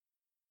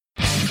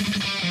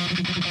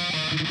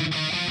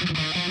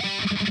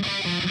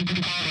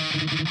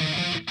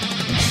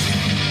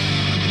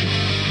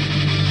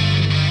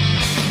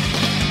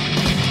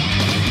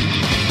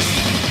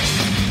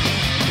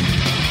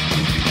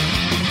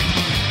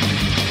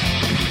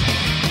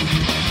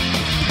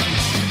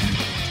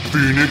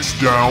Phoenix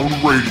Down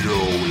Radio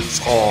is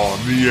on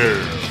the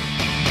air.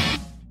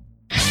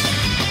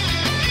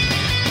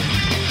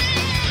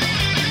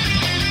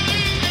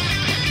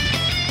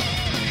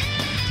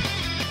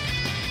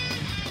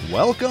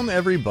 Welcome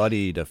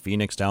everybody to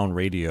Phoenix Down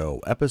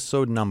Radio,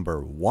 episode number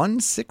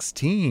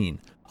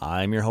 116.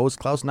 I'm your host,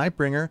 Klaus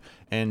Nightbringer,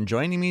 and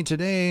joining me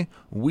today,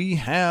 we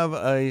have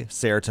a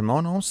Sarah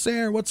Timono.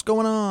 Sarah, what's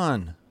going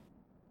on?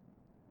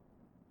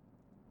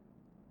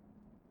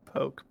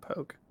 Poke.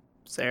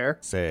 Sarah?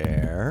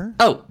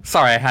 Oh,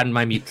 sorry, I had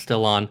my mute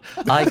still on.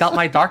 I got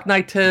my Dark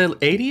Knight to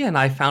 80, and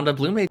I found a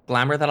Blue Mage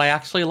Glamour that I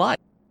actually like.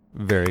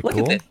 Very Look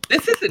cool. at this.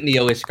 This isn't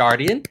Neo-ish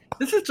Guardian.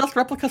 This is just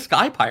replica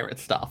Sky Pirate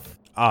stuff.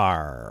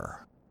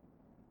 Arr.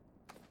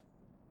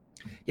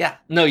 Yeah,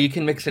 no, you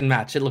can mix and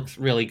match. It looks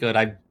really good.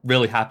 I'm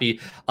really happy.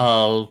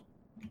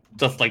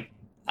 Just like,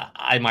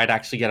 I might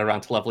actually get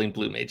around to leveling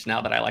Blue Mage now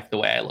that I like the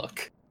way I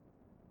look.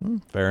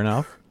 Fair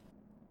enough.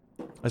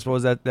 I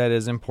suppose that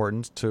is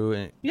important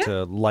to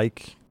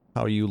like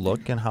how you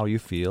look and how you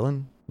feel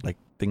and like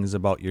things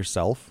about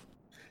yourself.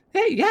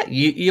 Hey, yeah,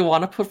 you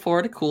want to put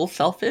forward a cool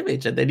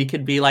self-image, and then you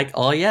can be like,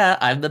 oh yeah,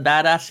 I'm the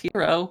badass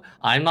hero.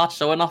 I'm not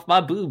showing off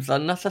my boobs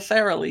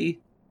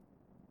unnecessarily.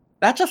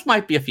 That just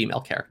might be a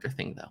female character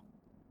thing, though.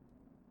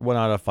 1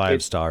 out of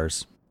 5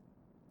 stars.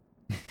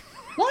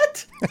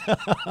 What?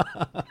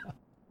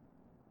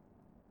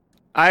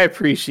 I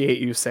appreciate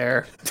you,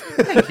 Sarah.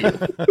 Thank you.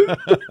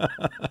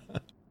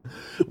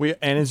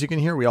 And as you can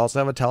hear, we also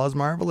have a Tellez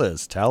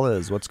Marvelous.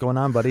 Tellez, what's going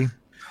on, buddy?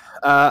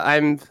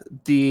 I'm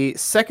the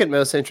second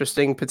most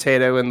interesting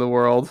potato in the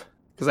world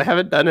because I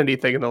haven't done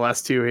anything in the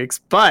last 2 weeks,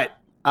 but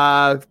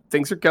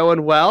things are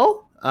going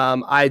well.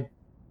 I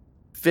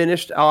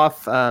finished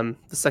off the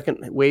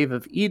second wave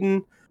of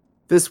Eden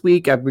this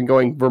week. I've been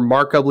going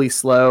remarkably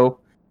slow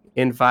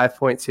in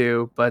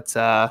 5.2, but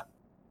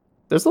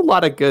there's a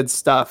lot of good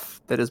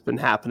stuff that has been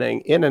happening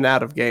in and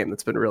out of game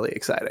that's been really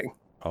exciting.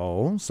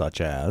 Oh,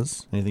 such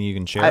as? Anything you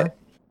can share?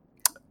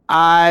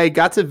 I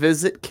got to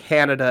visit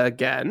Canada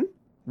again,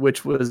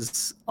 which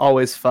was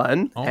always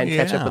fun, and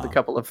catch up with a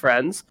couple of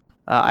friends.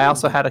 I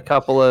also had a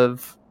couple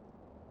of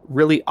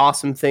really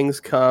awesome things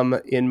come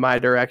in my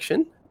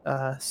direction.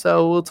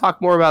 So we'll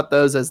talk more about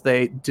those as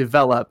they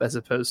develop, as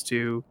opposed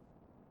to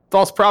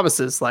false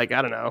promises like,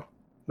 I don't know,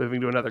 moving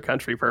to another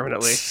country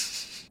permanently.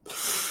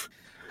 Oh,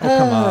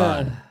 come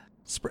on.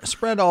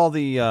 Spread all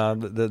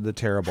the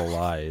terrible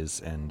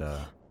lies and...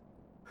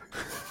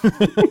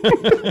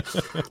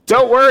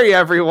 Don't worry,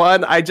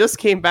 everyone. I just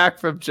came back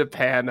from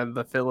Japan and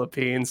the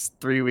Philippines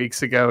 3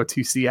 weeks ago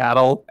to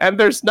Seattle, and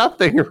there's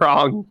nothing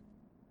wrong.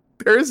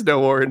 There is no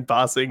war in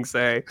Ba Sing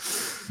Se.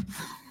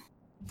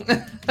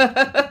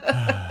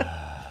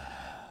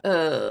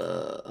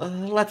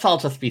 Let's all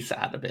just be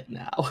sad a bit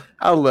now.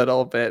 A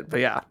little bit, but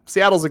yeah.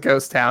 Seattle's a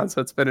ghost town,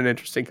 so it's been an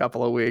interesting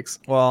couple of weeks.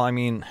 Well, I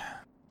mean,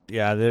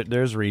 yeah,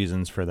 there's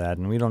reasons for that,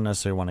 and we don't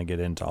necessarily want to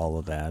get into all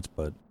of that,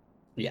 but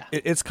yeah,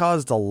 it's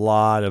caused a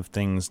lot of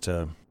things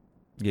to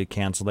get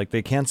canceled. Like,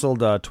 they canceled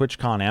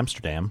TwitchCon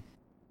Amsterdam.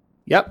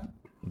 Yep.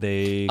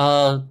 They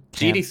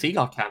GDC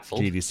got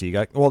canceled. They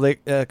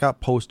got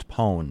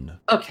postponed.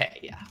 Okay,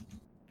 yeah.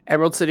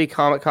 Emerald City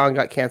Comic Con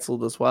got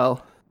canceled as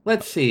well.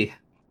 Let's see.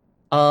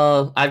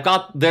 There's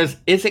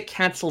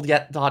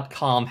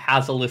isitcanceledyet.com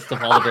has a list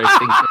of all the various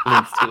things that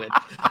links to it.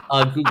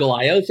 Google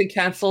I.O.'s been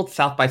canceled.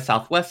 South by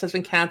Southwest has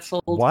been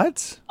canceled.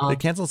 What? They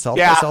canceled South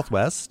by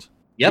Southwest?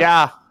 Yep.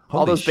 Yeah. Holy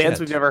all those shit. bands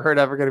we've never heard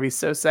of are going to be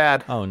so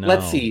sad. Oh, no.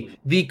 Let's see.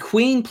 The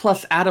Queen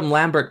plus Adam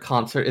Lambert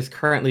concert is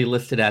currently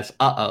listed as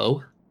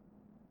uh-oh.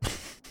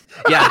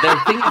 Yeah, their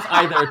thing is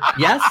either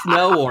yes,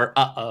 no, or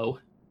uh-oh.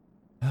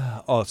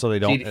 Oh, so they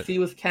don't... GDC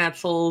was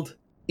canceled.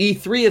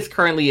 E3 is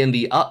currently in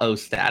the uh-oh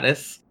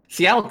status.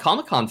 Seattle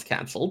Comic Con's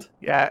canceled.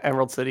 Yeah,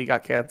 Emerald City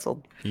got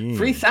canceled.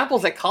 Free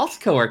samples at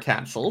Costco are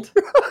canceled.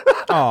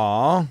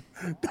 Aw.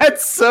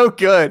 That's so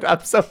good.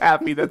 I'm so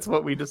happy that's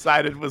what we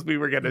decided was we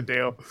were going to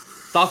do.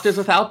 Doctors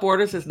Without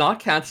Borders is not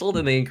canceled,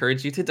 and they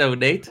encourage you to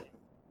donate.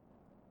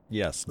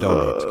 Yes,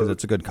 donate, because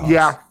it's a good cause.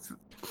 Yeah.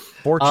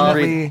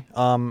 Fortunately,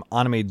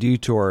 Anime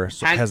Detour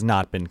has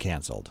not been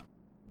canceled.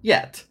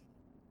 Yet.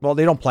 Well,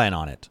 they don't plan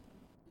on it.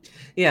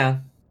 Yeah.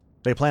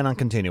 They plan on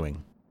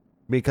continuing.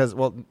 Because,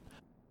 well,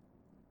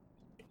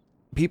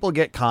 people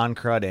get con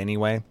crud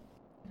anyway.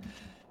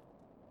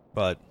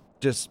 But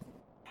just,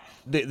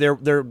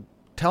 they're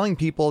telling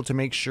people to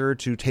make sure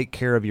to take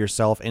care of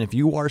yourself. And if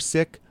you are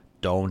sick,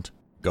 don't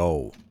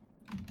go.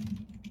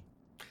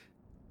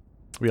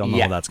 We all know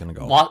how that's going to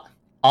go.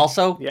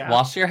 Also,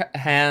 wash your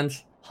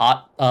hands,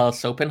 hot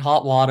soap and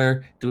hot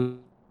water.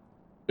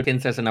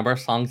 There's a number of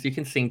songs you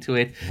can sing to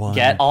it.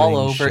 Get all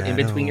over, in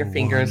between your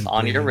fingers,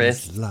 on your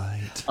wrist.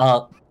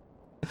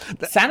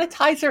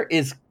 Sanitizer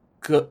is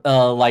good,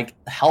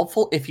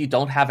 helpful if you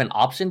don't have an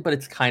option, but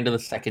it's kind of the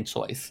second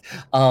choice.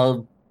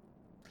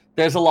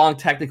 There's a long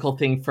technical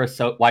thing for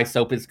why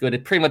soap is good.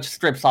 It pretty much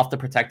strips off the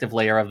protective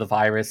layer of the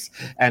virus,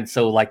 and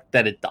so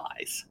then it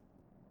dies.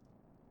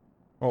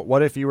 Well,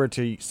 what if you were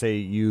to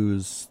say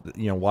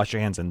wash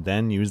your hands and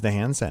then use the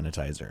hand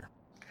sanitizer?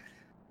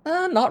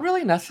 Not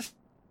really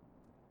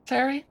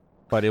necessary.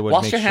 But it would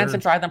Wash make your hands sure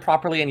and dry them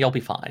properly, and you'll be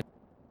fine.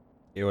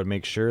 it would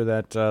make sure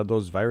that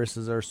those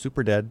viruses are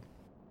super dead.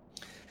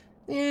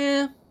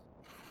 Yeah,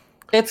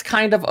 it's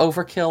kind of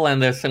overkill,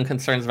 and there's some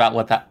concerns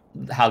about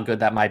how good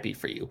that might be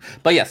for you.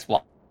 But yes,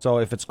 well, So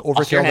if it's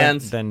wash your overkill,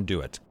 hands. then do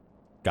it.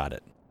 Got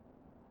it.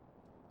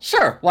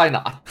 Sure, why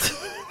not?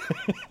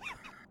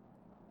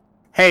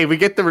 Hey,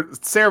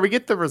 Sarah, we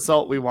get the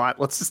result we want.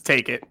 Let's just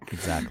take it.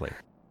 Exactly.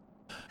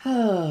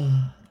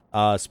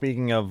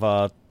 Speaking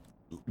of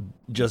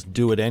just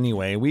do it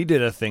anyway, we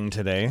did a thing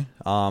today.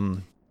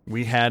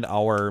 We had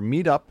our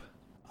meetup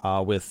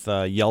with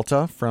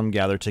Yelta from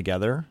Gather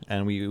Together,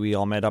 and we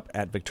all met up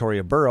at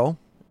Victoria Borough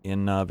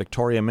in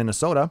Victoria,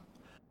 Minnesota.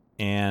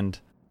 And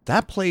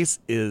that place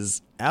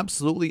is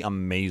absolutely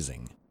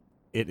amazing.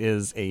 It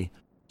is a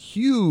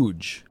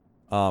huge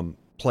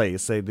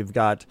place. They've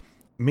got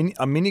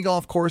a mini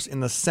golf course in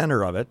the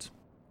center of it.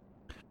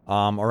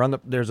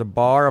 There's a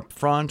bar up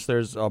front.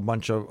 There's a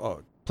bunch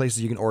of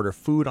places you can order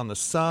food on the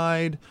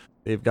side.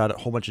 They've got a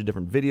whole bunch of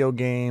different video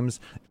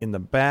games. In the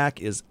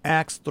back is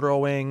axe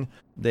throwing.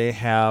 They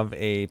have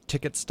a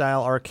ticket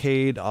style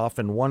arcade off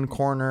in one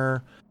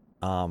corner.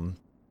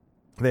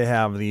 They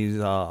have these,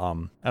 I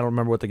don't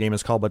remember what the game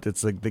is called, but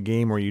it's like the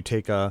game where you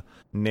take a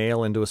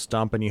nail into a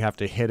stump and you have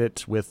to hit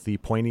it with the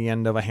pointy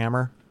end of a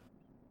hammer.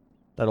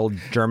 That old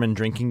German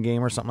drinking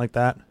game or something like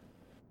that.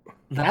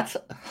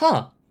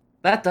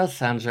 That does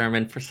sound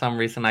German for some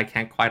reason I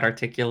can't quite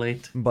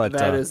articulate. But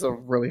That is a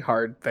really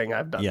hard thing.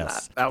 I've done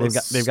yes, that. That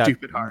was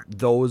stupid hard.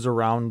 Those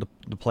around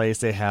the place.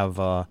 They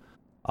have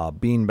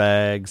bean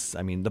bags.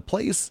 I mean, the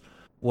place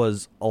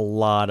was a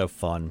lot of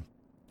fun.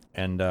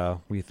 And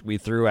we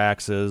threw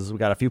axes. We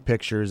got a few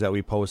pictures that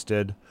we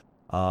posted.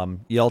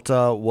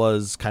 Yelta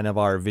was kind of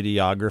our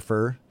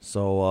videographer,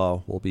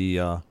 so we'll be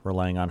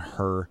relying on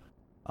her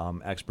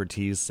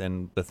expertise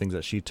and the things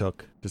that she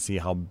took to see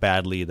how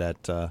badly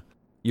that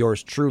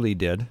yours truly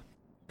did.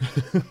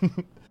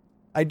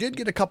 I did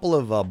get a couple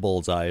of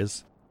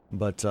bullseyes,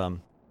 but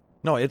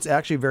no, it's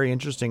actually very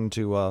interesting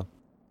to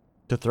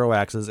throw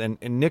axes. And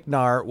Nick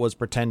Nar was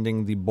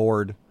pretending the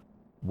board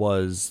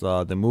was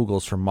the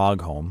Moogles from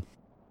Mogholm.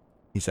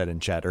 He said in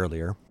chat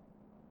earlier.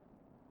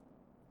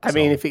 I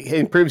mean, if it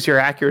improves your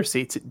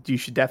accuracy, you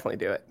should definitely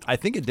do it. I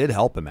think it did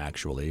help him,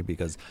 actually,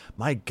 because,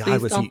 my God,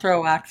 Please was don't he...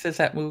 throw axes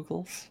at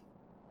Moogles.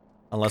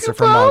 Unless they're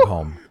from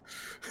Mogholm.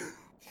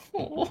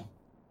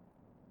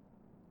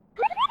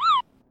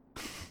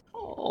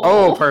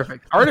 Oh,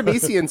 perfect.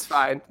 Artemisian's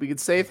fine. We could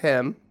save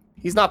him.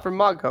 He's not from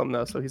Mogholm,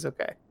 though, so he's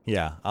okay.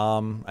 Yeah.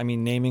 I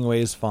mean, Naming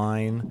Way is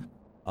fine.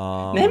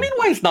 Naming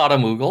Way's not a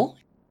Moogle.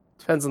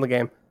 Depends on the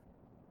game.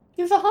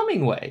 He's a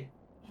Hummingway.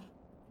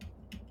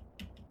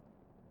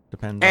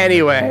 Depends.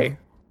 Anyway.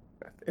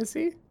 Is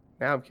he?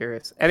 Now I'm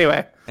curious.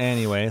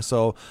 Anyway,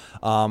 so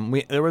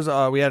we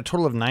had a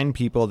total of 9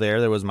 people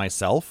there. There was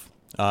myself,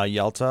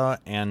 Yelta,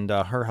 and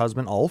her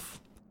husband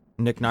Ulf.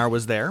 Nick Nar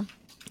was there.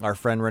 Our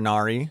friend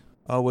Renari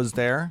was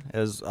there,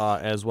 as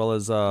well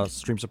as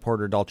stream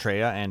supporter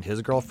Daltrea and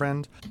his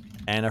girlfriend,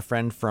 and a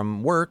friend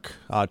from work,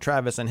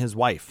 Travis, and his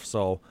wife.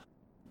 So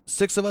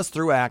 6 of us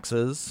threw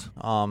axes.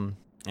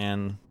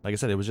 And like I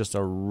said, it was just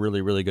a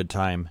really, really good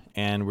time.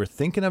 And we're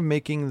thinking of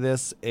making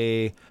this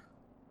a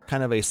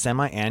kind of a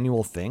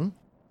semi-annual thing.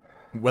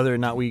 Whether or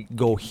not we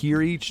go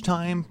here each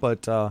time,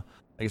 but like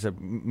I said,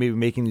 maybe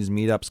making these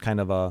meetups kind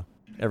of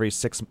every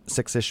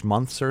six-ish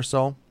months or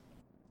so.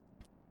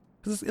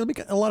 Because it'll be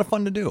a lot of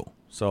fun to do.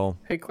 So,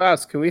 hey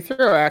Klaus, can we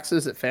throw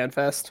axes at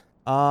FanFest?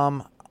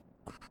 I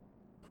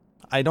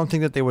don't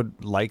think that they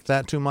would like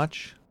that too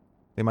much.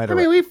 They might. I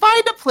mean, we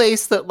find a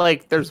place that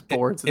there's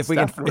boards. If we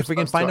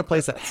can find a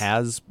place that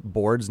has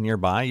boards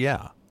nearby,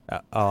 yeah.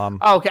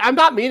 Okay, I'm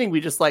not meaning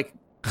we just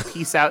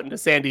piece out into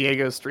San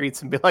Diego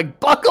streets and be like,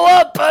 "Buckle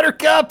up,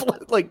 Buttercup!"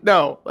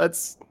 No,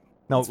 let's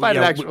find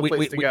an actual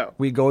place to go.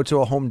 We go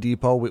to a Home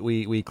Depot.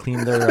 We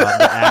clean their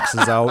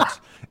axes out,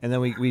 and then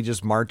we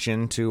just march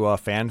into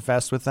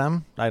FanFest with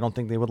them. I don't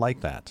think they would like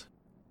that.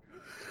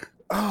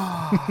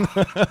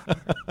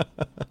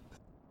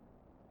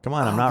 Come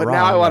on, I'm not wrong.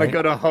 Now I want to right?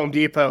 go to Home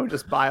Depot and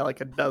just buy a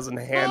dozen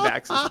hand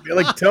axes and be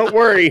like, "Don't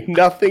worry,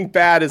 nothing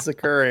bad is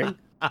occurring."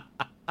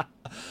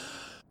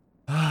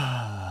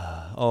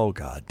 Oh,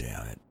 God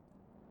damn it.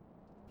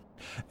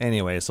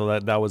 Anyway, so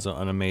that was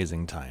an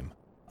amazing time.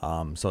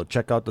 So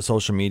check out the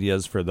social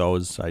medias for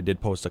those. I did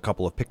post a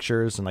couple of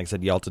pictures, and like I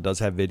said, Yelta does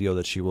have video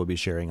that she will be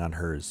sharing on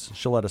hers.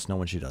 She'll let us know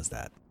when she does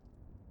that.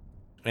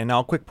 And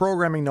now, quick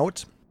programming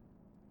note.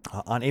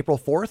 On April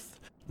 4th,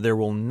 there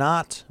will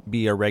not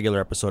be a regular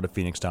episode of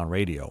Phoenix Down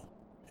Radio,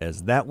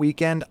 as that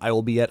weekend I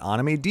will be at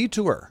Anime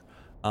Detour,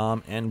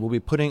 and we'll be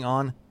putting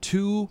on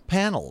 2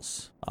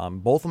 panels.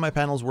 Both of my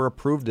panels were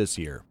approved this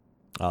year.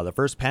 The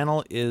first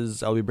panel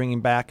is I'll be bringing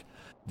back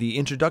the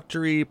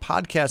introductory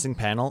podcasting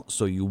panel,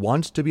 So You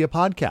Want to Be a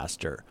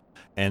Podcaster,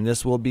 and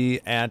this will be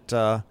at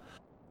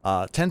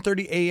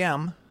 10:30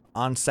 a.m.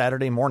 on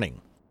Saturday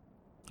morning.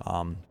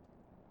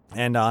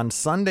 And on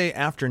Sunday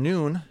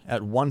afternoon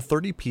at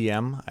 1:30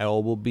 p.m., I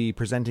will be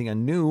presenting a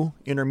new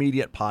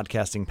intermediate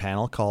podcasting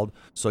panel called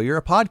So You're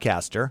a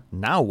Podcaster,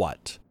 Now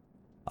What?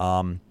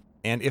 And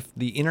if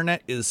the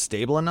internet is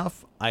stable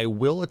enough, I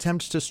will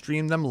attempt to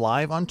stream them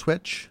live on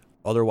Twitch.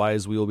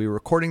 Otherwise, we will be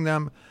recording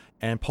them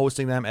and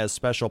posting them as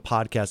special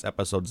podcast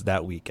episodes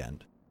that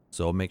weekend.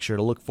 So make sure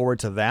to look forward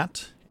to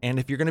that. And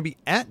if you're going to be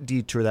at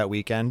Detour that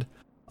weekend,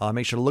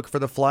 make sure to look for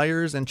the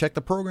flyers and check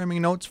the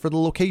programming notes for the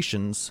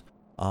locations.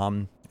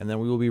 And then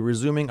we will be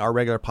resuming our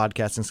regular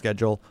podcasting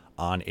schedule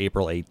on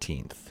April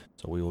 18th.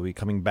 So we will be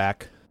coming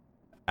back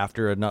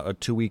after a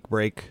 2-week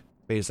break,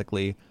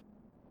 basically,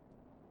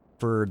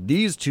 for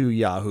these two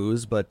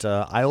yahoos. But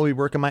I will be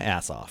working my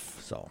ass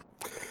off. So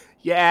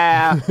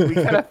Yeah, we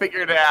kind of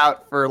figured it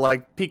out for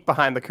like peek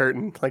behind the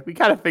curtain. Like we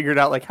kind of figured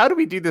out like how do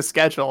we do this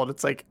schedule, and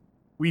it's like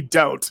we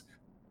don't.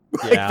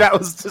 Like Yeah.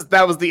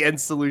 that was the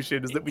end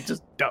solution, is that we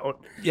just don't.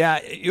 yeah,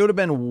 it would have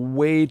been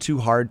way too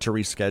hard to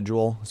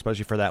reschedule,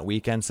 especially for that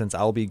weekend, since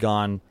I'll be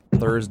gone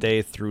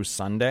Thursday through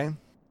Sunday.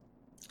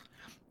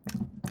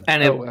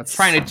 And that's-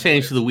 trying to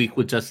change the week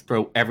would just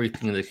throw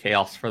everything into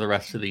chaos for the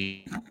rest of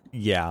the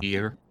Yeah,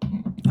 year.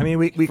 I mean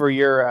we For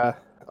your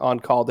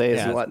on-call days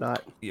Yeah. and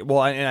whatnot.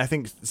 well, and I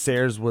think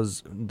Sayers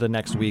was the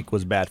next week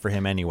was bad for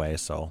him anyway.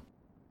 So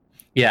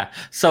Yeah.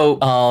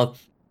 So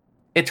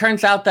it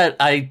turns out that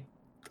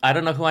I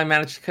don't know who I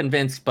managed to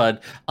convince,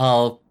 but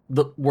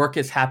the work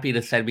is happy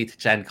to send me to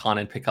Gen Con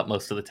and pick up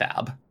most of the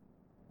tab.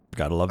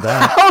 gotta love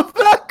that. How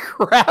the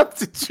crap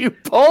did you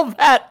pull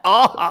that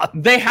off?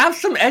 They have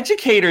some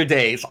educator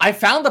days. I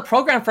found the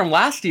program from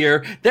last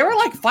year. There were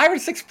like 5 or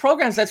 6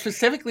 programs that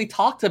specifically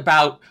talked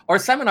about, or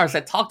seminars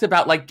that talked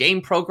about like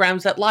game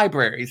programs at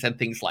libraries and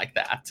things like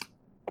that.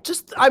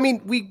 Just, I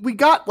mean, we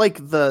got like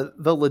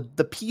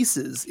the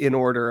pieces in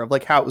order of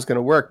like how it was going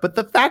to work, but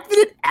the fact that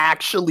it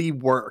actually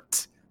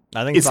worked.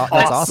 I think It's that's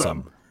awesome.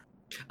 awesome.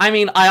 I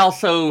mean, I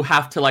also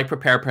have to like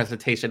prepare a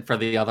presentation for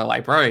the other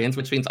librarians,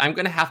 which means I'm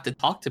going to have to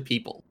talk to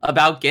people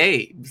about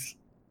games.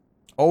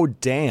 Oh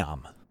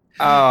damn!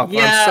 Oh,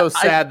 Yeah, I'm so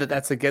sad that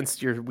that's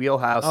against your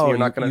wheelhouse. Oh, You're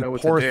not going to know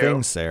what poor to do.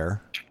 thing,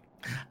 Sarah.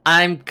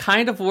 I'm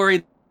kind of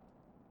worried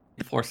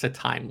they force a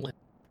time limit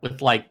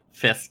with like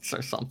fists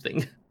or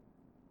something.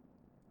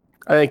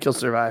 I think you'll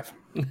survive.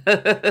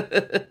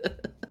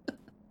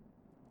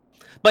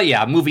 But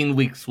yeah, moving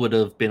weeks would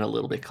have been a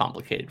little bit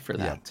complicated for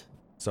that.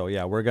 So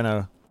yeah, we're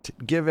gonna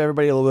give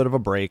everybody a little bit of a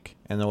break,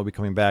 and then we'll be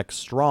coming back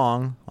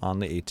strong on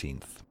the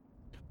 18th.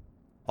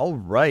 All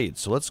right,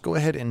 so let's go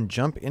ahead and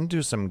jump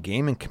into some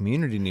game and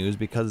community news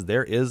because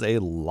there is a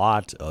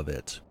lot of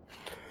it.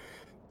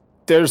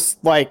 There's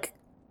like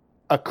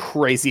a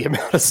crazy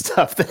amount of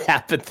stuff that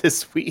happened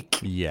this week.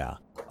 Yeah.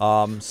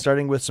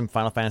 Starting with some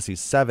Final Fantasy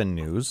VII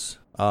news.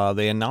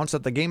 They announced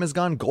that the game has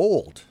gone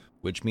gold,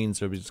 which means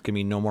there's going to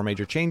be no more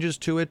major changes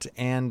to it,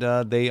 and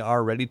they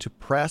are ready to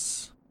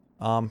press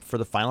for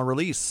the final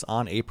release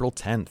on April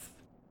 10th.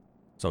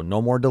 So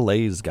no more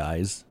delays,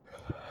 guys.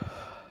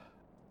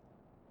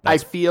 I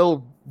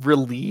feel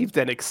relieved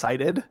and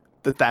excited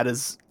that that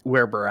is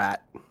where we're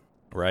at.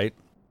 Right?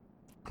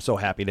 So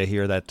happy to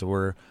hear that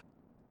we're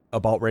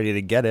about ready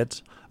to get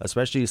it,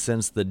 especially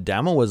since the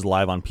demo is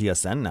live on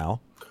PSN now.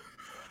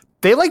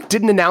 They like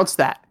didn't announce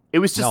that. It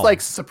was just No.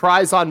 like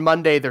surprise on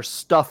Monday. There's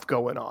stuff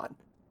going on.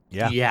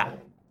 Yeah.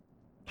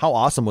 How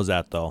awesome was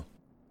that, though?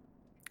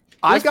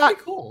 I That's got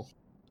pretty cool.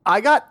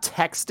 I got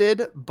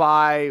texted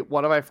by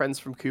one of my friends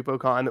from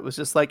KupoCon. It was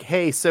just like,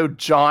 hey, so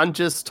John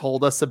just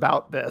told us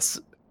about this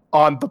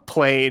on the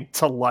plane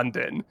to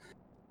London.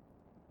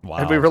 Wow.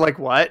 And we were like,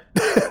 what?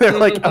 They're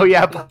like, oh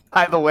yeah,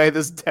 by the way,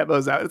 this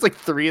demo's out. It's like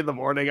 3 a.m.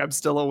 I'm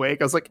still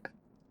awake. I was like,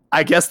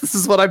 I guess this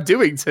is what I'm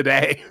doing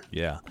today.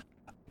 Yeah.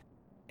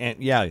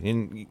 And yeah,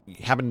 and you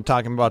happen to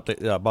talking about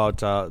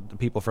the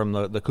people from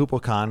the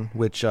KupoCon,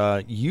 which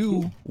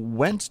you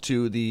went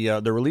to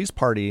the release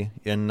party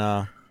in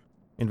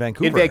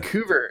Vancouver. In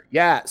Vancouver,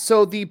 yeah.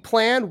 So the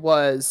plan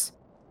was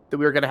that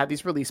we were going to have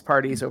these release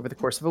parties over the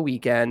course of a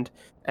weekend,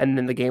 and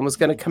then the game was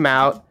going to come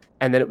out,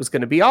 and then it was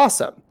going to be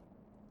awesome.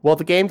 Well,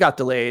 the game got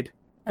delayed,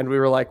 and we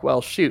were like,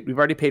 well, shoot, we've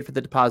already paid for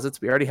the deposits.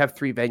 We already have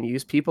 3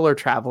 venues. People are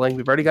traveling.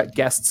 We've already got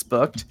guests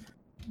booked.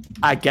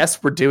 I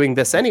guess we're doing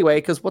this anyway,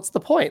 because what's the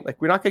point? Like,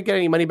 we're not going to get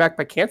any money back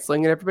by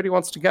canceling, and everybody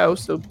wants to go,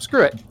 so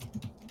screw it.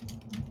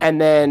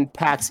 And then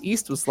PAX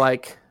East was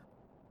like,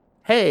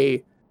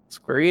 hey,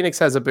 Square Enix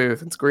has a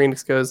booth. And Square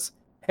Enix goes,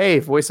 hey,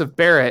 voice of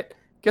Barrett,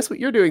 guess what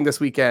you're doing this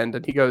weekend?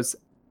 And he goes,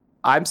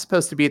 I'm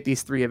supposed to be at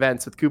these 3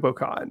 events with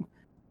KupoCon.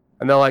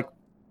 And they're like,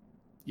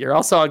 you're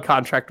also on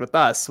contract with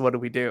us. What do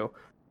we do?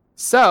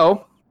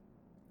 So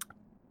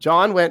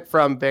John went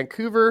from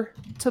Vancouver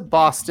to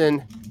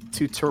Boston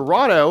to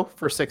Toronto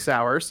for 6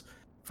 hours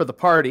for the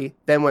party,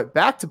 then went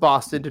back to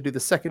Boston to do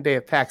the second day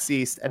of PAX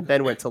East, and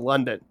then went to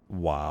London.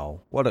 Wow,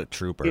 what a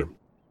trooper!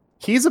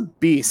 He's a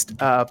beast.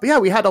 But yeah,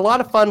 we had a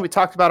lot of fun. We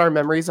talked about our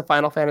memories of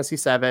Final Fantasy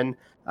VII.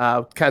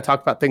 Kind of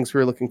talked about things we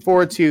were looking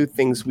forward to,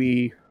 things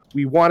we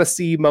want to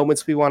see,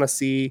 moments we want to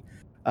see.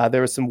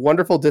 There was some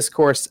wonderful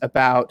discourse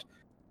about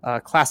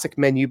classic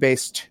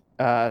menu-based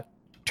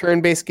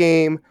turn-based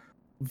game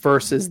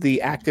versus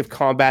the active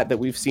combat that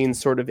we've seen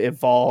sort of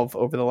evolve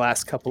over the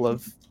last couple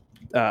of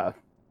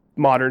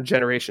modern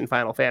generation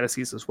Final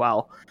Fantasies as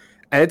well.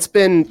 And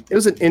it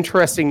was an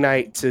interesting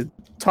night to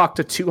talk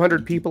to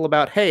 200 people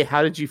about, hey,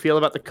 how did you feel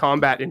about the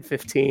combat in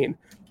 15?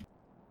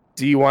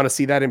 Do you want to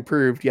see that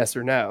improved? Yes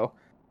or no?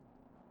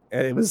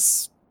 And it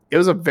was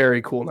a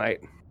very cool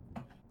night.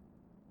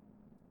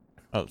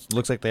 Oh, it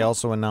looks like they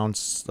also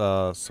announced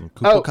some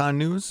KupoCon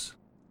news.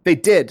 They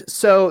did.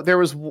 So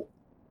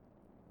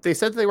they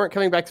said that they weren't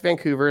coming back to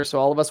Vancouver. So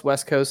all of us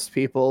West Coast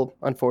people,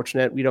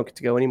 unfortunate, we don't get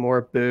to go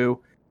anymore. Boo.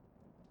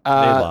 They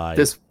lied.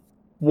 This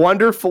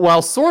wonderful,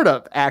 well, sort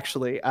of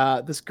actually.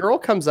 This girl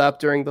comes up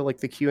during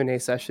the Q&A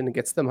session and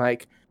gets the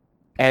mic,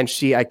 and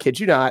she, I kid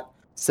you not,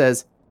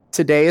 says,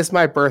 "Today is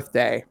my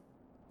birthday,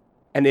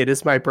 and it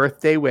is my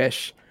birthday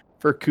wish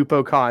for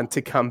KupoCon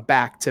to come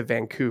back to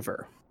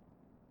Vancouver."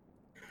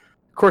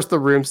 Of course, the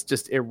room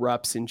just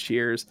erupts in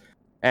cheers,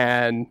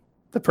 and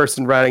the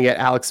person running it,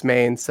 Alex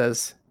Main,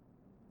 says,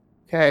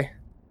 "Okay,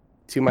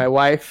 to my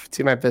wife,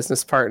 to my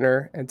business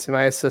partner, and to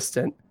my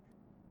assistant,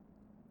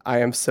 I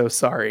am so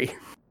sorry."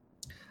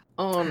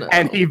 Oh no!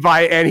 And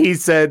he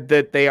said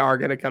that they are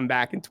going to come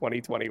back in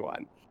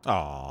 2021.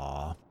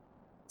 Aww.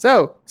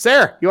 So,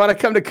 Sarah, you want to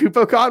come to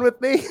KupoCon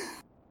with me?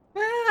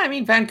 I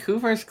mean,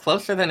 Vancouver's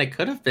closer than it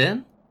could have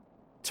been.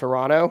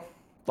 Toronto,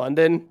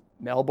 London,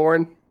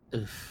 Melbourne.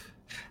 Oof.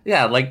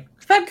 Yeah,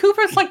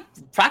 Vancouver's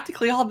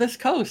practically on this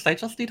coast. I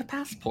just need a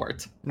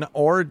passport. No,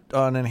 or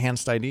an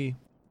enhanced ID.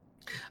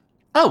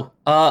 Oh,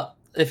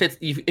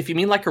 if you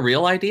mean like a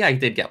real ID, I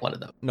did get one of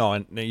those. No,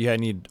 and I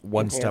need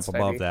one Enhanced step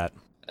above ID. that.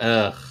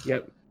 Ugh.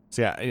 Yep.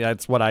 So yeah,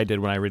 that's what I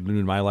did when I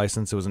renewed my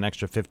license. It was an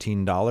extra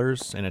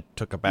 $15, and it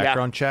took a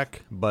background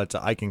check, but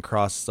I can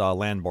cross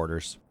land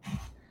borders.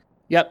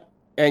 Yep.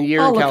 And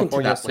you're I'll in look into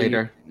California that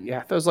later.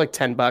 Yeah, those like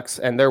 $10,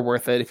 and they're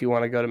worth it if you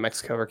want to go to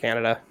Mexico or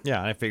Canada.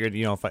 Yeah, I figured,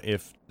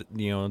 if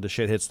the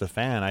shit hits the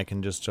fan, I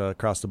can just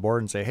cross the border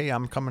and say, "Hey,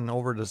 I'm coming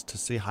over to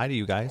say hi to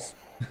you guys,"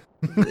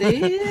 and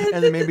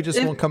then maybe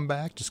just won't come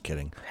back. Just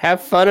kidding.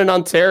 Have fun in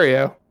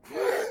Ontario.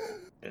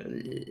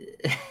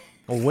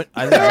 Well,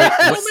 There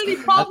are so many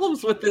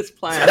problems with this I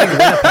plan. think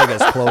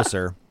Winnipeg is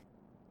closer.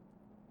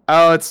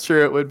 Oh, it's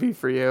true. It would be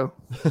for you.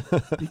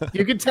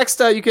 You could text.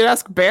 You could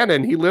ask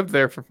Bannon. He lived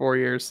there for 4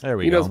 years. There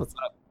we He knows go. what's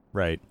up.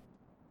 Right.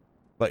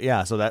 But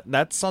yeah, so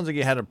that sounds like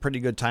you had a pretty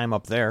good time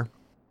up there.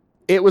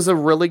 It was a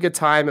really good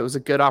time. It was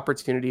a good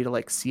opportunity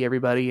to see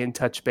everybody and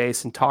touch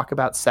base and talk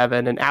about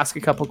 7 and ask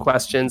a couple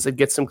questions and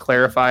get some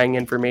clarifying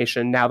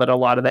information now that a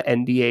lot of the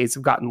NDAs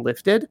have gotten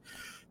lifted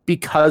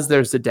because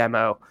there's a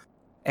demo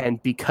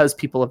and because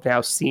people have now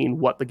seen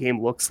what the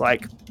game looks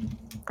like.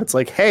 It's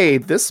like, hey,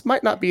 this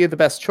might not be the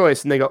best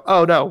choice. And they go,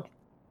 oh no,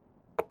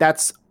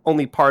 that's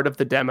only part of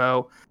the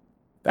demo.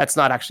 That's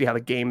not actually how the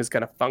game is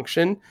going to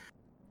function,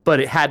 but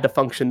it had to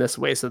function this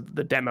way. So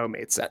the demo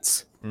made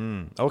sense.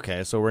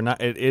 Okay, so we're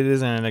not. It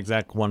isn't an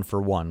exact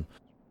 1-for-1.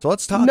 So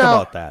let's talk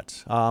No. about that.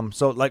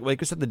 So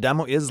like I said, the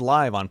demo is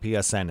live on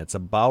PSN. It's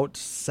about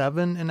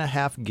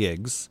 7.5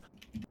 gigs,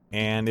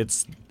 and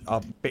it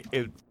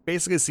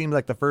basically seems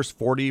like the first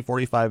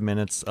 40-45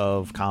 minutes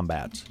of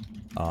combat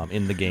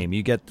in the game.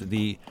 You get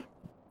the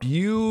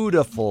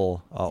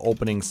beautiful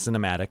opening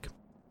cinematic.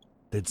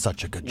 Did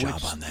such a good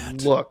job on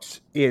that.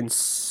 Looked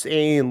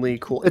insanely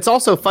cool. It's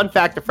also, fun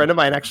fact, a friend of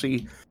mine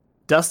actually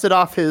dusted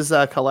off his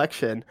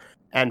collection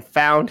and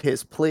found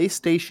his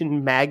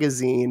PlayStation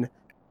Magazine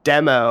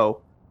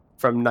demo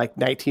from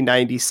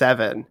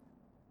 1997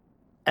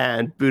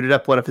 and booted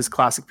up one of his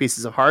classic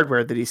pieces of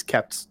hardware that he's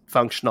kept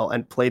functional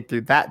and played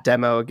through that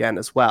demo again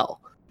as well.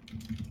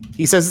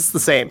 He says it's the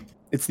same.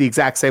 It's the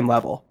exact same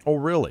level. Oh,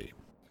 really?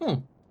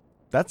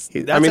 That's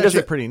there's actually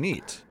a pretty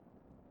neat.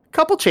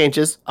 couple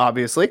changes,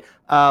 obviously,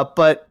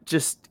 but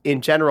just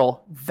in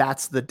general,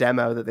 that's the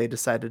demo that they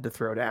decided to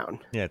throw down.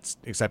 Yeah,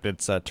 except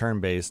it's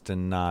turn-based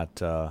and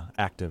not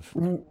active.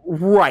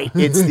 Right.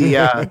 It's the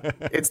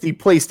it's the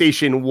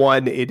PlayStation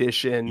 1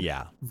 edition.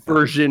 Yeah.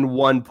 Version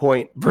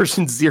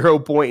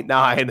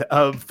 0.9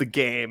 of the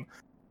game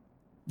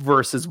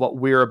versus what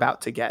we're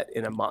about to get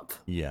in a month.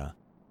 Yeah.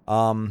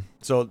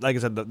 So like I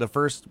said, the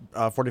first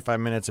 45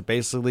 minutes, it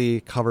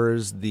basically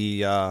covers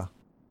the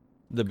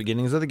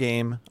beginnings of the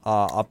game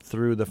up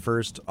through the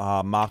first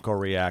Mako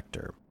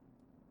reactor.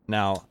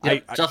 Now,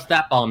 Yep, just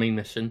that bombing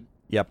mission.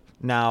 Yep.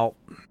 Now,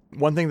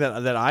 one thing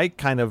that I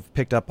kind of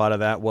picked up out of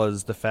that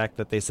was the fact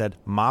that they said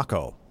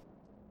Mako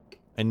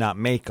and not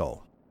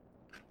Mako.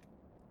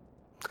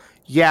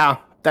 Yeah,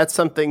 that's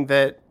something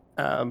that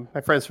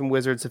my friends from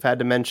Wizards have had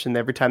to mention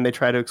every time they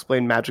try to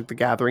explain Magic the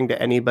Gathering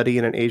to anybody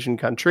in an Asian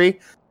country,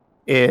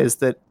 is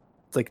that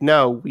it's like,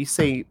 no, we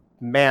say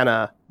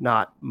mana,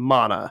 not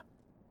mana.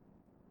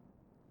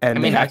 And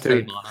I mean, they have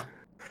to,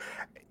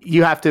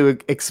 you have to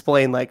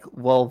explain,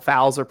 well,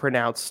 vowels are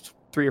pronounced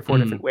 3 or 4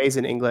 different ways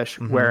in English,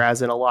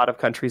 whereas in a lot of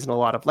countries and a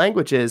lot of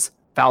languages,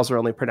 vowels are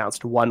only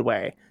pronounced one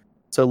way.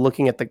 So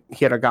looking at the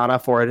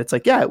hiragana for it, it's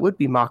like, yeah, it would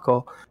be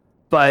Mako.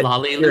 But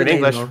here in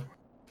English,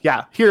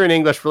 here in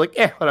English, we're like,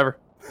 whatever.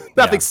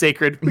 Nothing's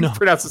sacred. We can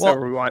pronounce this Well,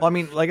 however we want. well, I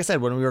mean, like I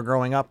said, when we were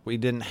growing up, we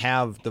didn't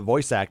have the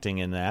voice acting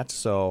in that.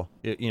 So,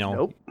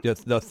 Nope.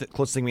 the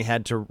closest thing we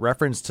had to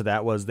reference to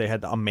that was they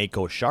had a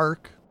Mako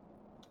shark.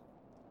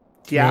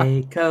 Yeah.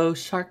 Mako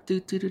shark.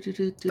 You're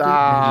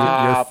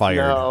fired.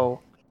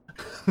 No.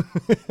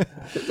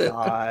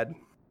 God.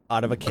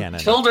 Out of a cannon.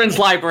 Children's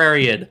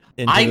librarian.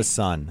 Into the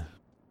sun.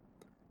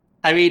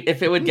 I mean,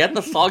 if it would get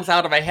the songs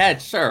out of my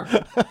head, sure.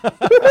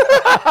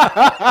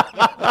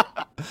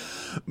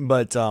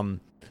 But,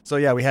 so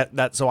yeah, we had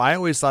that. So I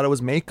always thought it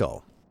was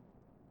Mako.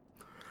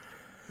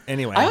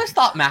 Anyway. I always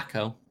thought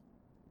Mako.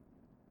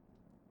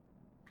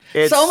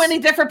 It's, So many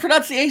different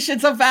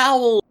pronunciations of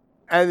vowels.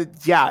 And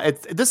yeah,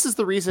 this is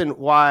the reason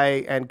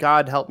why, and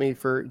God help me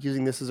for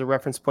using this as a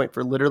reference point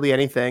for literally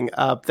anything.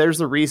 There's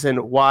the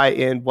reason why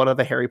in one of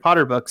the Harry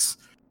Potter books,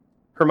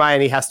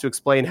 Hermione has to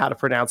explain how to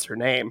pronounce her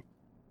name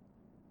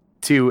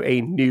to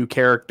a new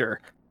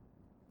character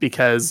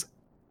because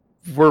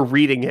we're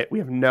reading it. We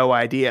have no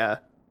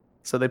idea.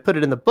 So they put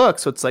it in the book.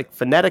 So it's like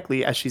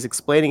phonetically as she's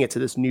explaining it to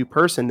this new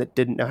person that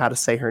didn't know how to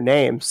say her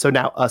name. So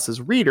now us as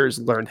readers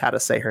learned how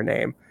to say her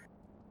name.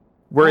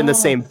 We're in the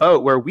same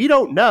boat where we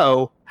don't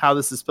know how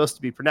this is supposed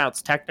to be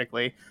pronounced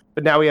technically,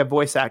 but now we have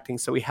voice acting,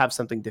 so we have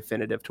something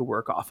definitive to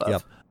work off of.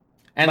 Yep.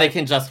 And they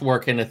can just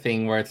work in a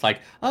thing where it's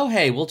like, oh,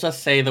 hey, we'll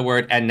just say the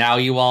word, and now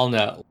you all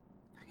know.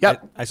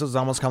 Yep. I suppose it's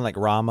almost kind of like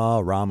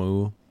Rama,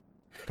 Ramu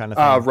kind of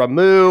thing.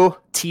 Ramu,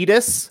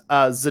 Titus,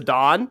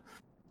 Zidane.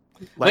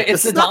 Wait,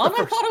 it's this is not Zidane?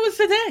 the I thought it was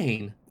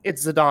Zidane.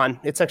 It's Zidane.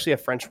 It's actually a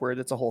French word.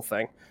 It's a whole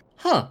thing.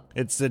 Huh.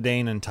 It's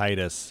Zidane and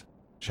Titus.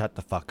 Shut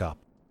the fuck up.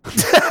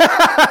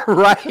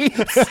 Right?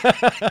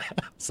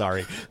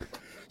 Sorry.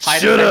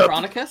 Titus Shut up.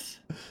 Andronicus?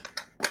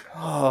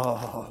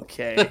 Oh,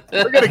 okay.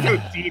 We're going to go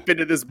deep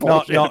into this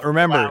bullshit. No,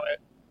 remember, Allow it.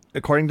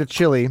 according to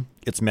Chili,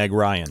 it's Meg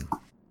Ryan.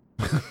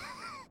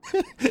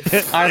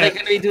 Are they going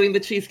to be doing the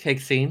cheesecake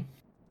scene?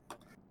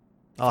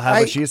 I'll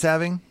have what she's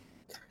having.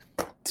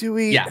 Do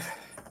we? Yeah.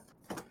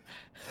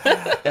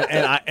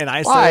 And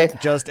I Why?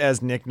 said just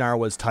as Nick Nar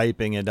was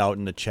typing it out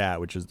in the chat,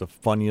 which is the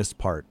funniest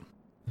part.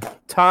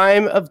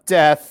 Time of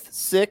death,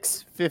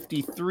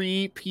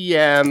 6:53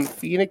 p.m.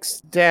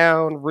 Phoenix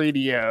Down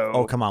Radio.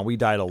 Oh, come on. We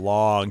died a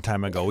long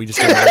time ago. We just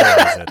didn't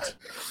realize it.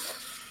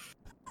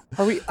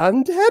 Are we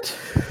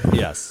undead?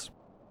 Yes.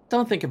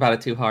 Don't think about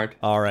it too hard.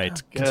 All right.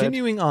 Good.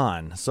 Continuing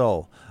on.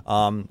 So,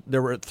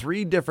 there were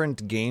 3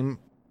 different game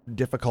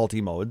difficulty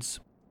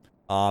modes.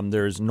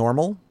 There's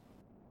normal,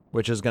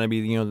 which is going to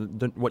be,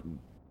 what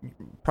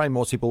probably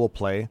most people will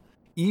play.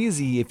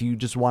 Easy if you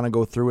just want to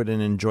go through it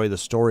and enjoy the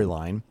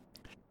storyline.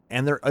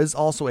 And there is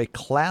also a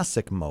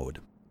classic mode.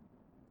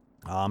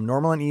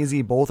 Normal and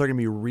easy, both are going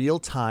to be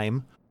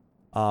real-time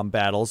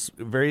battles,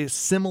 very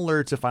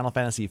similar to Final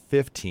Fantasy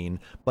 15,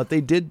 but they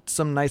did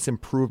some nice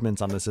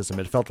improvements on the system.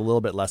 It felt a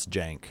little bit less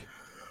jank.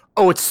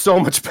 Oh, it's so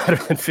much better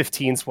than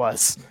 15's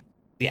was.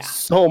 Yeah.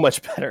 So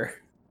much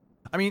better.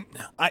 I mean,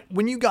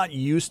 when you got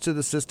used to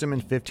the system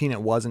in 15,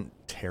 it wasn't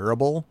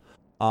terrible,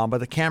 but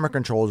the camera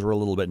controls were a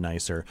little bit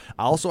nicer.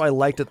 I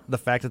liked the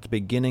fact at the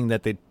beginning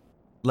that they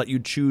let you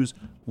choose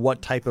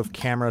what type of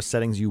camera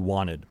settings you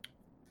wanted.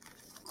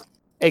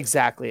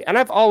 Exactly. And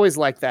I've always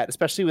liked that,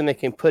 especially when they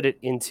can put it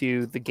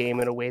into the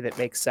game in a way that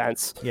makes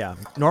sense. Yeah.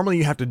 Normally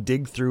you have to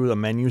dig through the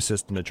menu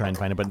system to try and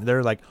find it, but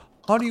they're like,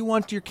 how do you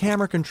want your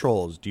camera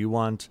controls? Do you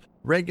want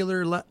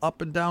regular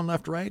up and down,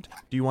 left, right?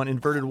 Do you want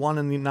inverted one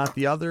and not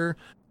the other?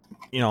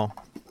 There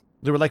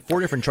were like 4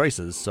 different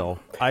choices, so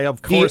I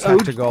of course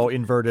have to go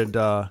inverted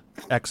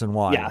X and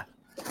Y. Yeah,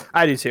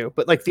 I do too.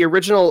 But like the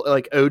original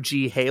OG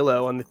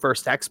Halo on the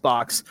first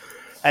Xbox,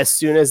 as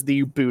soon as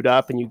you boot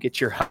up and you get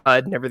your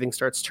HUD and everything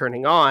starts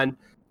turning on,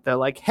 they're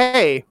like,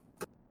 hey,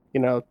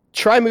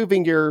 try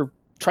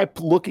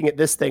looking at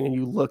this thing, and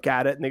you look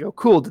at it and they go,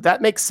 cool, did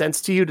that make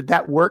sense to you? Did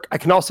that work? I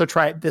can also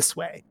try it this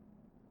way.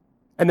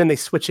 And then they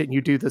switch it and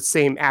you do the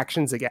same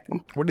actions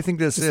again. What do you think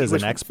this is, an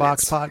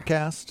Xbox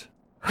podcast?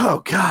 Oh,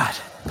 God.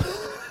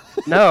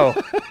 No.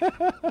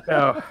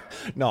 No.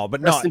 No,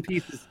 but Rest in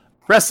peace.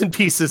 Rest in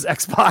pieces,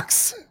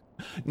 Xbox.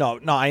 No,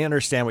 I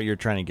understand what you're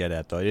trying to get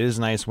at, though. It is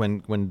nice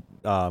when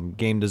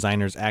game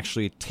designers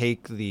actually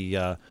take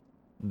the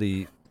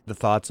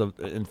thoughts of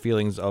and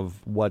feelings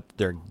of what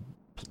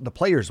the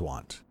players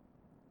want.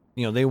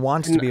 They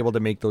want to be able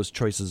to make those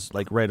choices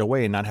like right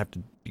away and not have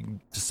to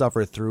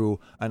suffer through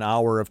an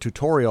hour of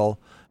tutorial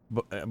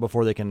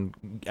before they can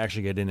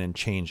actually get in and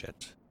change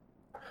it.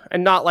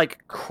 And not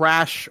like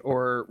crash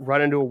or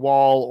run into a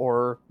wall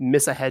or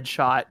miss a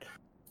headshot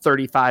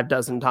 35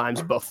 dozen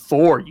times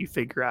before you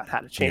figure out how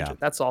to change it.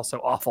 That's also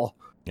awful.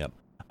 Yep.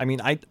 I mean,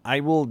 I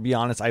will be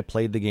honest, I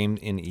played the game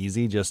in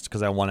easy just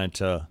because I wanted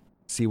to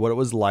see what it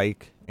was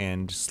like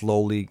and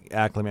slowly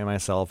acclimate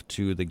myself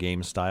to the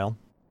game style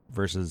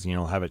versus,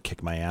 have it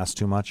kick my ass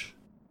too much.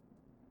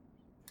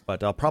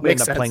 But I'll probably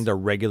end up playing the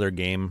regular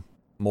game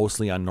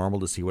mostly on normal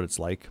to see what it's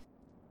like.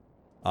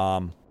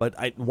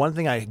 But one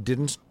thing I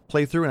didn't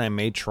play through and I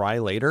may try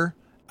later,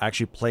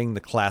 actually playing the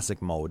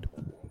classic mode.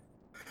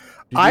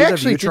 I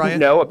actually didn't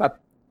know about.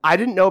 I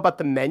didn't know about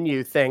the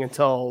menu thing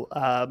until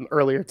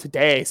earlier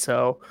today,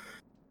 so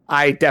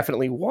I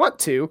definitely want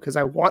to, because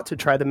I want to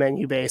try the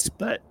menu base,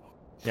 but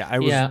I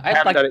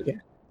haven't done it yet.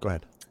 Go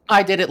ahead.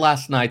 I did it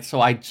last night,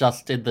 so I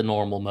just did the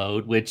normal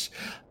mode, which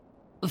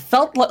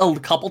felt like a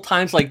couple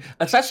times, like,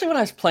 especially when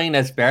I was playing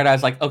as Barret, I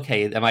was like,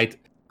 okay, am I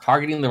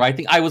targeting the right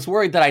thing? I was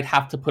worried that I'd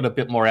have to put a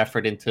bit more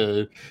effort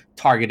into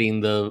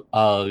targeting the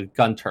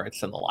gun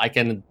turrets and the like,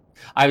 and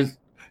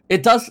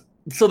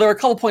so there were a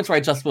couple points where I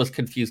just was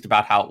confused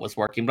about how it was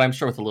working, but I'm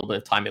sure with a little bit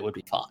of time it would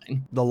be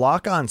fine. The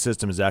lock-on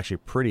system is actually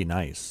pretty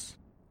nice.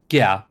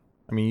 Yeah.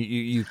 I mean,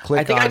 you click on...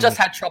 I think I just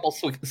had trouble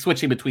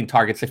switching between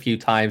targets a few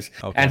times,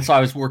 and so I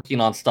was working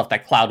on stuff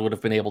that Cloud would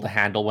have been able to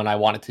handle when I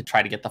wanted to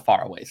try to get the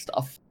faraway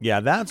stuff. Yeah,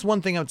 that's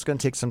one thing that's going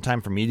to take some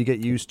time for me to get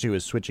used to,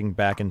 is switching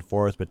back and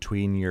forth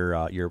between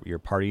your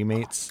party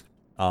mates.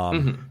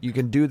 You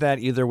can do that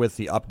either with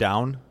the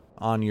up-down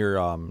on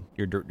your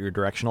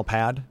directional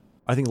pad.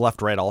 I think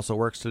left-right also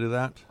works to do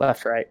that.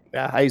 Left-right.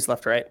 Yeah, I use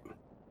left-right.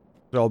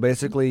 So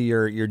basically,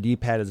 your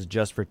D-pad is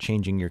just for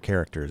changing your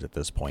characters at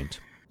this point.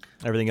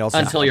 Everything else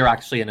until you're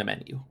actually in a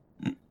menu.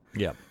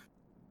 Yeah.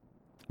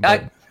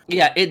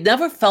 It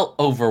never felt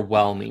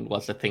overwhelming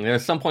was the thing. There were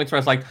some points where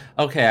I was like,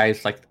 okay,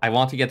 I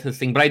want to get to this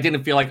thing, but I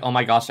didn't feel like, oh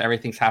my gosh,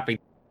 everything's happening.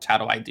 How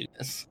do I do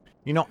this?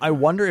 I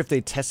wonder if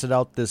they tested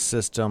out this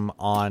system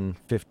on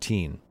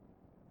 15.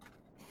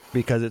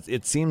 Because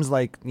it seems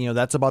like,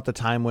 that's about the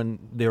time when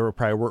they were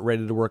probably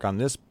ready to work on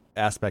this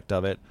aspect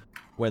of it,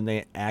 when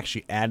they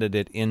actually added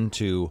it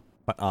into,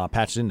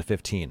 patched into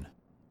 15.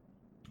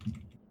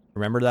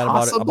 Remember that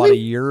about a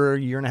year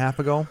and a half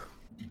ago?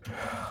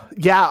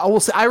 Yeah,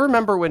 I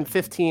remember when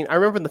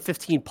the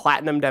 15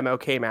 Platinum demo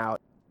came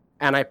out,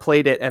 and I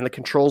played it, and the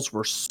controls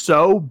were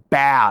so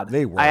bad.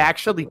 They were. I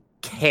actually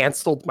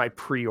canceled my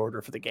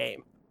pre-order for the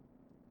game.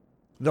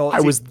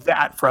 I was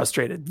that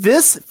frustrated.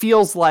 This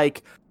feels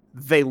like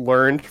they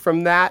learned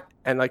from that,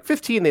 and like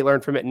 15, they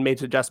learned from it and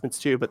made adjustments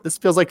too, but this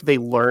feels like they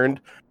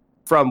learned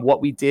from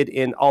what we did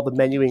in all the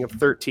menuing of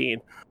 13,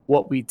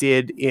 what we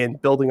did in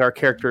building our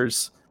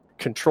characters'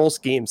 control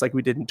schemes like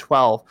we did in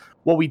 12,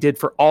 what we did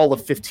for all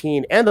of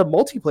 15 and the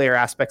multiplayer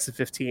aspects of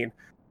 15.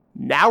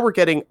 Now we're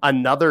getting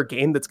another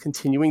game that's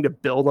continuing to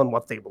build on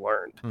what they've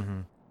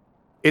learned.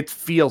 It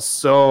feels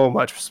so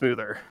much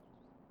smoother.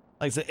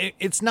 Like I said,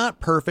 it's not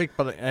perfect,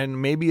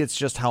 and maybe it's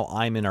just how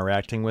I'm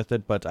interacting with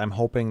it, but I'm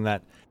hoping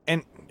that,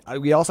 and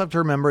we also have to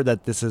remember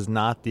that this is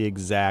not the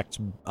exact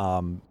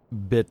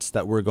bits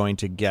that we're going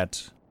to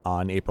get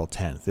on April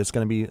 10th. It's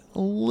going to be a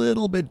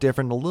little bit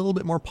different, a little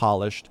bit more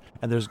polished,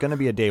 and there's going to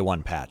be a day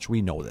one patch.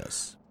 We know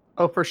this.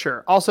 Oh, for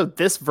sure. Also,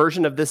 this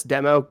version of this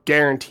demo,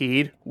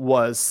 guaranteed,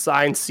 was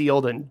signed,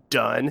 sealed, and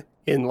done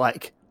in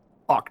like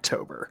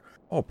October.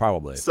 Oh,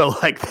 probably. So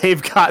like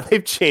they've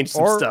changed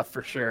some stuff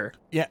for sure.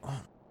 Yeah.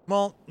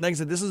 Well, like I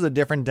said, this is a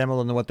different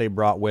demo than what they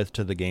brought with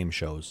to the game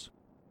shows.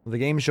 The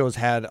game shows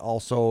had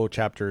also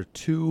Chapter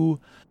 2,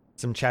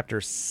 some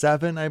Chapter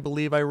 7, I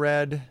believe I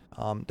read.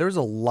 There's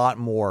a lot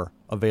more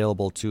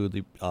available to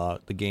the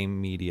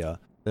game media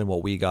than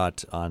what we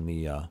got on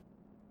the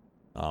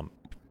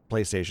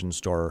PlayStation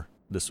Store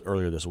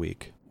earlier this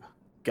week.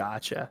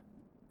 Gotcha.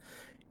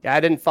 Yeah, I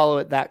didn't follow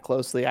it that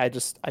closely. I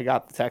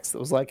got the text that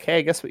was like,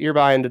 "Hey, guess what you're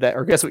buying today?"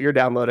 Or "Guess what you're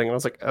downloading?" And I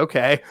was like,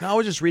 "Okay." No, I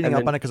was just reading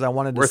up on it because I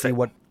wanted to see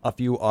what a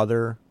few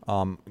other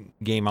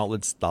game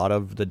outlets thought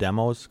of the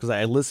demos. Because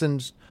I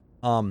listened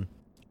to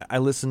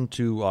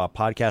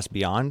Podcast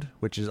Beyond,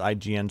 which is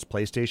IGN's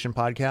PlayStation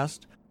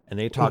podcast, and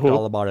they talked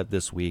all about it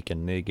this week,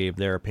 and they gave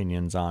their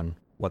opinions on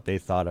what they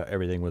thought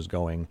everything was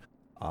going.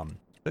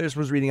 I just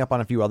was reading up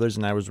on a few others,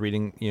 and I was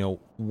reading,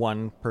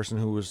 one person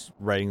who was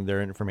writing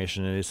their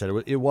information, and they said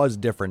it was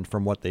different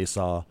from what they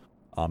saw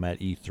at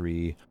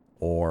E3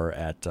 or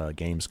at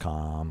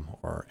Gamescom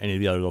or any of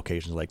the other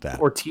locations like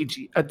that. Or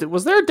TG.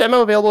 Was there a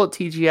demo available at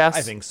TGS?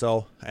 I think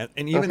so.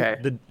 And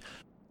even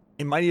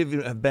it might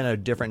even have been a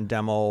different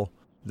demo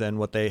than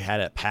what they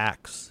had at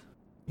PAX,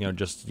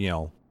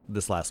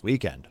 this last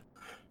weekend.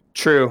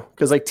 True,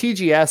 because like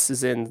TGS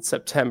is in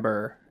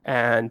September.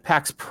 And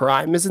PAX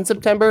Prime is in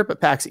September, but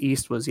PAX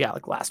East was,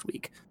 like last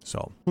week.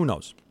 So, who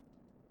knows?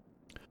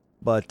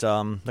 But,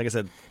 like I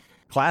said,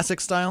 classic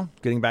style,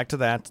 getting back to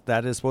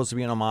that is supposed to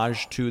be an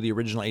homage to the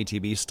original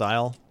ATB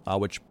style,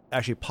 which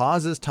actually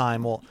pauses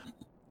time,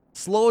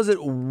 slows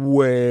it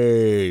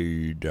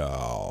way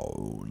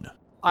down.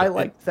 I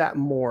like that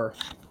more.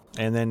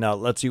 And then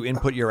lets you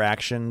input your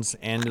actions,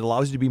 and it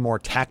allows you to be more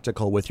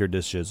tactical with your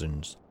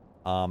decisions.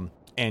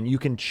 And you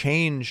can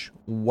change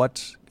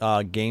what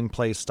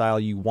gameplay style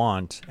you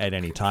want at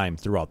any time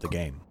throughout the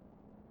game.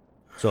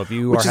 So if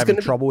you are having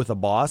trouble with a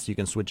boss, you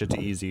can switch it to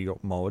easy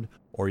mode,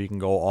 or you can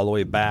go all the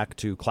way back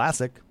to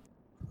classic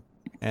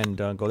and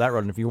go that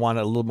route. And if you want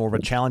a little more of a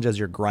challenge as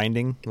you're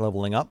grinding,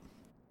 leveling up,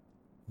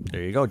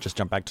 there you go. Just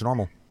jump back to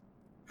normal.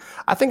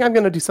 I think I'm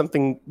going to do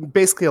something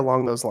basically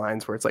along those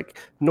lines where it's like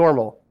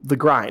normal, the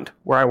grind,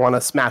 where I want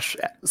to smash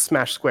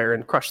square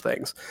and crush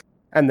things,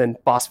 and then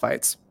boss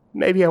fights.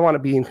 Maybe I want to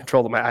be in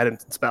control of my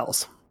items and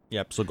spells.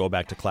 Yep, so go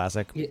back to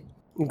classic. Yeah,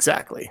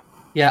 exactly.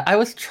 Yeah, I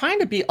was trying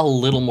to be a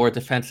little more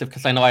defensive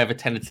because I know I have a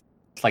tendency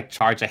to like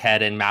charge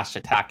ahead and mash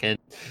attack, and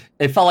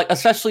it felt like,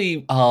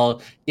 especially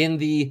in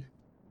the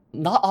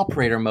not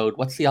operator mode.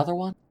 What's the other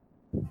one?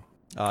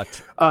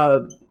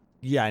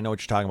 Yeah, I know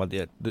what you're talking about.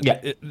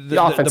 The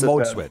The offensive mode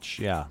mode. switch.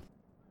 Yeah.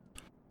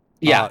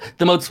 Yeah,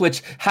 the mode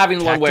switch,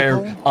 having one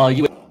where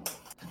you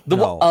the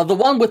No. the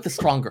one with the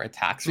stronger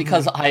attacks,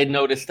 because I had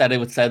noticed that it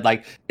would said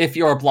like if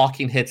you're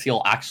blocking hits,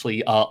 you'll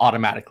actually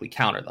automatically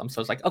counter them. So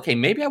it's like, okay,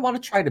 maybe I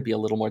want to try to be a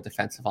little more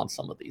defensive on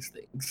some of these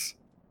things.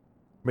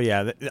 But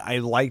yeah, I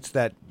liked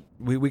that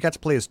we got to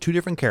play as two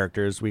different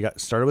characters. We got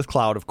started with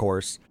Cloud, of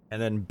course,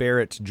 and then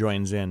Barrett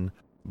joins in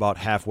about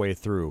halfway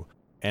through,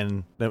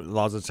 and that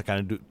allows us to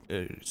kind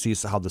of see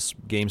how this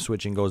game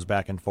switching goes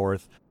back and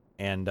forth.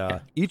 And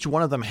each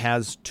one of them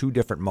has two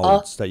different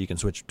modes that you can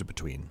switch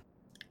between,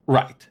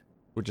 Right.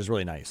 which is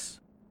really nice.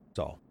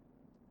 So,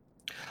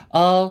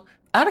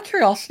 Out of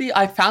curiosity,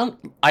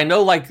 I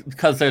know like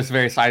because there's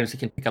various items you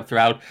can pick up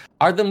throughout.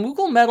 Are the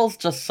Moogle medals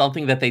just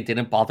something that they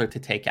didn't bother to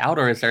take out,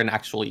 or is there an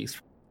actual use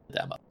for the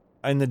demo?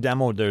 in the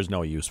demo, there's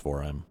no use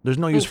for him. There's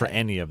no use for Okay.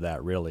 any of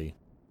that, really.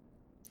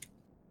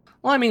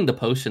 Well, I mean, the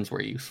potions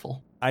were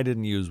useful. I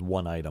didn't use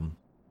one item.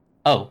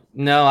 Oh,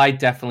 no, I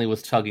definitely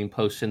was chugging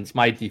potions.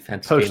 My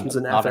defense game Potions was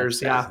and not ethers,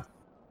 as yeah.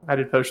 I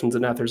did potions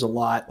and ethers a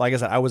lot. Like I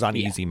said, I was on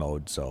Yeah. easy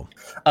mode, so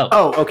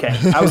Oh, okay.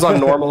 I was on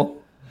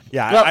normal.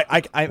 yeah. Well, I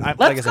like I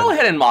Let's said, go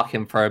ahead and mock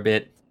him for a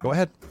bit. go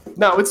ahead.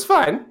 No, it's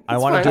fine. I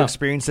It's wanted fine. to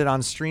experience it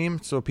on stream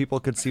so people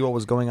could see what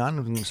was going on,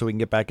 and so we can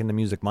get back into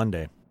Music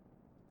Monday.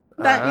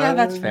 Yeah,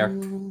 that's fair.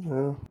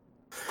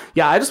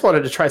 Yeah, I just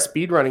wanted to try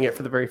speedrunning it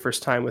for the very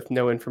first time with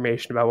no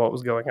information about what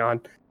was going on.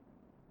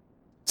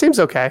 Seems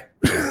okay.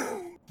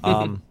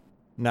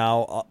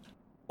 Now,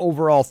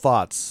 overall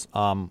thoughts.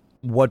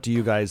 What do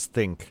you guys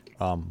think?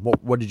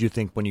 What did you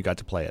think when you got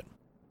to play it?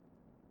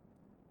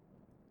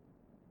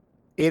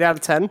 8 out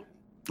of 10.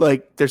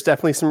 Like, there's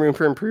definitely some room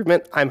for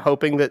improvement. I'm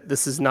hoping that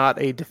this is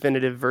not a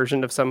definitive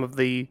version of some of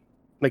the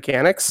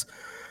mechanics.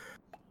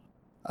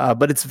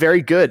 But it's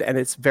very good and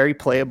it's very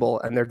playable,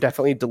 and they're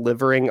definitely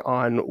delivering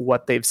on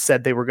what they've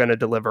said they were going to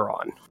deliver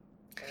on.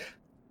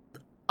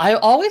 I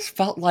always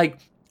felt like,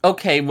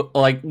 okay,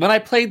 like when I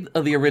played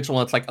the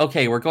original, it's like,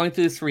 okay, we're going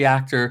through this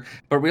reactor,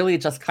 but really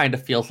it just kind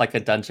of feels like a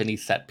dungeon-y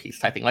set piece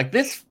type thing. Like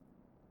this,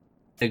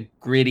 the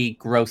gritty,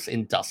 gross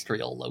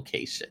industrial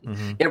location.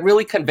 Mm-hmm. It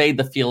really conveyed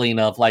the feeling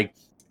of like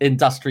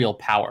industrial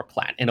power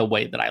plant in a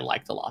way that I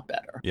liked a lot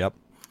better. Yep.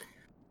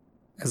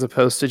 As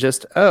opposed to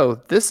just,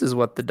 oh, this is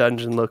what the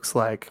dungeon looks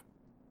like.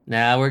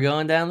 Now we're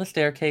going down the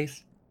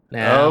staircase.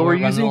 Now Oh, we're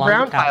running using along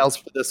brown the couch. tiles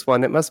for this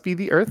one. It must be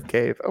the Earth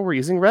Cave. Oh, we're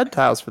using red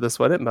tiles for this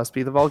one. It must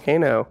be the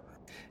volcano.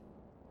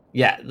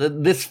 Yeah,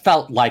 this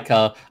felt like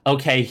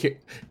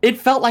it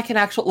felt like an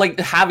actual, like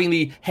having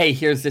the, hey,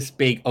 here's this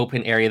big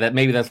open area that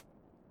maybe there's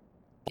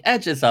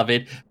edges of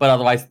it, but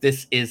otherwise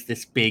this is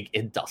this big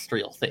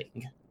industrial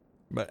thing.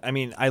 But I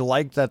mean, I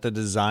like that the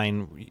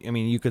design. I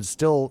mean, you could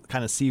still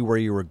kind of see where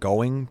you were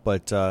going,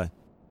 but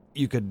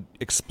you could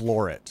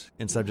explore it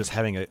instead of just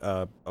having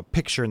a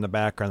picture in the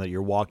background that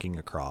you're walking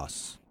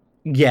across.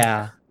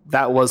 Yeah.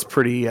 That was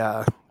pretty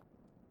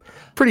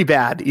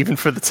bad, even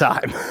for the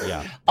time.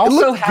 Yeah.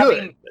 Also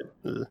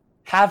looked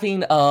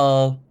having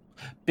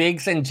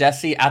Biggs and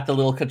Jesse at the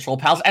little control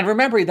pals, and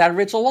remembering that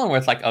original one where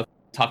it's like, oh,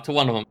 talk to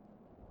one of them.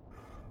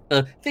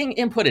 The thing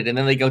inputted, and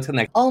then they go to the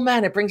next. Oh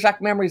man, it brings back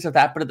memories of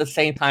that, but at the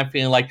same time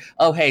feeling like,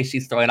 oh hey,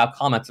 she's throwing out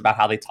comments about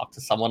how they talk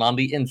to someone on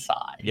the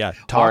inside. Yeah.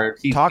 Or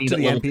he's Talk being to a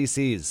the little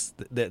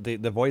NPCs.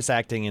 The voice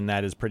acting in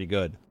that is pretty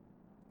good.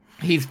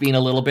 He's being a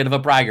little bit of a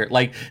braggart.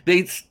 Like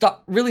they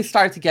really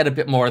started to get a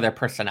bit more of their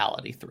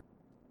personality through.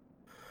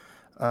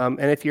 And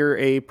if you're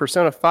a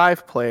Persona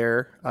 5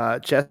 player,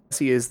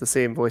 Jessie is the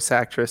same voice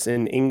actress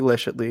in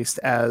English, at least,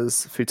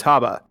 as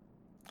Futaba.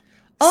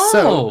 Oh,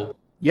 So,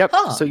 yep.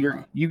 Huh. So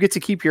you get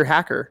to keep your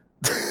hacker.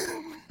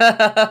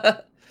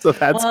 So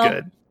that's Well,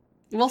 good.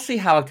 We'll see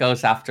how it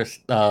goes after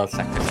Sector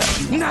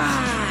 7.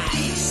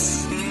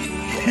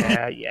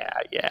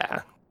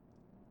 Yeah.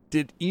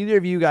 Did either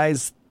of you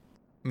guys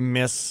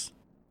miss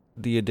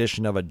the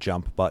addition of a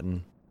jump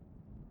button?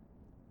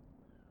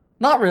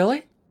 Not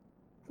really.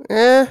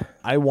 Eh.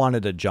 I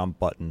wanted a jump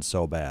button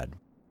so bad.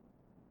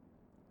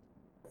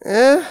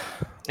 Eh.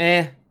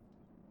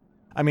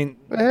 I mean,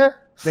 Eh.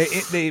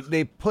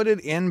 they put it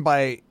in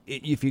by,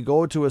 if you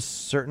go to a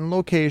certain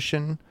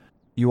location,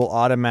 you will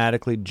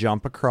automatically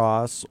jump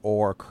across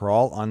or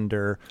crawl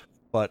under,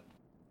 but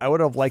I would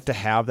have liked to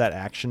have that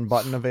action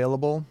button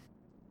available.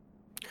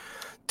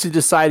 To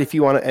decide if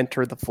you want to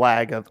enter the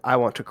flag of, I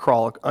want to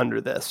crawl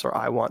under this, or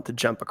I want to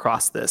jump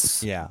across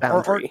this Yeah.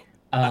 boundary.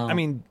 I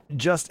mean,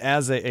 just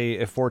as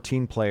a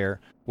 14 player,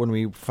 when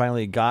we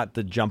finally got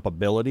the jump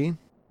ability,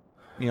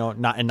 you know,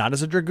 not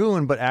as a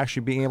Dragoon, but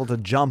actually being able to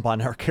jump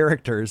on our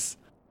characters,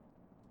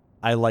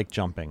 I like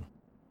jumping.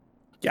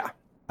 Yeah.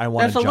 I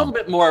want There's to a jump.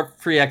 little bit more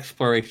free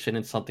exploration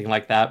in something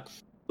like that.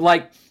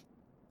 Like,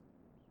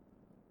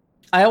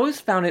 I always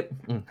found it.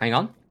 Hang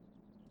on.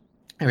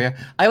 area.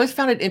 I always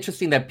found it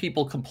interesting that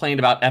people complained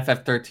about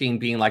FF13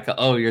 being like,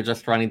 oh, you're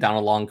just running down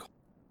a long course.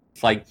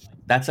 It's like,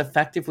 that's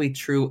effectively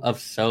true of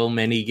so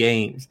many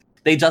games.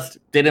 They just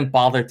didn't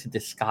bother to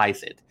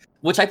disguise it,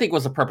 which I think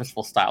was a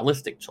purposeful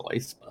stylistic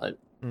choice. But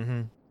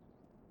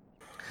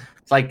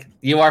it's like,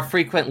 you are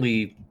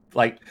frequently,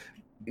 like,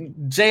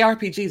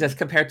 JRPGs as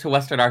compared to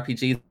Western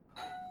RPGs,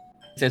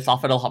 it's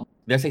often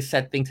there's a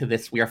set thing to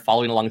this. We are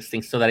following along this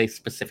thing so that a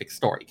specific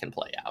story can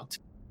play out.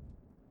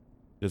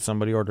 Did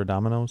somebody order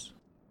Domino's?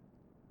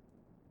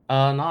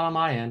 Not on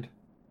my end.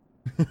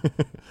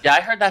 Yeah,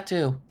 I heard that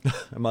too.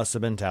 It must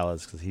have been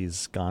Talus because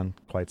he's gone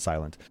quite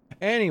silent.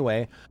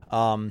 Anyway,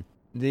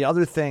 the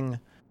other thing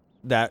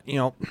that,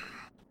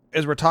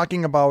 as we're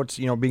talking about,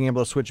 being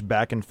able to switch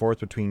back and forth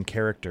between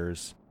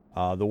characters,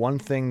 the one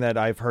thing that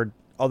I've heard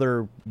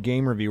other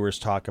game reviewers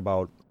talk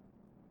about,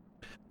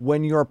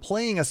 when you're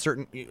playing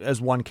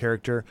as one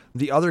character,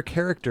 the other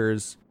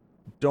characters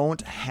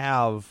don't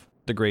have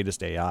the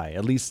greatest AI,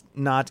 at least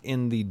not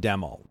in the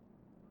demo.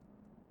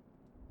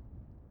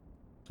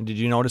 Did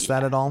you notice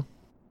that at all?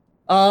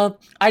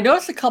 I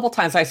noticed a couple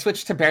times I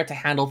switched to Bear to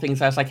handle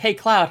things. I was like, hey,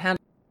 Cloud, handle.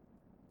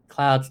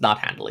 Cloud's not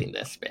handling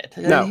this bit.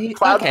 No,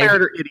 Cloud and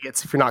Barret are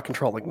idiots if you're not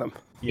controlling them.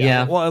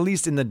 Yeah. Well, at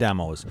least in the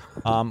demos.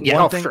 One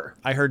thing sure.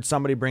 I heard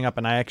somebody bring up,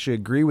 and I actually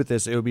agree with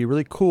this, it would be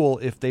really cool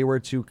if they were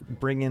to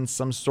bring in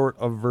some sort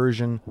of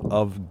version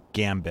of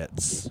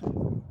Gambits.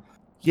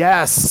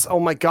 Yes. Oh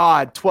my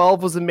God.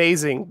 12 was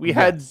amazing. We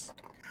had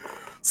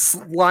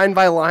line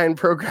by line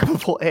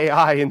programmable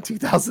AI in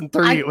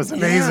 2003. It was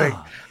amazing.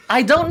 Yeah.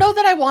 I don't know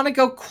that I want to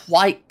go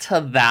quite to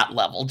that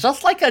level.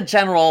 Just like a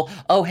general,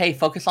 oh, hey,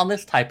 focus on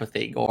this type of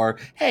thing, or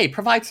hey,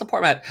 provide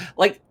support.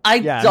 Like, I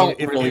don't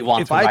really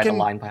want to write a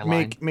line by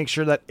line. Make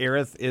sure that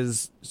Aerith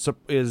is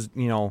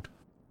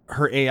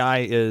her AI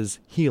is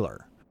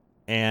healer,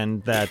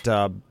 and that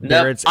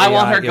Barrett's I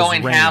want AI her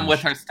going is ham range.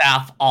 with her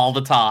staff all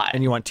the time.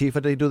 And you want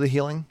Tifa to do the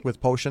healing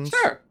with potions?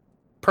 Sure.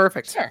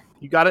 Perfect. Sure.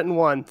 You got it in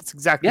one. That's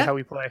exactly how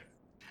we play.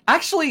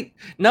 Actually,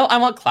 no, I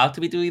want Cloud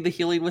to be doing the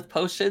healing with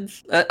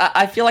potions.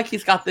 I feel like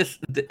he's got this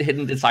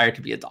hidden desire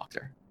to be a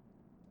doctor.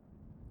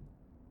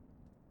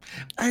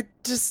 I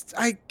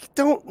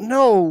don't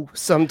know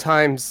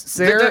sometimes,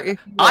 Sarah.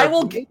 I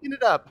will making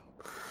it up.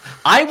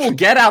 I will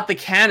get out the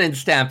cannon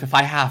stamp if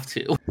I have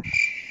to.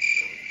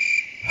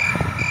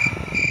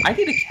 I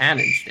need a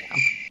cannon stamp.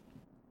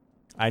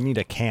 I need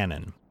a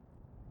cannon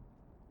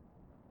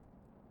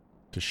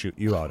to shoot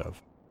you out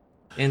of.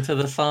 Into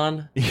the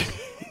sun?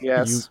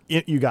 Yes.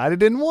 You got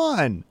it in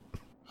one,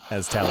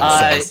 as Talon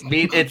says. I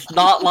mean, it's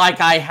not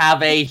like I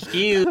have a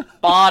huge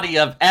body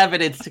of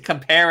evidence to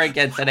compare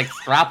against and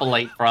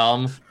extrapolate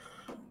from.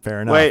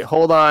 Fair enough. Wait,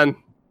 hold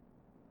on.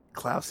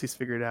 Klausy's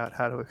figured out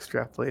how to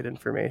extrapolate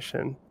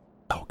information.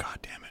 Oh, God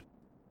damn it.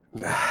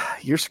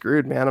 You're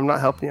screwed, man. I'm not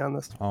helping you on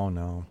this. Oh,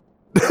 no.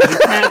 You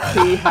can't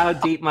see how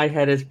deep my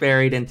head is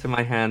buried into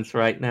my hands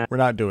right now. We're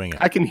not doing it.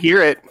 I can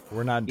hear it.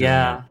 We're not doing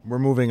it. We're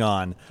moving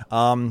on.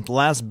 The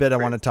last bit I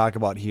want to talk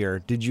about here.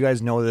 Did you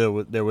guys know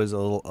that there was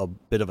a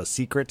bit of a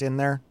secret in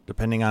there,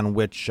 depending on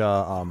which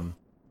time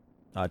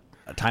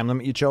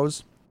limit you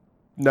chose?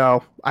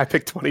 No, I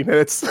picked 20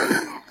 minutes,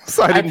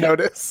 so I didn't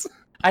notice.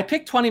 I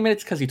picked 20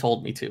 minutes because he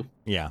told me to.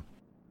 Yeah.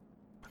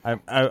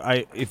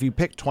 I if you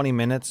pick 20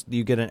 minutes,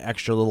 you get an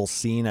extra little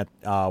scene at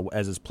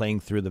as it's playing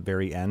through the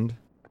very end.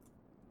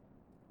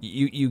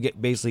 You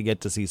basically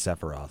get to see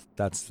Sephiroth.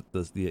 That's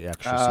the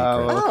extra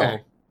secret.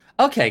 Okay.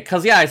 Okay,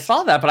 because I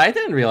saw that, but I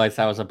didn't realize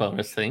that was a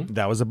bonus thing.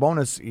 That was a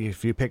bonus.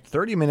 If you pick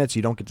 30 minutes,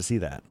 you don't get to see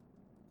that.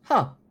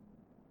 Huh.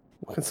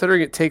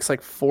 Considering it takes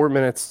like 4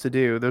 minutes to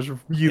do, there's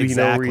really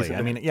no reason.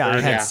 I mean,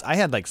 I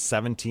had like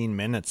 17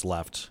 minutes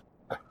left.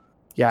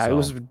 Yeah, So. it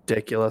was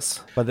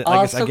ridiculous. But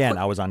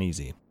I was on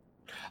easy.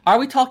 Are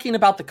we talking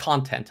about the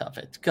content of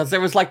it? Because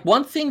there was like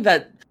one thing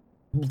that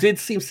did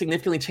seem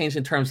significantly changed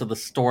in terms of the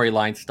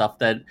storyline stuff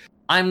that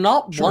I'm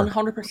not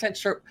 100%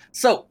 sure.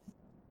 So,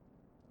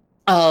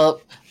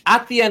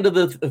 at the end of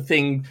the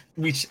thing,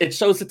 it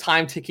shows the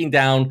time ticking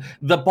down.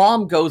 The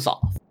bomb goes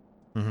off.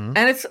 Mm-hmm.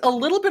 And it's a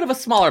little bit of a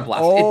smaller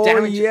blast.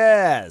 Oh,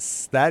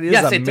 yes. That is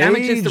a it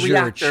damages the major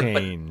reactor,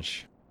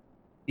 change.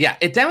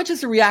 It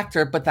damages the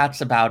reactor, but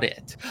that's about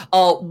it.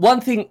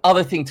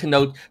 Other thing to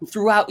note,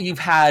 throughout you've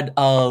had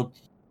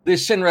the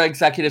Shinra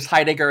executives,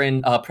 Heidegger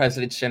and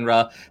President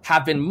Shinra,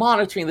 have been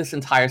monitoring this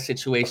entire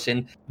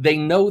situation. They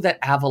know that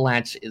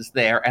Avalanche is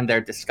there, and they're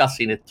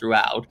discussing it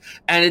throughout.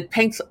 And it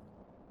paints,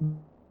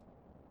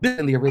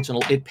 in the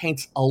original, it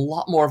paints a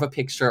lot more of a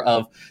picture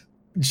of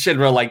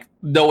Shinra, like,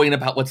 knowing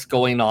about what's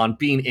going on,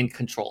 being in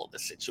control of the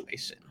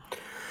situation.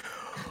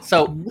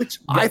 So, which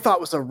I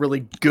thought was a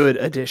really good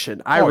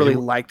addition. I really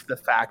liked the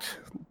fact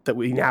that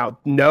we now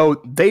know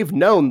they've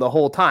known the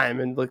whole time,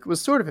 and like it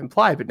was sort of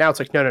implied, but now it's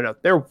like no,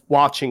 they're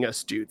watching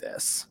us do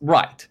this.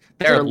 Right,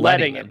 they're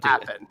letting it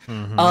happen.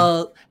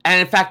 Mm-hmm.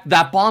 And in fact,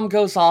 that bomb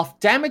goes off,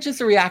 damages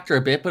the reactor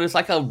a bit, but it's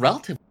like a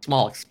relatively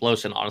small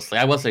explosion. Honestly,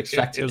 I wasn't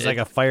expecting it. Was like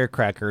a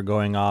firecracker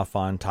going off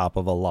on top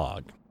of a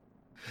log.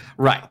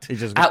 Right. It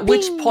just At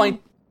which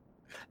point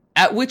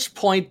At which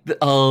point,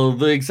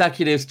 the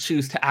executives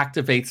choose to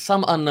activate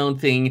some unknown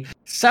thing.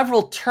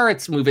 Several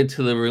turrets move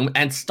into the room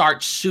and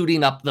start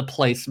shooting up the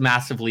place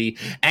massively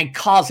and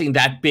causing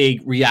that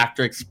big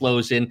reactor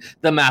explosion,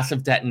 the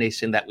massive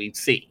detonation that we've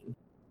seen.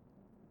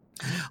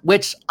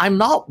 Which I'm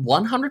not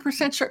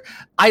 100% sure.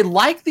 I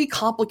like the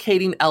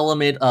complicating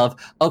element of,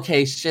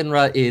 okay,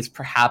 Shinra is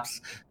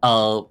perhaps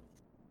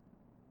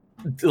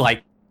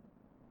like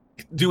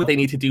do what they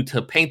need to do to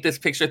paint this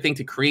picture thing,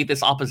 to create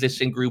this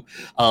opposition group,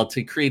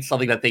 to create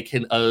something that they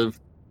can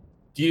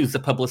use the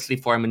publicity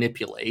for and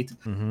manipulate.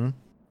 Mm-hmm.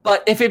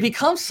 But if it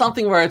becomes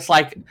something where it's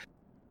like,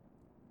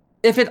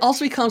 if it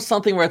also becomes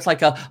something where it's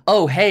like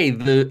oh, hey,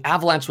 the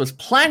Avalanche was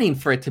planning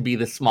for it to be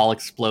this small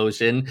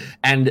explosion,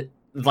 and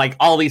like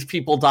all these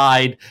people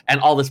died and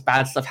all this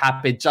bad stuff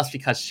happened just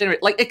because Shinra,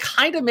 like it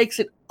kind of makes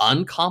it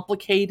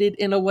uncomplicated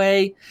in a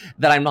way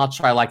that I'm not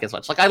sure I like as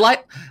much.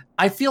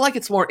 I feel like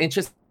it's more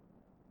interesting.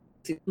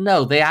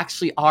 No, they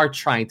actually are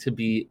trying to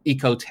be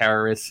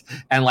eco-terrorists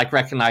and like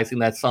recognizing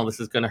that some of this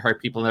is going to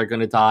hurt people and they're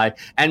going to die.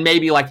 And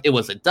maybe like it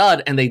was a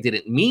dud and they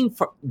did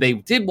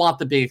want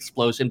the big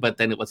explosion, but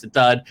then it was a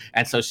dud.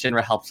 And so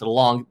Shinra helps it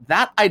along.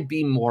 That I'd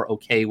be more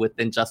okay with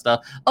than just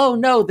oh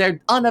no, they're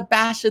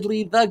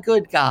unabashedly the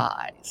good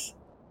guys.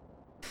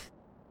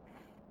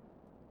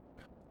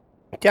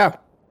 Yeah,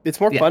 it's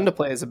more fun to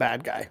play as a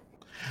bad guy.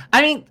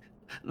 I mean,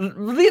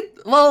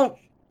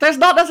 there's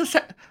not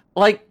necessarily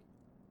like,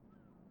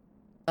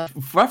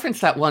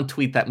 reference that one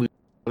tweet that moved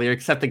earlier,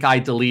 except the guy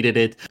deleted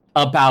it,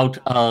 about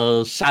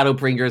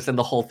Shadowbringers and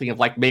the whole thing of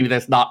like maybe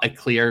there's not a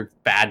clear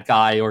bad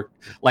guy or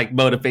like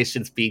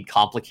motivations being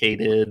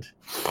complicated,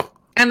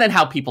 and then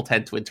how people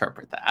tend to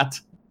interpret that.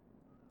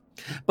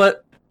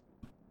 But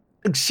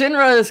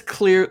Shinra is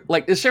clear,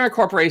 like the Shinra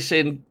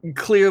Corporation,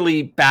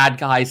 clearly bad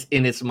guys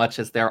in as much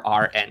as there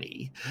are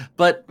any.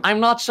 But I'm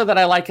not sure that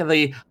I like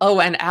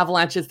and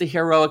Avalanche is the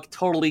heroic,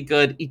 totally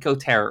good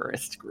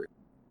eco-terrorist group.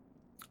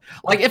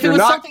 Like if it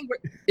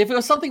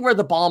was something where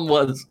the bomb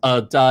was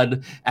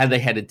dud and they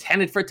had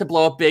intended for it to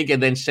blow up big,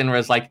 and then Shinra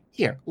is like,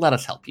 "Here, let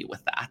us help you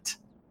with that."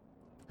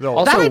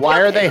 Also,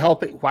 why are they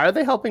helping? Why are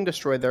they helping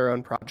destroy their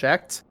own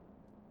project?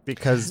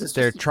 Because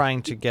they're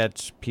trying to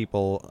get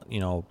people,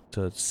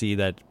 to see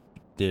that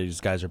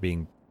these guys are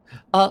being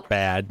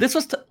bad. This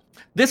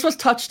was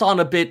touched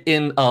on a bit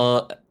in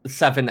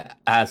 7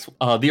 as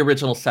the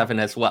original 7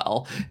 as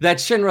well. That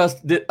Shinra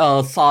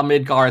saw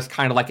Midgar as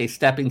kind of like a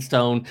stepping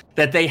stone,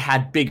 that they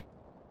had bigger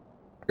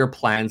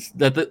plans.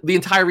 That the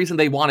entire reason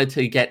they wanted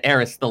to get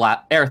Aerith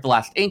the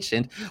Last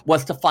Ancient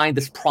was to find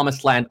this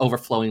promised land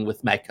overflowing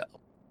with Meko.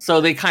 So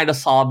they kind of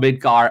saw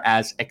Midgar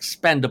as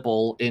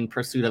expendable in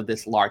pursuit of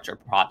this larger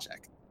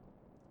project.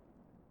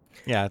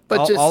 Yeah,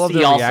 but all of the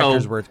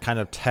reactors were kind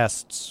of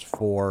tests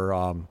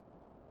for,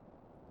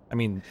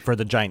 for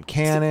the giant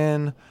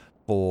cannon.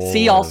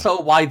 See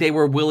also why they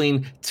were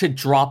willing to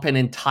drop an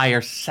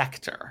entire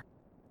sector.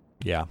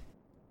 Yeah.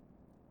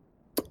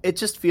 It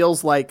just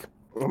feels like,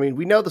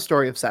 we know the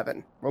story of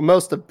 7. Well,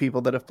 most of the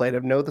people that have played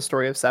have know the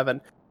story of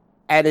 7.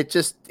 And it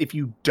just, if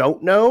you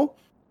don't know,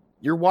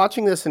 you're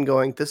watching this and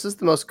going, this is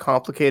the most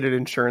complicated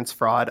insurance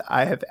fraud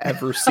I have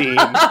ever seen.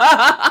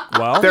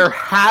 Well, there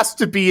has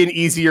to be an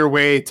easier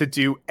way to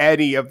do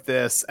any of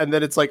this. And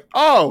then it's like,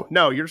 oh,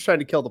 no, you're just trying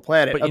to kill the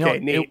planet. But okay,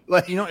 neat.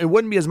 It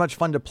wouldn't be as much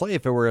fun to play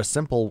if it were a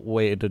simple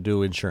way to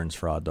do insurance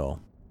fraud, though.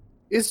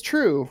 It's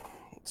true.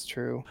 It's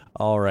true.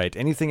 All right.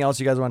 Anything else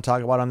you guys want to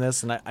talk about on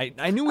this? And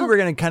I knew we were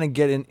going to kind of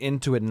get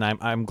into it, and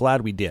I'm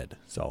glad we did.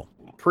 So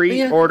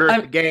pre-order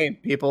the game,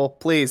 people,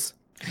 please.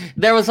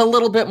 There was a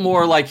little bit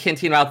more like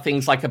hinting about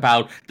things like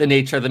about the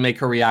nature of the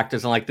Mako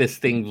reactors and like this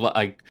thing,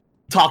 like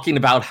talking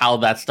about how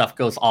that stuff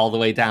goes all the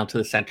way down to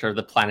the center of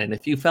the planet. And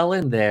if you fell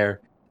in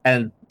there,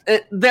 and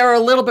there are a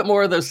little bit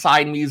more of those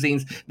side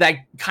musings that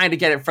kind of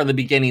get it from the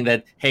beginning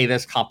that, hey,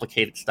 there's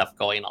complicated stuff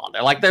going on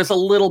there. Like there's a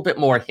little bit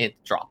more hint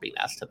dropping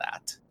as to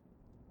that,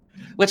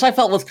 which I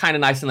felt was kind of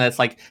nice. And that it's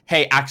like,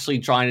 hey, actually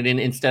drawing it in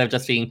instead of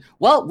just being,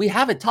 well, we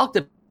haven't talked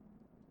about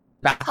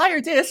higher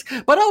disk,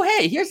 but oh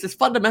hey, here's this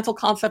fundamental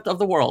concept of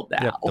the world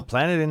now. Yep, the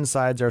planet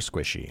insides are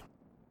squishy.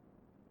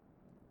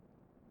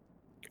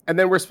 And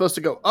then we're supposed to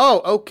go,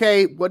 oh,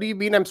 okay, what do you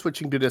mean I'm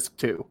switching to disk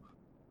 2?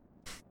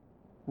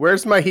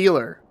 Where's my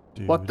healer?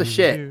 What the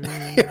shit?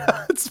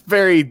 Yeah, it's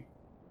very,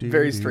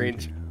 very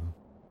strange.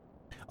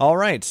 All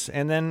right,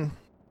 and then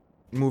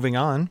moving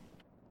on,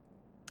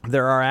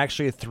 there are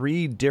actually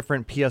 3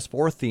 different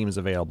PS4 themes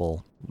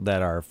available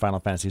that are Final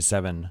Fantasy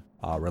VII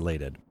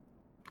related.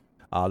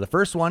 The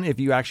first one, if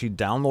you actually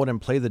download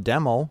and play the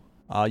demo,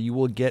 you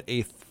will get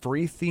a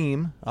free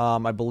theme,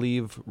 I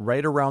believe,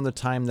 right around the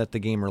time that the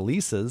game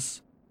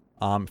releases,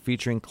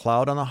 featuring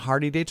Cloud on the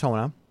Hardy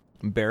Daytona,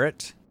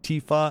 Barrett,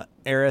 Tifa,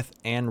 Aerith,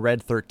 and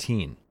Red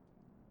 13.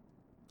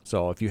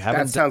 So if you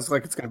haven't... That sounds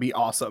like it's going to be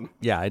awesome.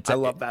 Yeah, I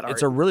love that art.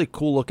 It's a really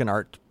cool-looking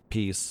art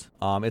piece.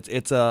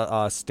 It's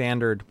a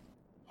standard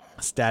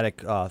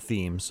static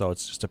theme, so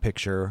it's just a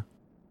picture.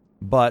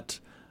 But...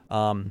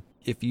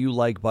 if you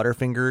like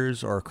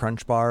Butterfingers or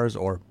Crunch Bars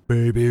or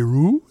Baby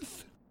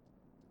Ruth,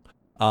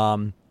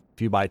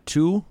 if you buy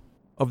 2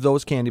 of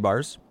those candy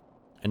bars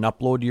and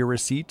upload your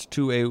receipt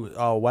to a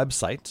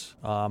website,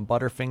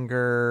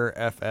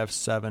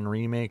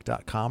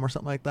 butterfingerff7remake.com or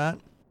something like that.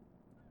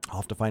 I'll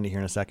have to find it here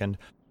in a second.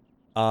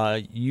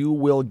 You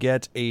will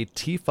get a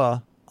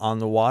Tifa on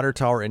the Water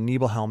Tower and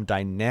Nibelheim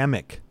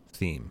dynamic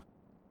theme.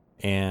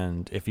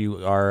 And if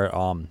you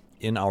are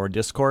in our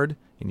Discord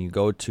and you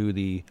go to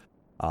the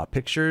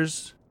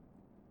pictures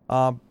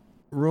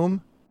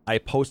room, I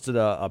posted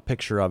a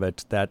picture of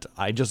it that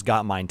I just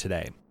got mine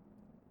today.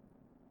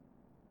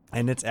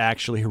 And it's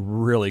actually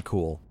really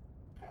cool.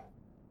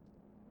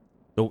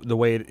 The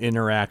way it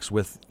interacts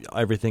with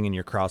everything in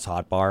your cross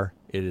hotbar,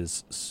 it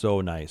is so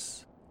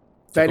nice.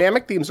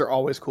 Dynamic themes are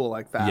always cool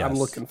like that. Yes. I'm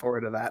looking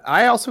forward to that.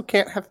 I also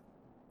can't have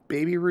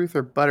Baby Ruth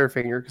or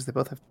Butterfinger because they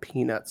both have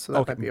peanuts, so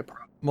that might be a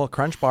problem. Well,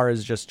 Crunch Bar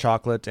is just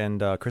chocolate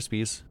and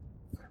Crispies.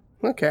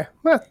 Okay,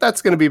 well,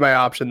 that's going to be my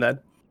option then.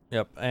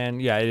 Yep,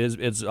 and yeah,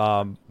 it's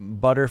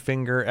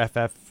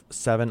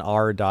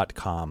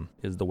butterfingerff7r.com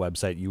is the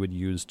website you would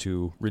use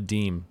to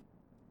redeem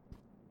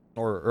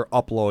or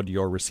upload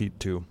your receipt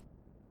to.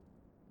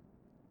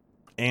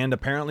 And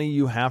apparently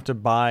you have to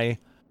buy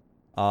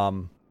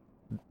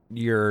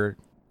your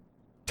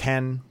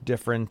 10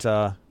 different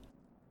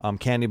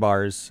candy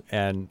bars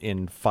and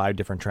in 5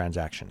 different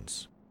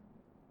transactions.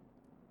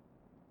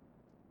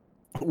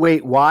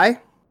 Wait,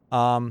 why?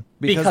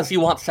 Because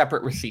you want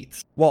separate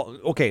receipts. Well,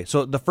 okay,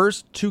 so the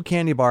first 2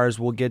 candy bars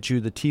will get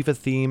you the Tifa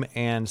theme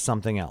and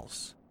something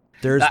else.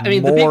 There's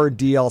more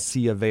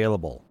DLC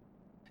available.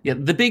 Yeah,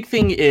 the big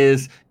thing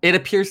is it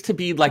appears to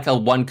be like a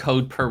 1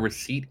 code per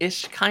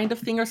receipt-ish kind of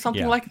thing or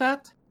something like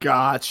that.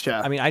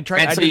 Gotcha. I mean, I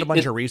did a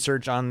bunch of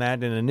research on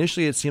that, and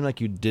initially it seemed like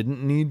you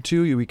didn't need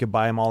to. We could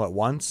buy them all at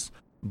once,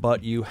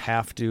 but you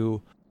have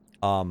to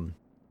upload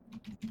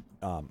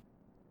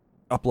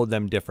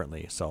them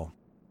differently. So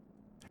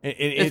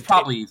it's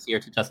probably easier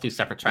to just do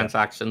separate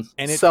transactions.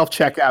 And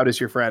self-checkout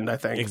is your friend, I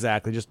think.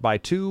 Exactly. Just buy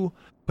 2,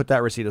 put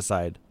that receipt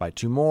aside, buy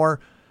 2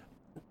 more.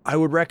 I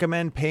would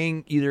recommend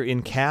paying either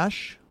in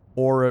cash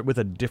or with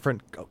a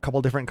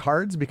couple different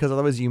cards, because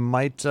otherwise you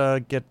might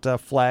get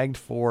flagged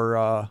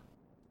for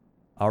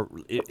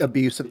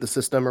abuse of the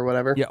system or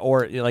whatever. Yeah,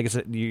 or like I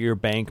said, your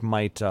bank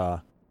might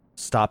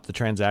stop the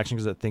transaction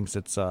because it thinks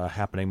it's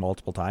happening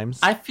multiple times.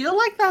 I feel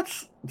like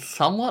that's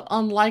somewhat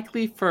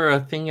unlikely for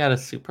a thing at a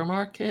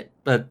supermarket,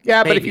 but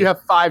yeah, but if you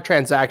have 5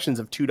 transactions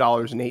of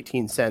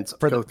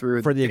 $2.18 go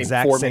through for the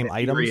exact same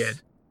items,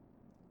 period.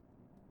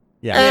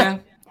 Yeah.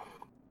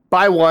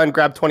 Buy 1,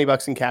 grab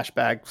 $20 in cash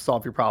bag,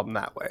 solve your problem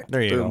that way.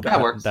 There you go.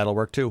 That works. That'll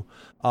work too.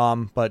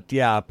 But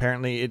yeah,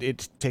 apparently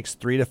it takes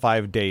 3 to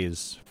 5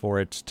 days for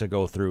it to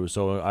go through.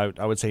 So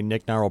I would say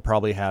Nick Nar will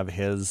probably have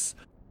his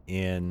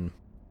in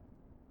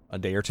a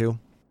day or 2,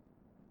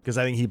 because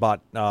I think he bought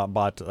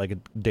like a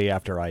day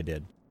after I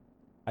did.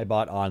 I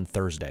bought on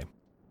Thursday.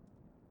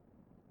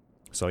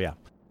 So yeah,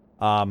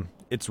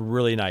 it's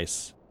really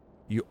nice.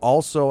 You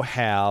also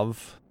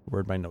have,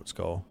 where'd my notes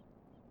go?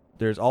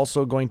 There's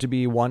also going to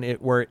be one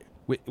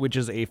which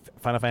is a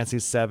Final Fantasy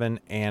VII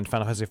and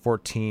Final Fantasy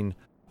XIV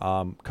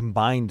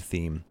combined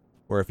theme,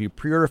 where if you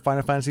pre-order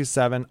Final Fantasy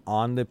VII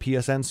on the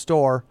PSN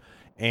store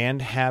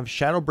and have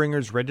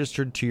Shadowbringers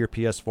registered to your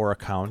PS4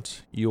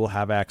 account, you will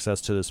have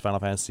access to this Final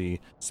Fantasy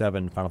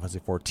VII, Final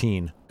Fantasy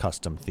XIV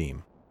custom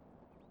theme.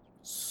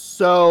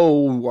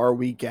 So, are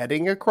we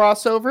getting a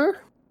crossover?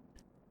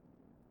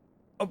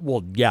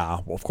 Well, yeah,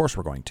 of course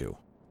we're going to.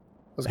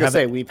 I was going to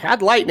say, we've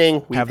had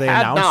Lightning. Have they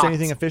announced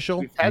anything official?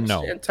 We've had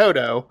no.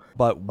 Shantoto.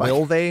 But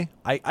will they?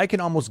 I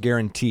can almost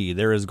guarantee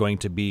there is going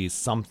to be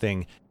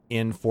something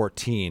in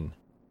 14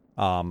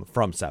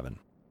 from 7.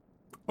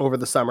 Over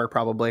the summer,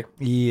 probably.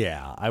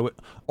 Yeah, I would,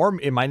 or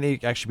it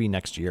might actually be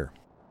next year.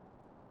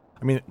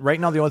 I mean, right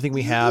now the only thing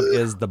we have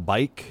is the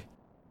bike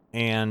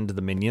and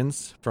the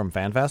minions from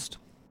FanFest.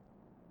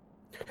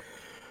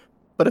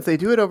 But if they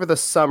do it over the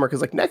summer,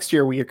 because like next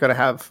year we are going to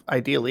have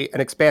ideally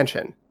an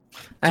expansion.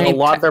 So a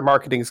lot of their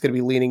marketing is going to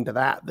be leaning to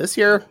that. This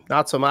year,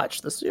 not so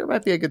much. This year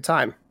might be a good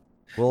time.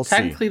 We'll see.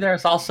 Technically,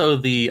 there's also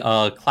the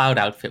Cloud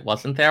outfit,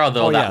 wasn't there?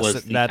 Although that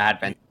was the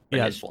Advent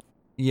initial.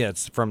 Yeah,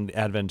 it's from the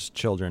Advent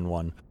Children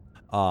one.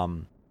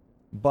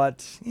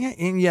 But yeah,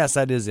 and yes,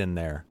 that is in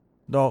there.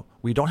 Though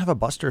we don't have a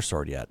Buster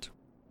Sword yet.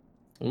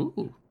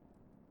 Ooh.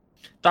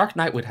 Dark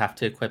Knight would have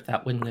to equip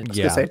that, wouldn't it? I was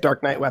going to say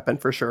Dark Knight weapon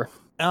for sure.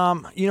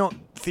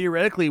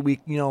 Theoretically,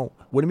 wouldn't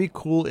it be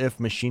cool if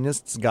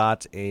Machinists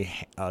got a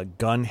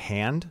gun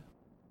hand?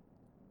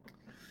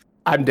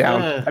 I'm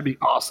down. That'd be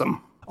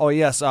awesome. Oh,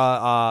 yes.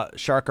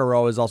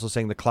 Sharkaro is also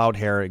saying the Cloud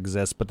Hair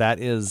exists, but that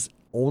is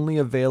only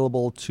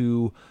available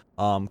to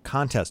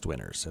contest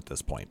winners at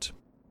this point.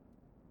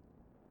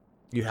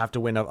 You have to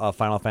win a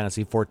Final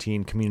Fantasy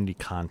XIV community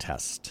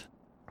contest.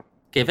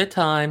 Give it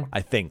time.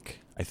 I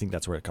think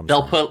that's where it comes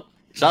They'll from. put,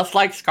 just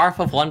like Scarf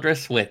of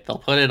Wondrous Wit, they'll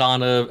put it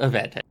on a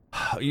event.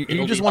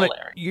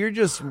 You're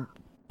just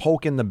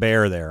poking the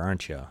bear there,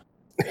 aren't you?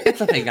 It's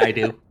a thing I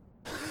do.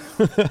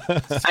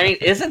 I mean,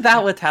 isn't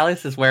that what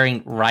Talis is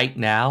wearing right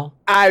now?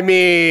 I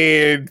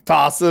mean,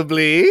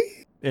 possibly.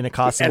 And it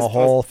costs him a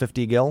whole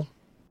 50 gil?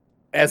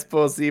 Es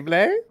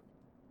posible?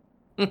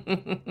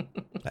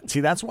 See,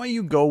 that's why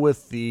you go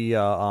with the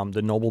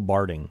noble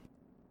barding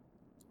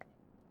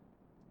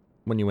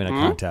when you win a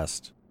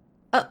contest.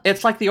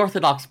 It's like the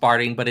Orthodox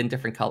barding, but in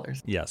different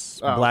colors. Yes,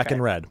 Oh, black okay.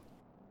 and red.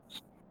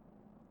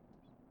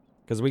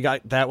 Because we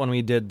got that when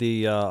we did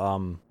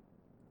the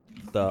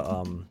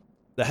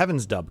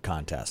Heavens Dub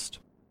contest.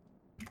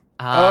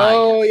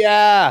 Oh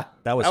yeah,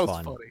 That was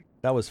fun. funny.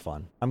 That was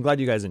fun. I'm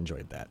glad you guys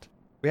enjoyed that.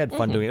 We had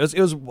fun doing it.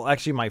 It was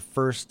actually my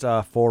first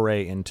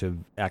foray into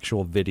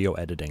actual video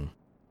editing.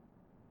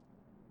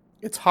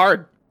 It's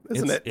hard,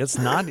 isn't it? It's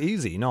not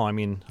easy. No, I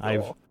mean,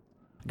 I've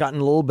gotten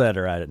a little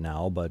better at it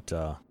now, but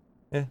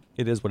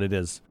it is what it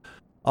is.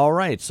 All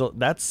right, so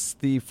that's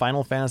the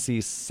Final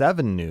Fantasy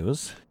VII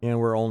news, and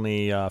we're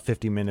only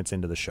 50 minutes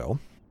into the show.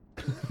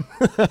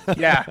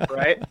 Yeah,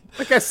 right.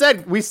 Like I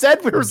said, we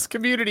said we were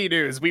community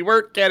news. We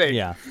weren't kidding.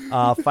 Yeah.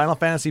 Final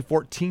Fantasy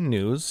 14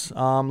 news.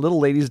 Little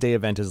Ladies Day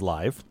event is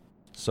live,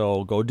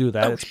 so go do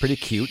that. It's pretty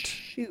cute.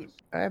 Shoot,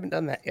 I haven't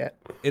done that yet.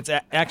 It's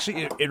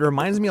actually it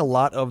reminds me a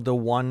lot of the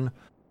one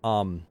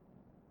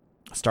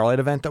Starlight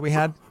event that we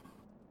had,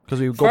 because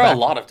we go For back a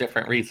lot of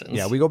different reasons.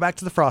 Yeah, we go back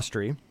to the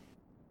Frostery.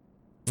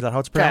 Is that how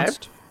it's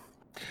pronounced?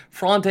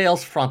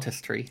 Frondale's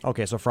Frontistry.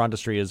 Okay, so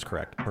Frontistry is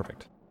correct.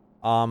 Perfect.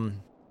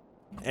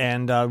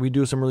 And we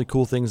do some really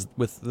cool things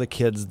with the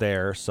kids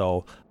there,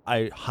 so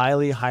I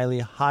highly, highly,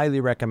 highly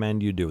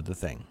recommend you do the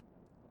thing.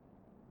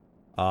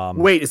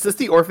 Wait, is this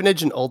the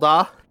orphanage in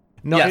Ul'dah?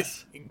 No,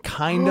 Yes.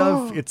 kind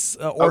of. It's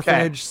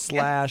orphanage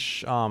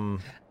slash it's for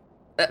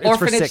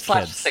Orphanage sick /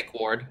 kids. sick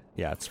ward.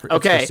 Yeah, it's for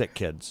sick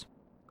kids.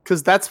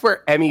 Because that's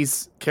where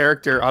Emmy's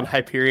character on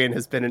Hyperion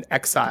has been in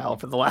exile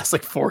for the last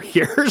 4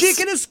 years. She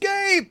can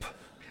escape!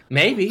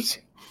 Maybe.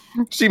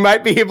 She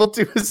might be able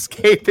to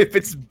escape if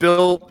it's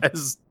built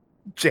as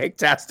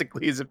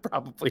janktastically as it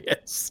probably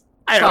is.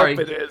 I Sorry.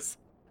 hope it is.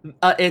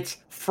 It's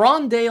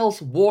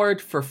Frondale's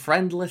ward for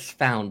friendless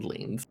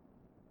foundlings.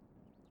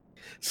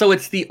 So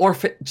it's the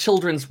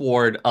children's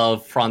ward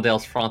of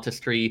Frondale's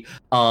Frontistry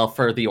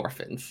for the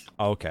orphans.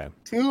 Okay.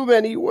 Too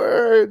many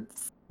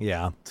words.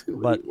 Yeah. Too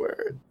many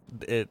words.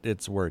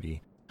 It's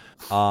wordy.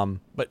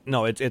 But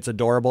no, it's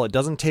adorable. It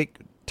doesn't take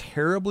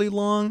terribly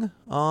long.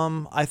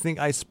 I think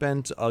I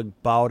spent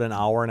about an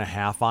hour and a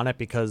half on it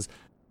because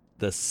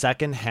the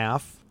second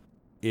half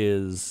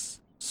is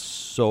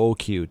so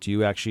cute.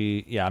 You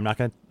actually, I'm not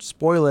going to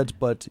spoil it,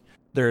 but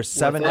there's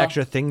 7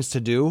 extra things to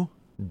do.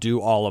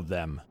 Do all of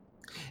them.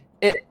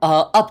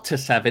 Up to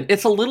 7.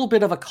 It's a little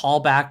bit of a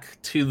callback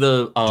to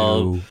the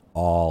do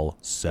all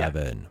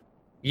 7.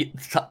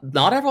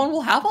 Not everyone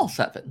will have all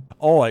 7.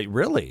 Oh,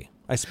 really?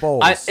 I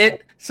suppose.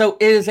 So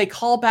it is a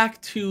callback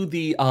to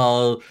the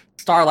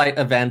Starlight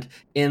event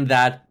in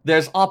that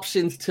there's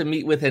options to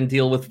meet with and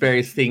deal with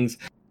various things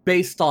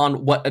based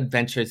on what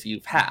adventures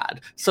you've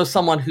had. So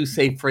someone who,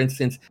 say, for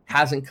instance,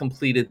 hasn't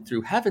completed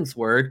through Heaven's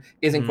Word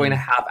isn't going to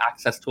have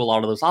access to a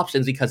lot of those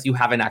options because you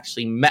haven't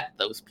actually met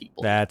those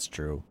people. That's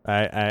true.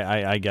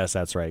 I guess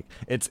that's right.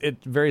 It's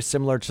very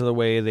similar to the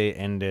way they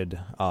ended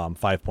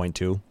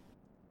 5.2.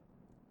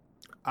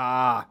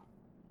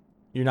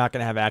 You're not going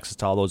to have access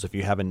to all those if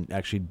you haven't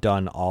actually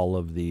done all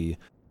of the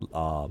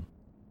level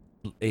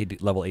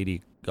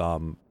 80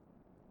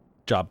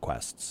 job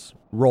quests,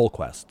 role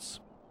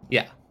quests.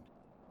 Yeah.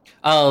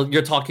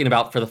 You're talking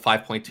about for the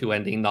 5.2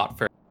 ending, not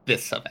for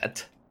this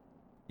event.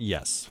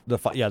 Yes.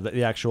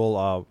 The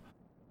actual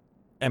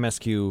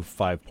MSQ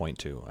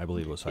 5.2, I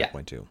believe it was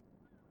 5.2. Yeah.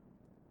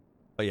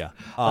 But yeah,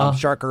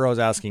 Sharkuro is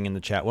asking in the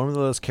chat, when will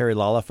they let us carry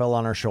Lalafell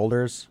on our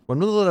shoulders? When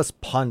will they let us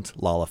punt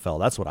Lalafell?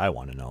 That's what I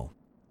want to know.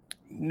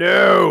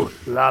 No,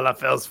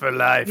 Lalafell's for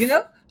life. You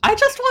know, I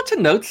just want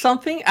to note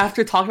something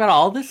after talking about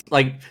all this.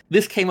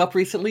 This came up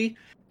recently.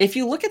 If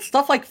you look at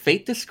stuff like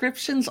fate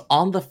descriptions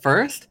on the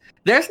first,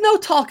 there's no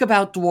talk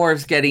about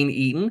dwarves getting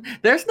eaten.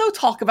 There's no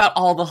talk about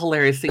all the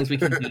hilarious things we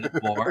can do to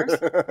dwarves.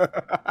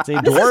 See,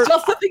 This is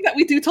just the thing that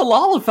we do to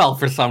Lalafell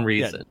for some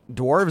reason. Yeah,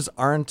 dwarves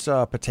aren't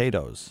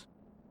potatoes.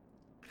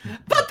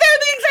 But they're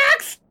the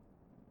exact.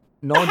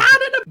 No,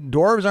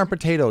 dwarves aren't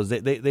potatoes.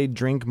 They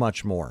drink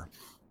much more.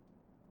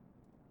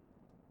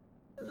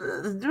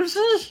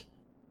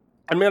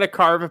 I'm gonna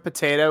carve a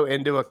potato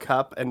into a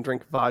cup and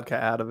drink vodka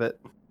out of it.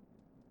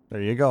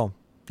 There you go.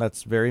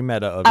 That's very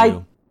meta of I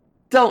you.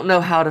 don't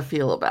know how to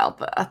feel about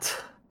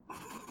that.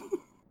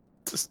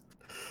 Just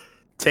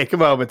take a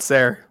moment,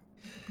 Sarah.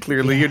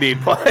 Clearly, you need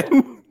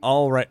one.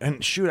 All right,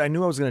 and shoot, I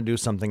knew I was going to do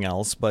something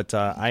else, but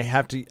I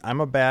have to. I'm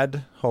a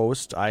bad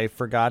host. I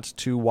forgot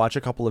to watch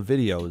a couple of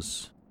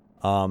videos.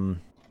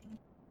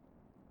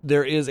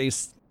 There is a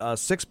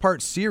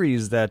 6-part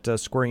series that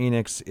Square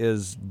Enix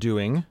is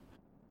doing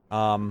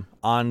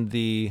on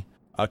the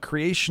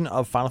creation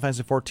of Final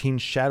Fantasy XIV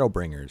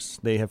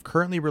Shadowbringers. They have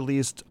currently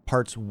released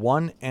parts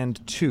 1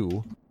 and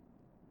 2.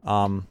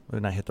 And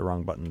I hit the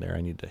wrong button there.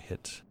 I need to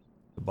hit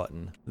the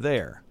button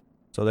there.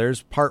 So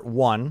there's part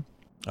 1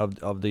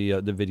 of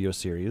the video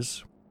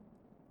series,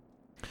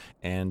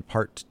 and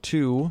part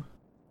 2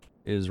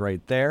 is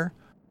right there.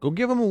 Go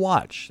give them a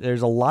watch.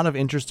 There's a lot of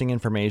interesting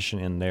information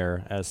in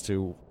there as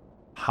to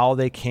how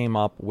they came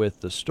up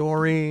with the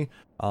story,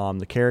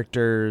 the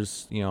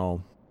characters,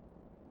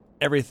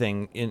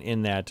 everything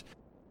in that.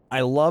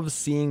 I love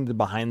seeing the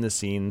behind the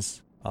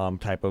scenes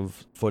type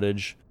of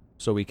footage,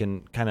 so we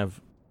can kind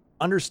of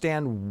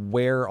understand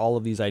where all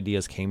of these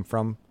ideas came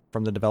from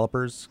the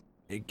developers.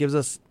 It gives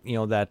us,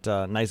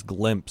 that nice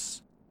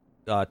glimpse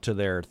to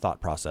their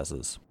thought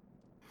processes.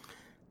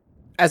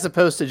 As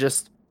opposed to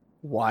just,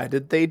 why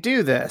did they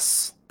do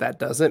this? That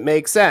doesn't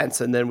make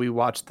sense. And then we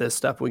watch this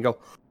stuff and we go,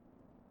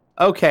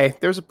 okay,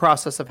 there's a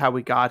process of how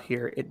we got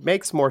here. It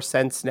makes more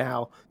sense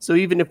now. So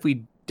even if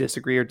we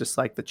disagree or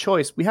dislike the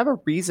choice, we have a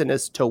reason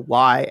as to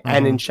why. Mm-hmm.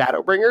 And in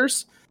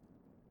Shadowbringers,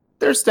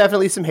 there's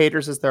definitely some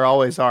haters, as there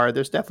always are.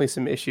 There's definitely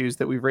some issues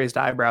that we've raised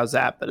eyebrows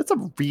at, but it's a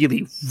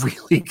really,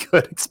 really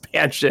good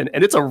expansion,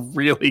 and it's a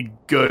really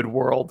good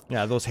world.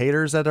 Yeah, those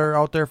haters that are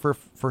out there for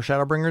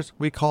Shadowbringers,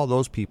 we call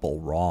those people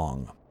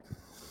wrong.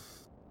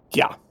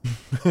 Yeah.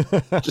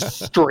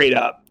 Just straight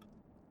up.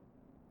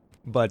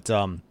 But,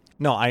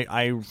 no,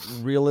 I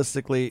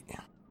realistically,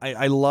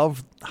 I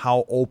love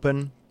how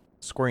open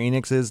Square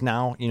Enix is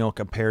now,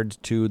 compared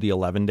to the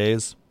 11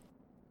 days.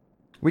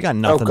 We got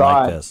nothing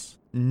like this.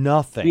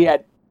 Nothing.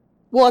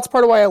 Well, that's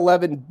part of why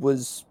 11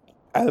 was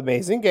an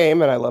amazing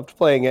game, and I loved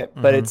playing it,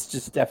 but it's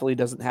just definitely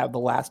doesn't have the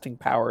lasting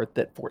power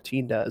that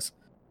 14 does.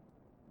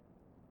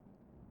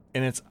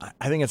 And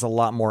I think it's a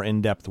lot more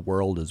in-depth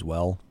world as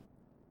well.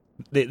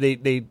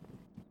 They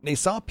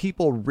saw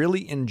people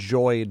really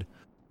enjoyed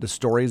the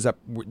stories that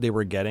they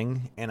were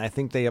getting, and I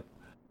think they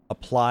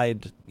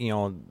applied,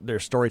 their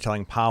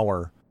storytelling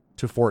power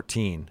to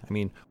 14. I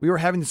mean, we were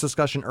having this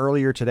discussion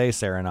earlier today,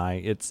 Sarah and I.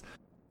 It's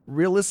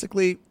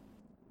realistically,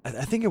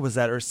 I think it was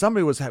that, or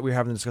somebody we were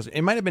having this discussion.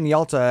 It might have been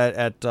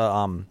Yelta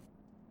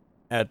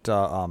at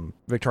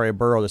Victoria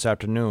Borough this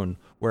afternoon,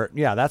 where,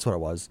 yeah, that's what it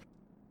was.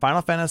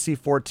 Final Fantasy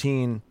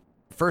 14,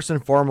 first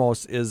and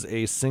foremost, is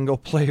a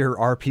single-player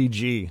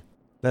RPG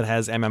that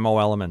has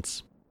MMO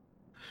elements.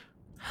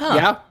 Huh.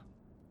 Yeah.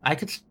 I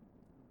could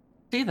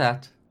see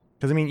that.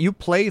 Because, I mean, you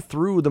play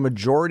through the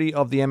majority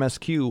of the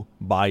MSQ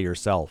by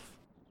yourself.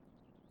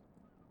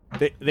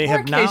 They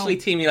have now occasionally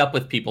teaming up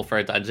with people for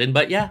a dungeon,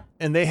 but yeah.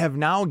 And they have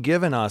now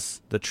given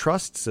us the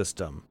trust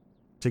system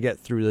to get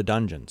through the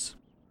dungeons.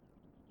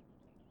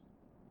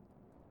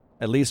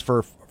 At least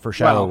for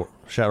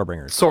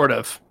Shadowbringers. Sort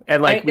of.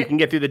 And we can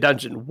get through the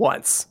dungeon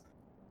once.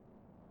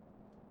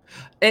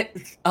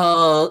 It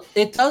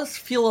does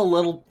feel a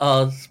little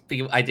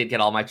I did get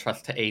all my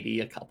trust to 80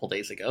 a couple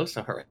days ago,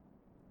 so hooray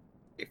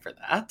for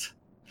that.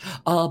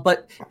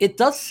 But it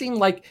does seem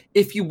like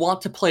if you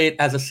want to play it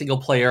as a single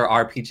player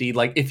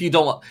RPG, if you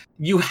don't,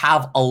 you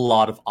have a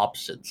lot of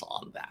options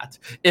on that.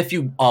 If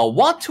you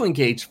want to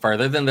engage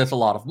further, then there's a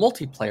lot of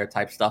multiplayer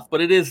type stuff,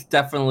 but it is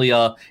definitely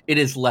it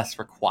is less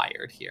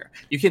required here.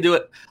 You can do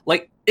it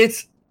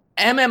it's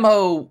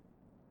MMO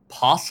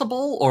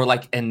possible or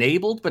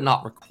enabled, but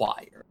not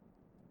required.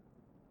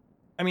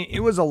 I mean,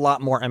 it was a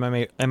lot more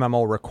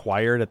MMO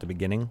required at the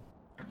beginning.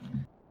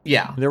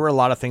 Yeah. There were a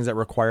lot of things that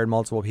required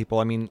multiple people.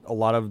 I mean, a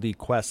lot of the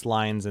quest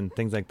lines and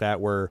things like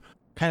that were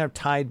kind of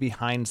tied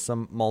behind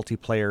some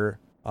multiplayer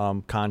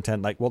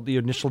content. The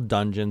initial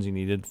dungeons, you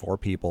needed 4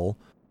 people.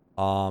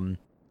 Some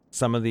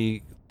of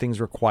the things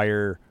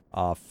require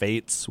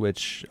fates,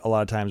 which a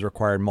lot of times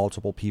required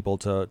multiple people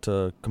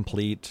to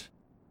complete.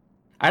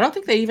 I don't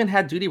think they even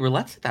had duty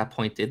roulettes at that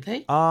point, did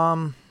they?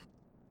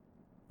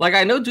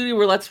 I know duty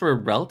roulettes were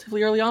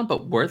relatively early on,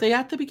 but were they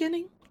at the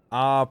beginning?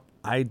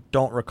 I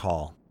don't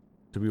recall,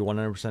 to be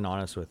 100%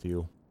 honest with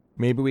you.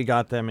 Maybe we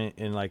got them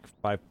in 2.1,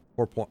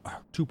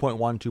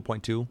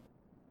 2.2.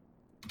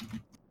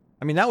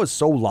 I mean, that was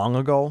so long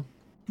ago.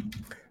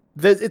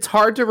 It's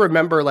hard to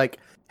remember,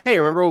 hey,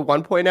 remember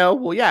 1.0?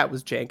 Well, yeah, it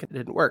was jank and it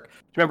didn't work.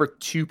 Remember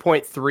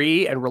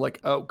 2.3? And we're like,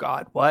 oh,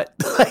 God, what?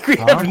 We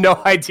have no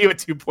idea what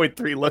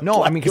 2.3 looked like.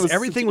 No, I mean, because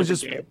everything was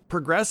just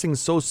progressing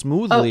so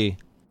smoothly.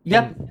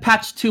 Yep,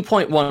 patch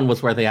 2.1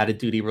 was where they added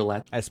duty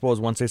roulette. I suppose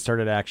once they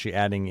started actually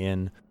adding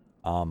in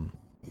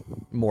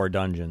more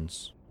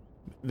dungeons.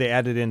 They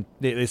added in,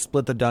 they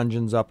split the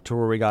dungeons up to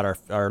where we got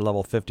our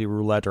level 50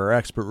 roulette, or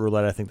expert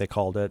roulette, I think they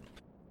called it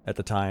at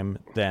the time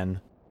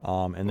then.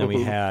 And then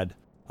we had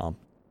a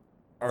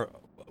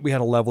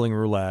leveling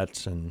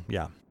roulette, and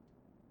yeah.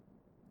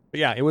 But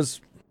yeah, it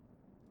was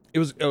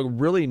a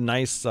really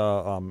nice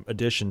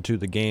addition to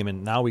the game,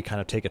 and now we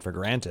kind of take it for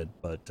granted,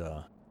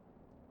 but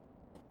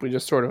we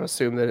just sort of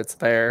assume that it's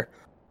there.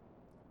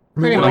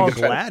 We're all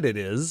glad it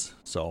is,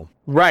 so.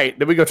 Right.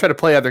 Then we go try to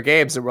play other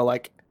games, and we're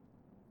like,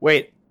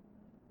 wait,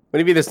 what do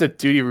you mean there's no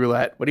duty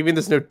roulette? What do you mean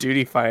there's no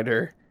duty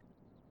finder?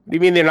 What do you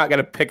mean they're not going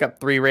to pick up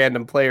 3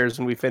 random players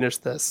when we finish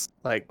this?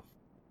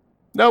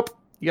 Nope.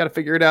 You got to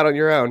figure it out on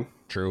your own.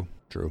 True.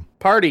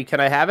 Party, can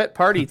I have it?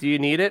 Party, do you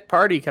need it?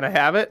 Party, can I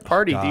have it?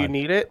 Party, do you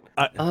need it?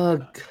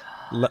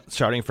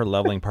 Shouting for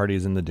leveling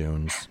parties in the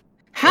dunes.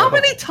 How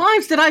many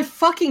times did I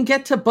fucking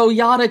get to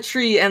Boyata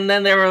Tree and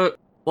then they were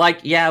like,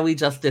 yeah, we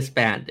just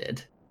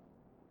disbanded?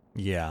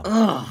 Yeah.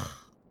 Ugh.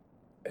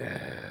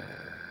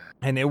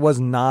 And it was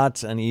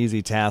not an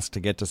easy task to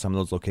get to some of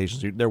those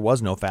locations. There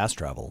was no fast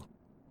travel.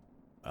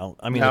 Well,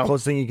 I mean, No. the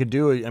closest thing you could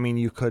do, I mean,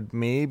 you could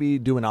maybe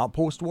do an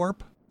outpost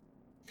warp.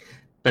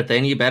 But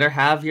then you better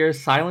have your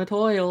silent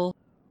oil.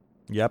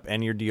 Yep,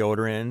 and your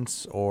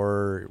deodorants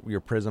or your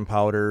prism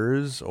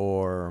powders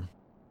or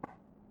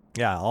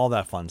yeah, all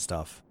that fun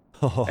stuff.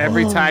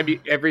 Every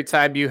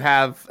time you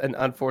have an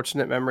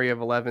unfortunate memory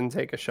of 11,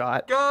 take a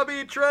shot.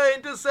 Gobby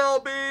train to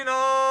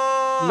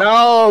Selbina!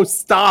 No,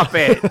 stop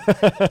it.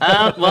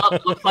 Well,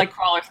 looks like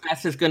Crawler's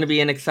Nest is going to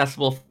be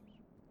inaccessible.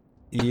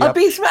 A Yep.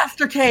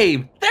 Beastmaster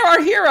cave! They're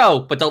our hero!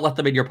 But don't let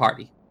them in your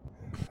party.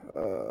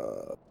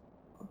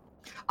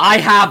 I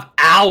have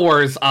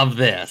hours of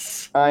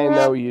this. I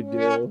know you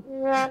do.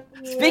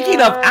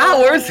 Speaking of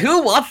hours,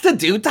 who wants to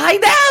do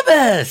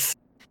Dynamis?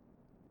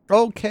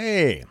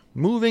 Okay,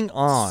 moving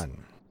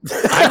on.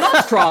 I'm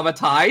not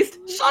traumatized.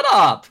 Shut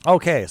up.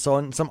 Okay, so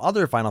in some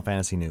other Final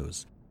Fantasy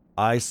news,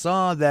 I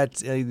saw that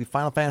the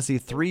Final Fantasy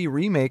III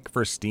remake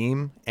for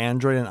Steam,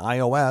 Android, and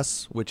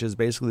iOS, which is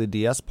basically the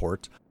DS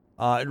port,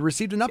 it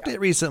received an update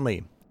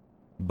recently,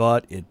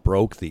 but it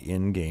broke the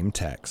in-game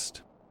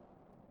text.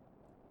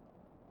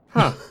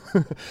 Huh.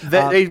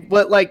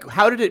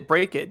 How did it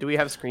break it? Do we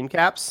have screen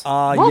caps?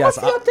 What Yes.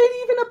 was the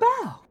update even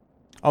about?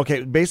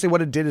 Okay, basically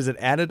what it did is it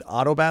added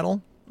auto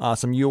battle.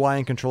 Some UI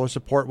and controller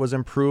support was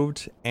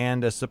improved,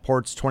 and it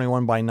supports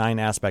 21:9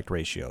 aspect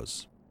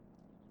ratios.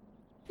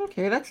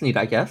 Okay, that's neat,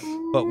 I guess.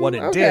 But what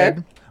it Okay.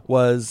 did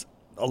was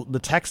the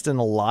text in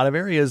a lot of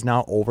areas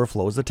now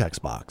overflows the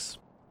text box.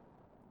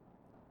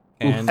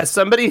 And As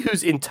somebody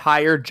whose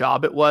entire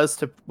job it was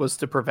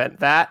to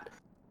prevent that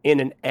in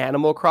an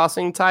Animal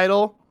Crossing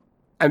title,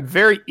 I'm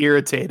very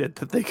irritated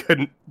that they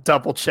couldn't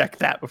double check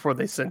that before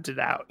they sent it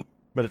out.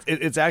 but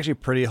it's actually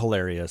pretty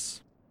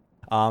hilarious.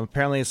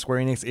 Apparently,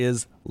 Square Enix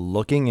is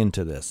looking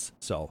into this,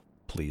 so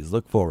please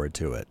look forward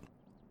to it.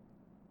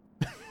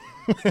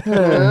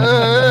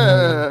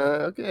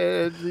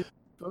 Okay,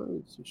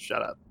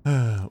 shut up.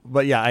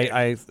 But yeah,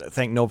 I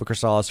thank Nova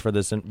Chrysalis for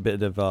this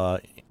bit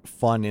of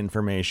fun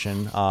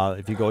information.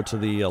 If you go to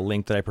the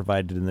link that I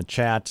provided in the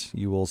chat,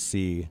 you will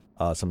see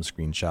some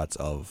screenshots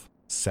of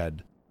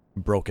said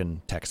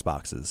broken text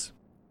boxes.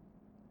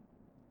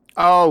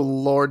 Oh,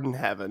 Lord in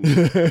heaven.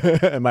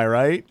 Am I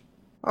right?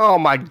 Oh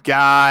my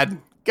God.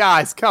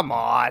 Guys, come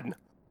on.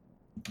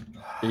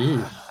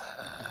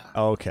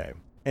 Okay.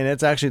 And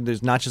it's actually,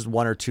 there's not just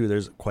one or two,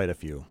 there's quite a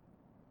few.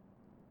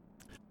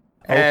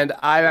 And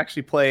I'm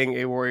actually playing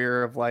a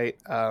Warrior of Light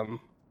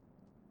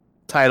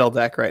title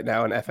deck right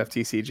now in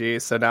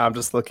FFTCG. So now I'm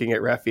just looking at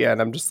Refia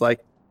and I'm just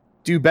like,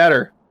 do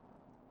better.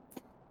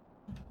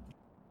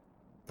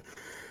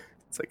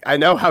 It's like, I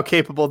know how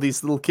capable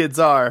these little kids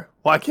are.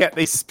 Why can't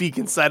they speak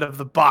inside of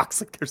the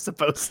box like they're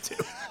supposed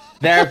to?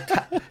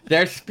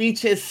 Their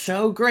speech is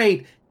so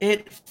great,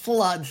 it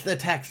floods the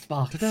text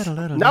box.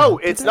 No,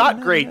 it's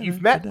not great.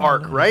 You've met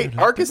Ark, right?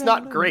 Ark is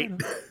not great.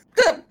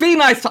 Be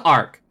nice to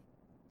Ark.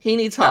 He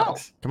needs No.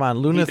 hugs. Come on,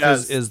 Lunith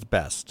does. is the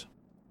best.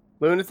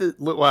 Lunith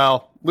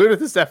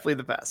is definitely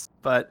the best,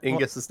 but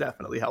Ingus is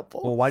definitely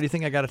helpful. Well, why do you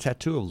think I got a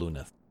tattoo of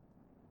Lunith?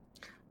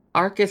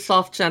 Ark is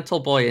soft, gentle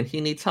boy, and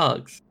he needs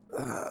hugs.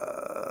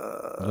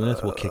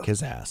 Lunith will kick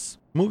his ass.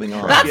 Moving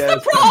on. That's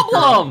Yes. the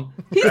problem!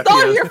 He's not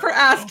Yes. here for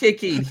ass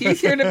kicking.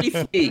 He's here to be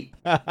sweet.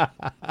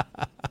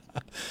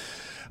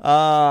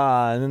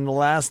 And then the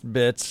last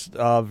bit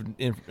of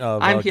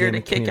I'm here game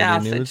to kick community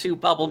ass and news. chew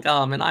bubble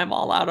gum, and I'm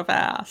all out of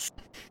ass.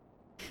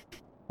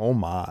 Oh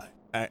my!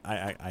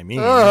 I mean,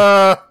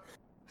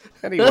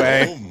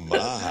 Anyway,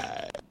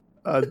 My.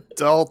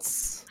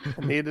 adults.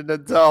 I need an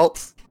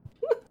adult.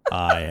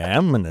 I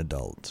am an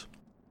adult.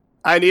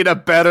 I need a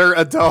better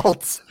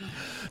adult.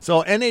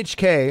 So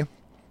NHK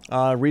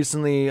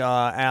recently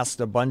asked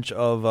a bunch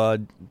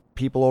of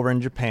people over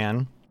in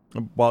Japan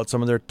about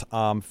some of their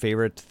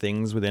favorite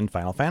things within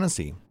Final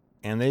Fantasy,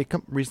 and they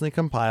recently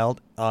compiled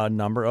a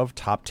number of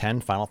top 10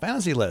 Final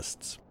Fantasy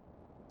lists.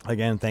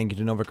 Again, thank you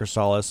to Nova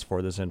Chrysalis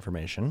for this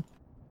information.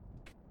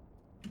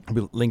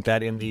 We'll link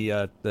that in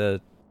the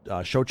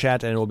show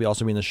chat, and it will be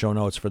also be in the show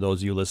notes for those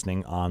of you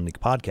listening on the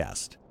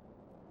podcast.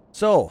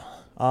 So,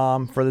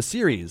 for the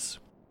series,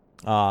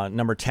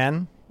 number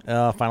 10,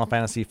 Final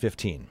Fantasy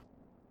 15.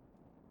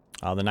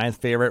 The ninth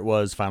favorite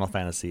was Final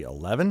Fantasy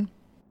 11,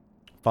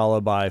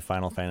 followed by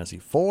Final Fantasy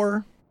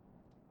 4,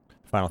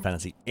 Final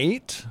Fantasy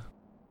 8,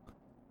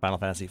 Final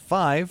Fantasy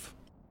 5.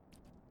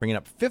 Bringing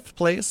up fifth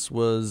place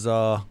was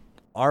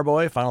our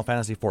boy, Final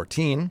Fantasy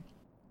 14.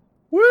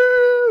 Woo!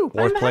 Fourth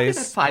I'm happy place.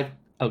 that 5.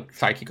 Oh,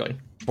 sorry, keep going.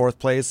 Fourth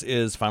place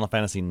is Final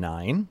Fantasy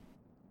 9.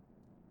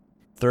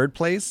 Third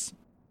place,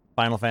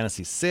 Final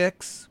Fantasy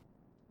 6.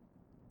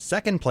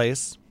 Second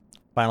place,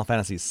 Final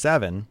Fantasy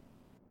 7.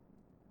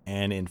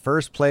 And in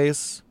first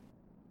place,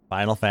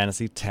 Final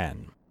Fantasy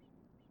 10.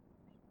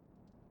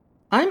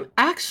 I'm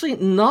actually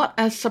not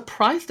as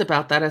surprised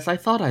about that as I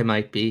thought I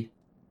might be.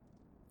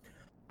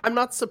 I'm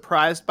not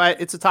surprised by it.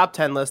 It's a top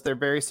 10 list. They're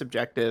very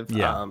subjective.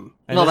 Yeah. And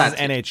Well, this is that's-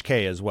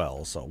 NHK as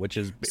well, which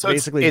is So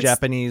it's- basically it's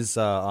Japanese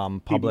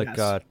public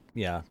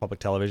PBS. public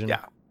television.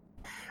 Yeah.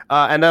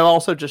 And they'll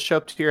also just show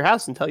up to your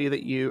house and tell you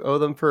that you owe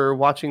them for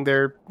watching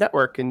their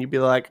network, and you'd be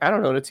like, I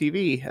don't own a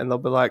TV, and they'll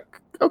be like,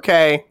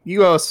 okay,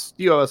 you owe us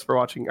for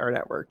watching our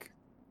network.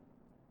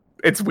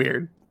 It's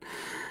weird.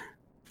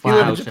 If you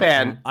live in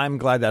Japan, I'm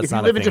glad that's If you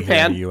not live a in thing here in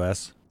Japan- the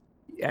U.S.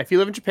 yeah, if you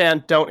live in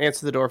Japan, don't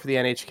answer the door for the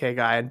NHK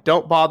guy, and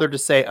don't bother to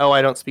say, oh,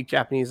 I don't speak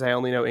Japanese, I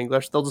only know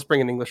English. They'll just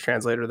bring an English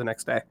translator the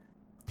next day.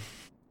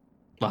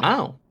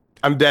 Wow.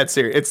 I'm dead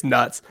serious. It's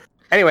nuts.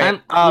 Anyway,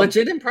 I'm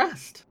legit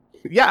impressed.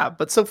 yeah,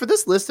 but so for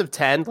this list of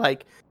 10,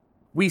 like,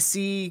 we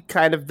see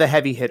kind of the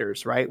heavy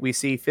hitters, right? We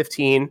see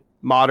 15,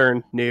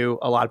 modern, new.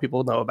 A lot of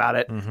people know about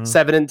it. Mhm.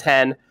 7 and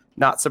 10,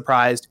 not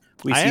surprised.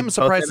 I am both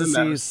surprised of to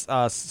them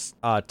see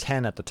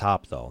 10 at the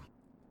top, though.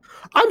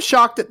 I'm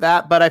shocked at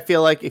that, but I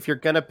feel like if you're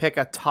gonna pick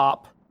a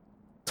top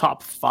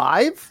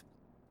 5,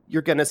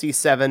 you're gonna see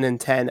 7 and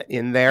 10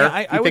 in there. Yeah,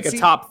 I If you would pick see-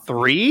 a top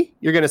 3,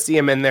 you're gonna see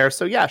them in there.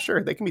 So yeah,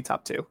 sure, they can be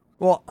top 2.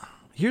 Well,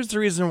 here's the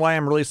reason why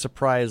I'm really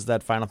surprised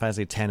that Final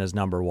Fantasy X is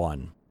number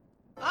 1.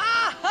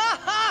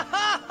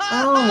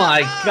 Oh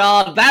my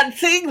god, that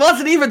thing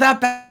wasn't even that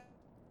bad.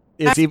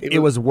 It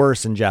was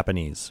worse in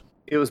Japanese.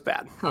 It was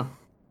bad. Huh.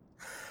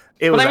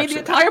 It But was I mean, the actually-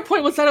 entire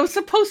point was that it was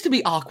supposed to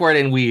be awkward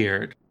and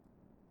weird.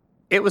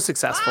 it was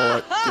successful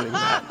at doing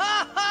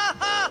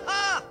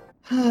that.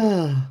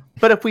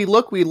 But if we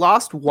look, we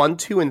lost 1,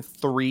 2, and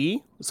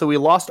 3. So we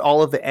lost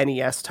all of the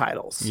NES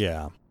titles.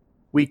 Yeah.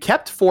 We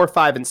kept 4,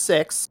 5, and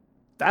 6.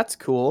 That's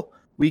cool.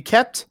 We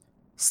kept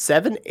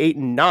 7, 8,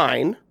 and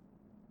 9.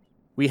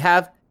 We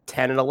have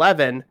 10 and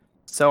 11.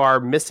 So our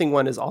missing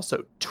one is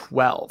also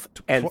 12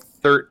 and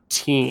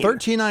 13.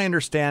 13 I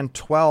understand.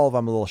 12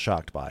 I'm a little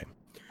shocked by.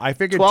 I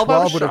figured 12 I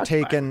was 12 would have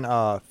shocked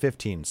by. taken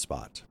 15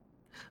 spot.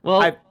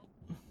 Well,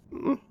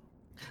 Go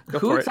who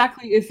for it.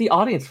 exactly is the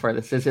audience for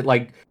this? Is it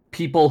like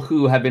people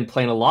who have been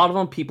playing a lot of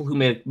them, people who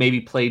maybe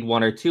played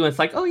 1 or 2, and it's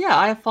like, oh yeah,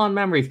 I have fond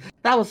memories.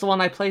 That was the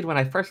one I played when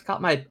I first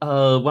got my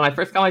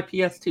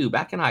PS2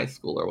 back in high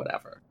school or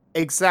whatever.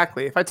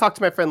 Exactly. If I talk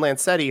to my friend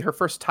Lancetti, her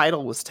first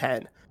title was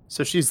 10.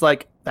 So she's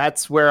like,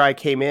 that's where I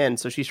came in.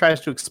 So she tries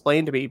to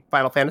explain to me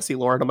Final Fantasy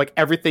lore, and I'm like,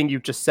 everything you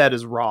just said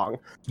is wrong.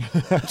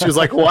 She was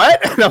like,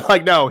 what? And I'm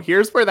like, no,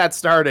 here's where that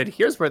started.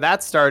 Here's where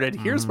that started.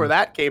 Here's where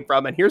that came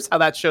from. And here's how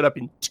that showed up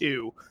in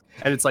 2.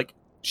 And it's like,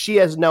 she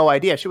has no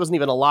idea. She wasn't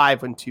even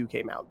alive when 2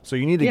 came out. So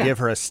you need to Yeah. give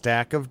her a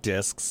stack of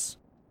discs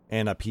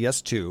and a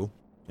PS2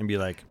 and be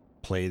like,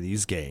 play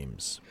these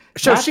games.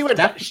 So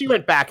That's she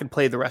went back and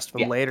played the rest of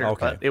them Yeah. later. Okay.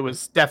 But it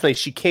was definitely,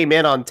 she came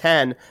in on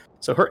 10.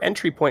 So her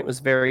entry point was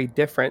very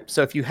different.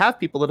 So if you have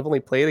people that have only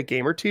played a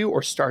game or 2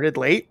 or started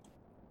late,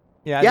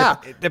 Yeah, Yeah,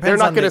 it they're depends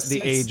not on gonna the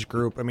see- age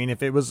group. I mean,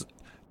 if it was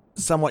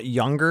somewhat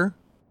younger,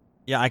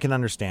 yeah, I can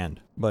understand.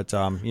 But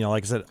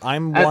like I said,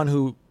 I'm I- one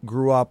who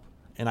grew up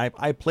and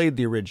I played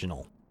the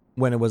original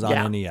when it was on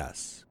Yeah.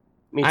 NES.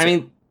 me I too.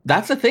 mean,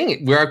 that's the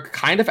thing. We're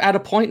kind of at a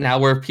point now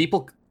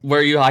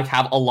where you like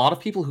have a lot of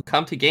people who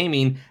come to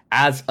gaming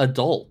as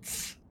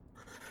adults.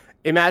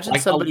 Imagine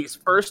Like, somebody's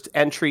first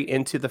entry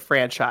into the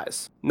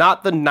franchise,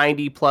 not the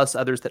 90 plus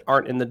others that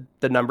aren't in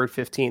the numbered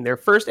 15. Their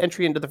first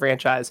entry into the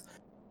franchise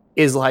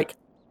is like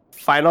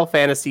Final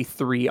Fantasy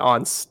 3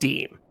 on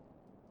Steam.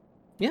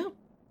 Yeah.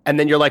 And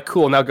then you're like,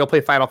 cool, now go play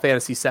Final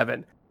Fantasy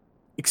 7.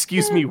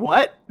 Excuse me,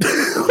 what?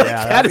 Like,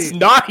 that that'd is be-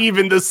 not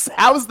even this.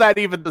 How's that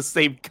even the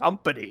same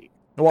company?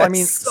 Well, I That's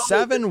mean, so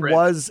 7 different.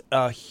 was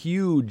a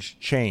huge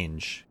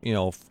change,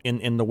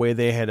 in the way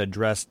they had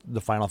addressed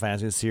the Final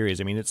Fantasy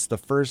series. I mean, it's the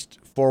first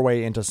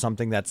foray into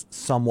something that's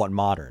somewhat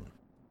modern.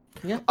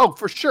 Oh,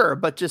 for sure.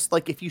 But just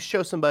like if you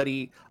show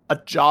somebody a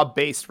job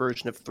based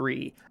version of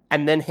 3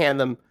 and then hand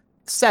them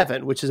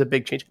 7, which is a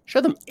big change,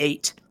 show them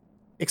 8.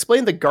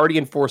 Explain the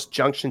Guardian Force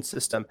junction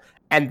system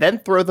and then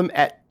throw them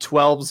at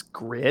 12's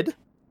grid.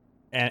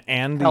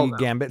 And the Hell no.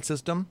 Gambit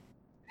system.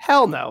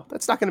 Hell no.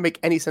 That's not going to make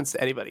any sense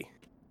to anybody.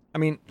 I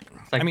mean,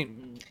 Like, I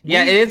mean,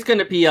 yeah, it is going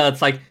to be. It's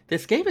like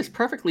this game is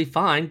perfectly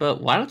fine, but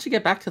why don't you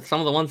get back to some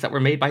of the ones that were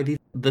made by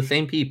the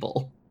same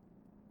people?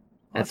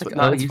 That's It's what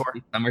like, oh, Nine's you for.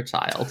 summer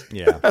child.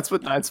 yeah, That's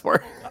what 9's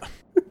for.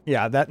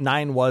 yeah. That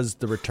 9 was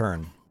the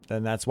return,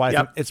 and that's why I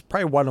Yep. think it's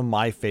probably one of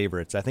my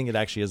favorites. I think it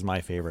actually is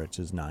my favorite.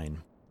 Is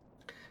 9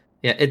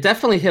 Yeah, it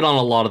definitely hit on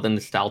a lot of the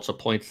nostalgia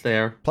points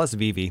there. plus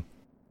Vivi.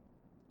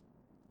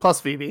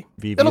 Plus Vivi.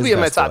 Vivi It'll is be in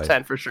my best top boy.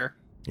 10 for sure.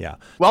 Yeah.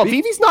 Well, Vivi-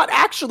 Vivi's not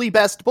actually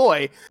best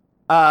boy.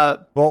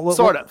 Well,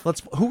 Sort of.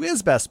 Let's. Who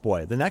is best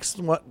boy? The next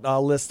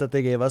list that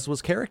they gave us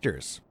was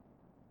characters.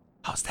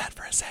 How's that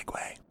for a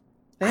segue?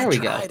 There we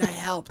go. I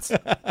helped.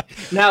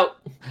 Now,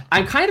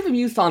 I'm kind of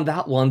amused on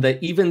that one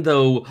that even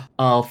though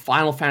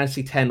Final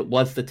Fantasy X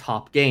was the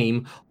top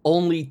game,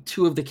 only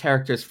 2 of the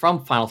characters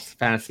from Final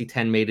Fantasy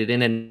X made it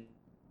in, and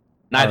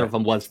neither Alright. of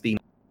them was the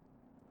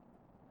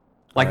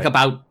like Alright.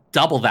 about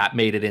double that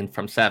made it in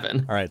from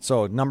 7, All right.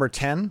 So number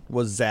 10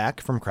 was Zack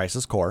from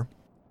Crisis Core.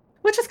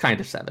 which is kind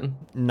of 7.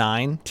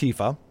 9,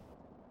 Tifa.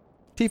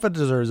 Tifa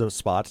deserves a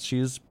spot.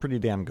 She's pretty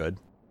damn good.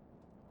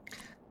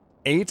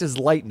 8 is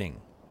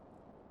Lightning.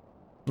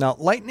 Now,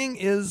 Lightning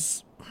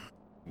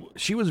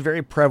she was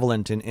very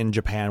prevalent in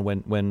Japan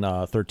when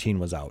 13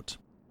 was out.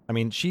 I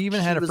mean, she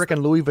even had a was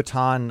freaking Louis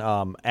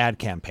Vuitton ad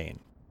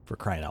campaign, for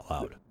crying out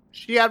loud.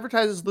 She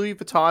advertises Louis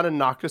Vuitton and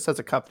Noctis as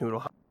a cup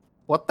noodle.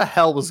 What the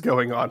hell was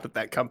going on with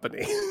that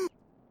company?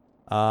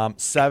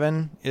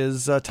 7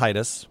 is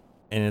Titus,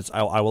 and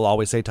I will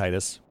always say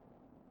Titus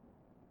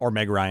or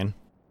Meg Ryan.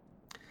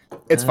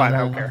 It's fine, I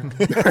don't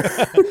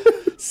care.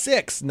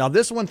 6. Now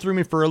this one threw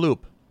me for a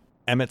loop.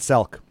 Emmett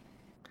Selk.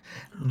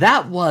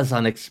 That was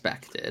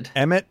unexpected.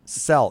 Emmett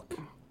Selk.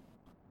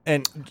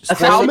 And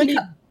How many?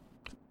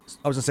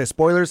 I was gonna say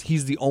spoilers.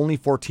 He's the only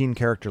 14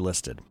 character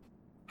listed.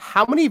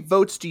 How many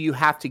votes do you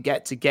have to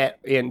get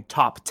in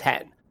top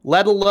 10?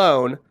 Let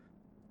alone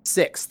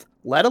 6th.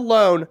 Let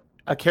alone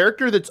a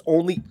character that's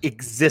only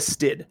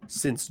existed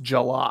since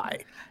July.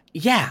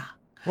 Yeah.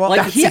 Well,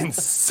 That's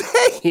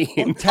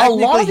insane.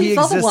 Technically, he these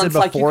other existed ones,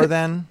 like, you before could-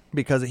 then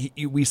because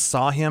we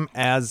saw him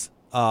as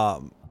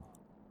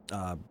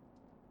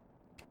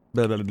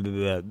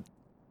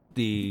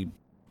the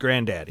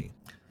granddaddy.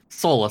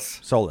 Solus.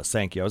 Solus,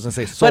 thank you. I was gonna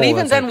say Solus. But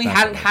even then, like, we that's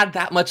hadn't right. had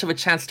that much of a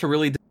chance to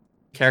really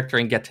character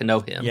and get to know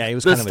him. Yeah, he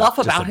was the kind stuff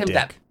of just about a him dick.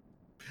 that.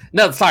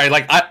 No, sorry.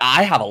 Like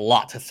I have a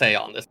lot to say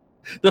on this.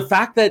 The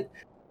fact that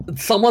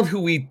someone who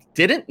we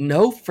didn't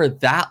know for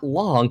that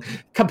long,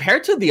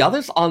 compared to the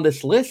others on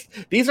this list,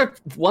 these are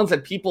ones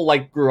that people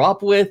like grew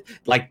up with,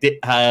 like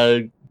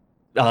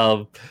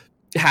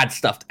had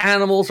stuffed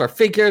animals or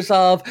figures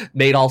of,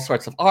 made all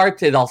sorts of art,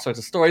 did all sorts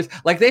of stories.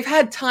 Like they've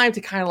had time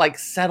to kind of like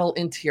settle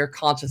into your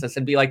consciousness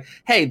and be like,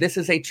 hey, this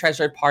is a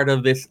treasured part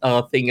of this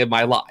thing in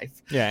my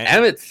life. Yeah,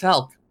 Emmett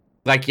Selk,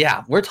 like,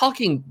 yeah, we're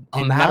talking a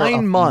in matter 9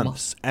 of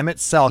months, Emmett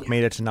Selk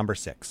made it to number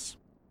 6.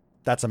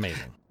 That's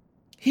amazing.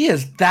 He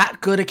is that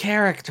good a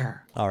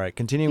character. All right,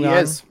 continuing He on.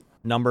 is.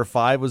 Number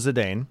 5 was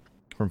Zidane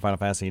from Final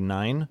Fantasy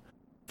IX.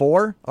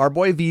 4, our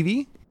boy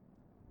Vivi.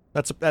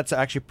 That's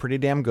actually pretty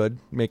damn good,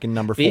 making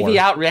number 4. Vivi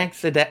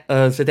outranks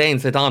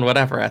Zidane,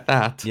 whatever at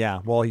that. Yeah,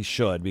 well, he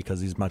should because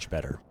he's much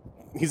better.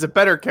 He's a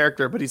better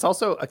character, but he's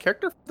also a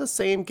character for the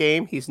same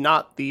game. He's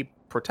not the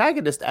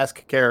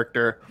protagonist-esque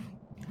character.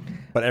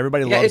 But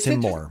everybody Yeah, loves it's him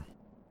inter- more.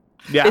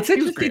 Yeah, It's he was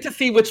interesting great. to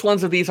see which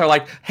ones of these are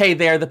like, hey,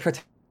 they're the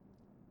protagonist,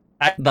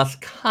 thus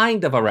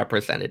kind of a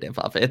representative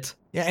of it.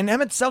 Yeah, and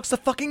Emmett Selk's the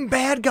fucking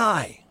bad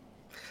guy.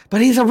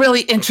 But he's a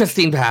really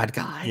interesting bad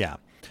guy. Yeah.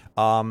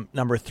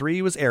 Number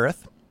 3 was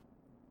Aerith.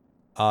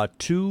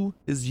 2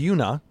 is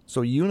Yuna.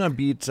 So Yuna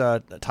beat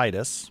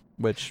Titus,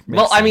 which makes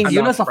Well, I mean, sense.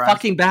 I'm not Yuna's a surprised.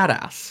 fucking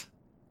badass.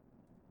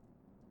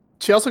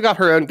 She also got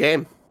her own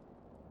game,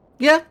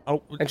 Yeah.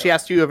 Oh, and she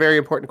asked you a very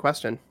important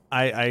question.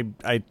 I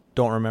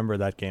don't remember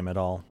that game at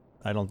all.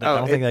 I don't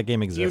Oh, think that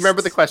game exists. Do you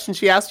remember the question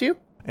she asked you?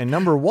 And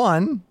number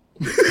 1,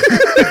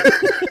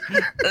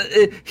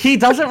 He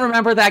doesn't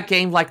remember that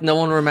game like no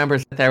one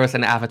remembers that there was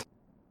an Avatar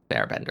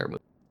Airbender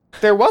movie.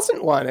 There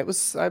wasn't one. It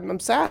was. I'm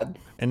sad.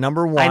 and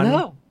number I 1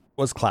 know.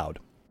 was Cloud.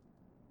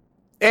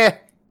 All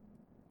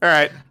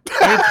right.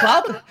 I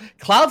mean,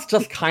 Cloud's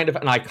just kind of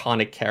an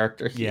iconic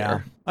character here. Yeah.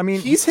 I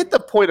mean, He's hit the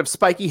point of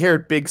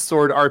spiky-haired, big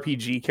sword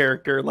RPG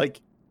character. Like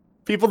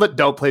people that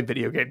don't play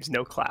video games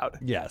know Cloud.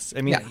 yes.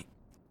 I mean, Yeah.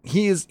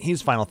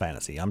 he's Final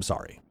Fantasy. I'm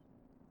sorry.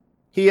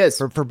 He is.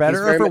 For He's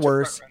better or very for much a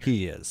worse, front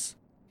he is.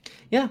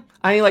 Yeah,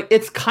 I mean, like,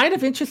 it's kind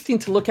of interesting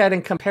to look at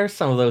and compare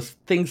some of those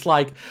things.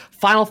 Like,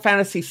 Final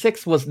Fantasy VI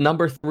was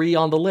number 3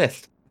 on the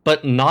list,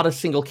 but not a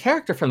single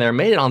character from there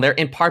made it on there,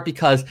 in part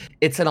because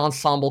it's an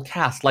ensemble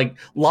cast. Like,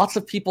 lots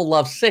of people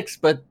love 6,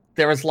 but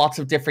there is lots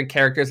of different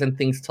characters and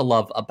things to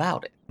love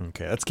about it.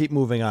 Okay, let's keep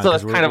moving on. So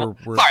 'cause it's kind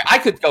of... we're- Sorry, I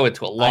could go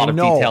into a lot of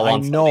detail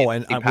on some of the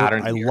and interesting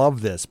patterns I here.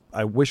 love this.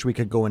 I wish we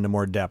could go into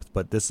more depth,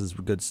 but this is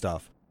good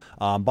stuff.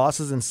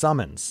 Bosses and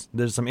summons.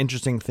 There's some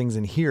interesting things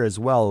in here as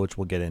well, which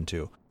we'll get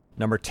into.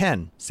 Number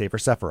 10, Safer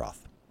Sephiroth.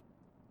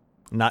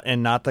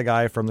 Not the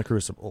guy from the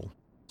Crucible.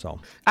 So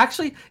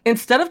Actually,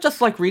 instead of just,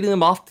 like, reading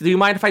them off, do you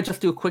mind if I just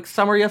do a quick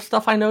summary of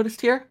stuff I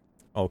noticed here?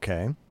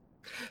 okay.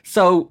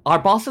 So our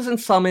bosses and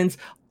summons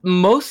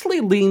mostly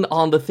lean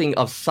on the thing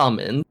of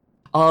summon.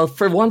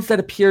 For ones that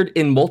appeared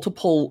in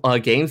multiple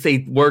games,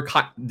 they were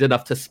kind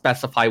enough to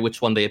specify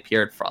which one they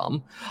appeared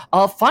from.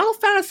 Final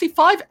Fantasy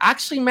V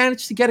actually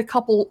managed to get a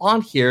couple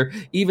on here,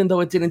 even though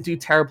it didn't do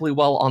terribly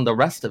well on the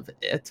rest of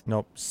it.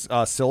 Nope.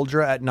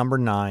 Sildra at number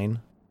 9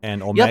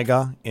 and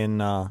Omega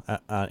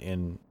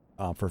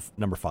for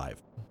number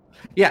 5.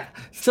 Yeah,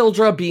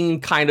 Sildra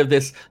being kind of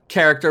this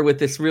character with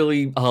this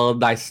really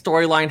nice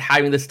storyline,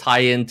 having this tie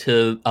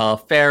into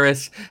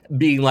Ferris,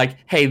 being like,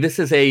 hey, this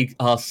is a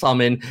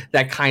summon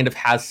that kind of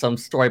has some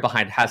story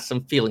behind it, has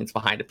some feelings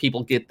behind it.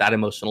 People get that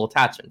emotional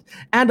attachment.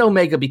 And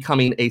Omega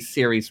becoming a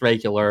series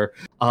regular,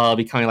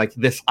 becoming like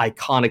this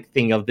iconic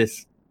thing of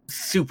this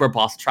super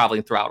boss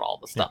traveling throughout all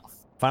the stuff.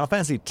 Final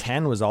Fantasy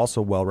X was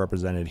also well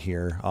represented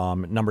here.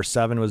 Number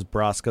 7 was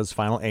Braska's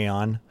Final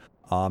Aeon.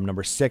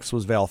 Number 6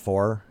 was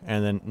Valfor,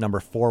 and then number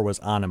 4 was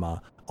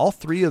Anima. All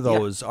 3 of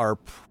those are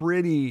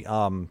pretty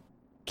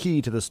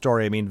key to the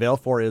story. I mean,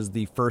 Valfor is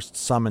the first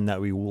summon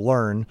that we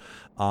learn.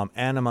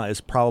 Anima is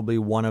probably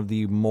one of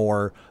the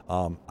more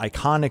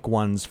iconic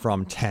ones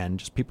from 10.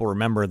 Just people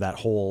remember that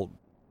whole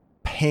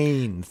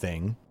pain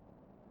thing.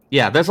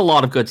 Yeah, there's a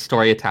lot of good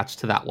story attached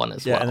to that one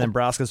as well. Yeah, and then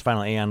Braska's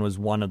final Aeon was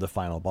one of the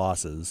final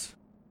bosses.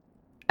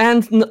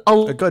 And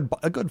A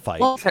good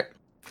fight. Well,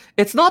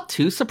 it's not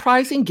too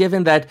surprising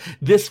given that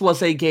this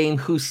was a game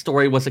whose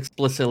story was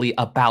explicitly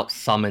about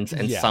summons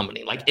and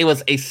summoning. Like, it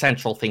was a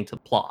central thing to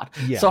the plot.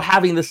 Yeah. So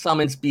having the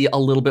summons be a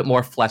little bit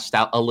more fleshed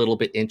out, a little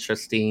bit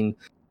interesting,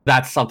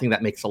 that's something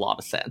that makes a lot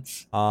of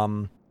sense.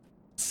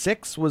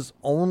 6 was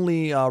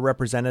only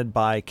represented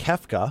by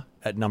Kefka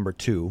at number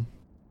 2,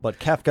 but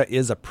Kefka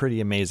is a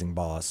pretty amazing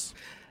boss.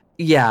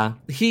 Yeah,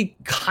 he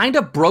kind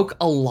of broke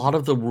a lot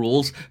of the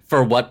rules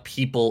for what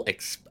people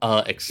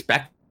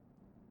expect.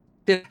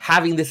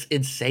 Having this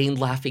insane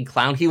laughing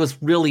clown, he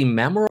was really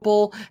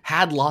memorable,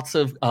 had lots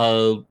of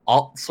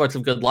all sorts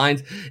of good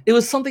lines. It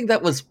was something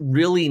that was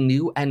really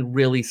new and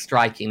really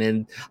striking,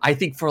 and I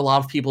think for a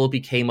lot of people it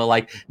became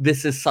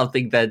this is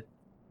something that,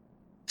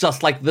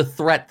 just like the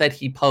threat that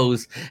he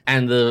posed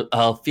and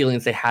the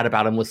feelings they had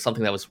about him, was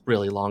something that was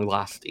really long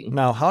lasting.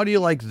 Now, how do you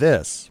like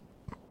this?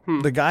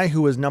 The guy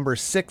who was number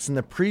 6 in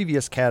the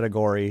previous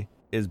category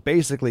is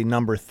basically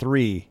number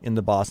 3 in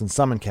the boss and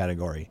summon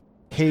category.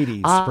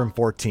 Hades from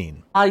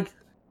 14.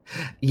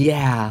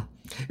 Yeah,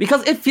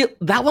 because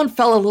that one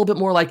felt a little bit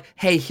more like,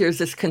 hey, here's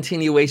this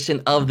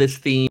continuation of this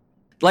theme.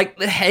 Like,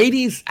 the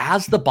Hades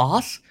as the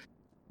boss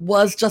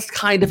was just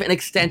kind of an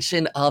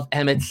extension of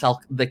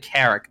Emet-Selch, the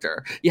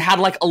character. You had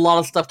a lot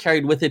of stuff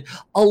carried with it.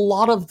 A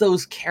lot of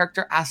those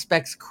character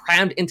aspects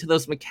crammed into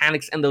those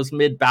mechanics and those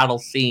mid-battle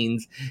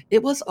scenes.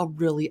 It was a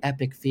really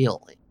epic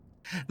feeling.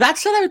 That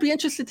said, I would be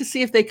interested to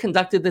see if they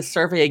conducted this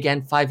survey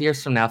again 5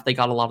 years from now, if they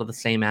got a lot of the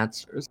same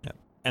answers. Yeah.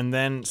 And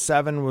then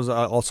 7 was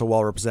also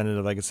well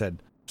represented, like I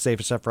said,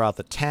 Seyfer Sephiroth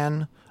at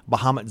 10,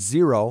 Bahamut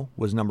Zero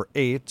was number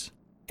 8,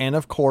 and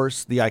of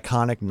course, the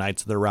iconic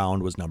Knights of the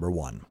Round was number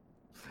 1.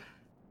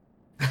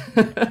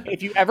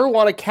 If you ever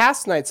want to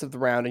cast Knights of the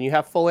Round and you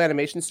have full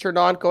animations turned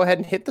on, go ahead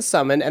and hit the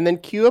summon and then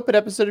queue up an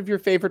episode of your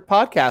favorite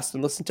podcast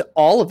and listen to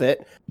all of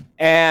it,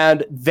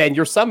 and then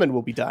your summon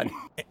will be done.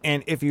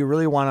 And if you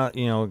really want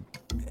to,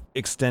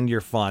 extend your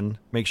fun,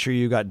 make sure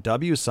you got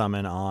W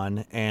Summon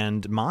on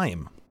and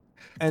Mime.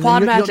 And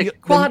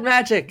Quad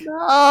magic!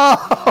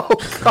 Oh,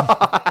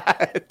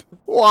 God.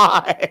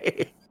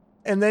 Why?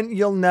 And then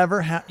you'll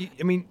never have...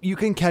 you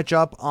can catch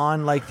up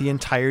on, the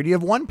entirety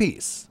of One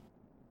Piece.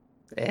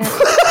 Yeah.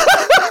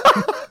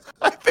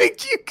 I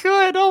think you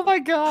could. Oh my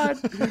God.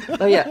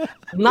 But yeah,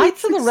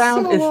 Knights of the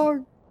Round is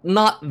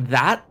not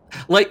that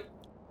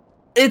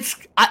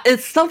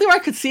it's something where I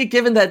could see it,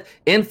 given that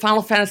in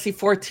Final Fantasy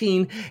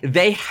XIV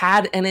they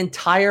had an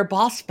entire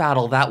boss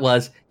battle that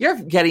was, you're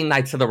getting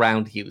Knights of the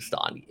Round used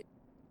on you.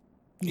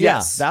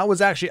 Yes, that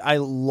was actually, I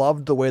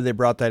loved the way they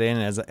brought that in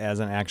as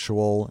an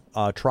actual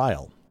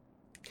trial.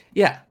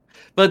 Yeah,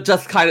 but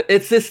just kind of,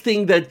 it's this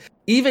thing that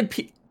even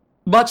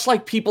much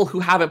like people who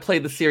haven't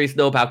played the series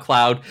know about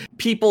Cloud,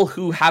 people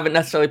who haven't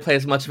necessarily played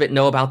as much of it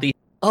know about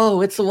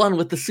it's the one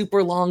with the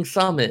super long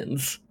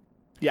summons.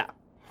 Yeah.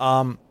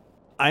 I'm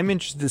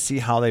interested to see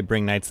how they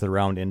bring Knights of the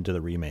Round into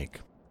the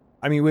remake.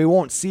 We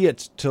won't see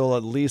it till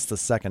at least the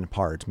second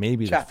part,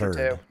 maybe Chapter the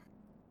third. 2.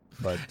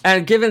 But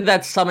and given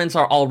that summons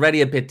are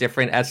already a bit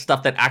different as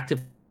stuff that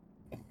active.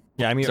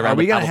 Yeah, are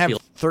we going to have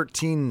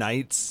 13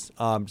 knights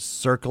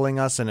circling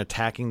us and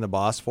attacking the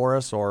boss for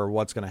us, or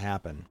what's going to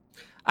happen?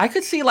 I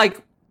could see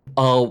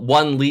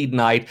one lead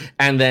knight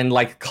and then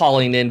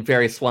calling in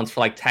various ones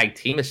for tag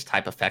teamish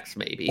type effects,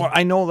 maybe. Or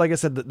I know, like I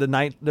said,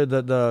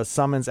 the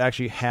summons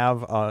actually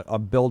have a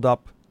build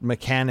up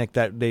mechanic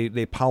that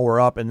they power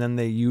up and then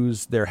they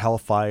use their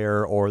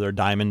Hellfire or their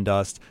Diamond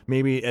Dust.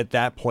 Maybe at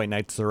that point,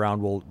 Knights of the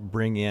Round will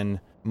bring in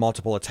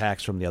multiple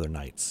attacks from the other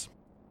knights.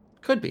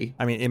 Could be.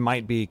 It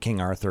might be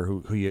King Arthur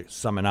who you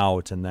summon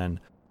out, and then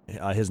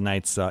his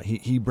knights,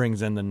 he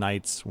brings in the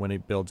knights when he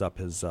builds up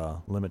his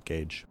limit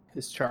gauge.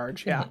 His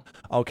charge, yeah.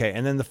 Okay,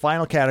 and then the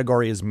final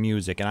category is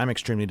music, and I'm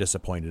extremely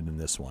disappointed in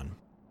this one.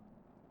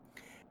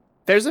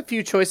 There's a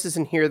few choices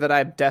in here that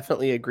I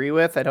definitely agree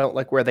with. I don't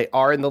like where they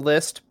are in the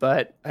list,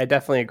 but I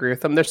definitely agree with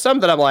them. There's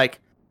some that I'm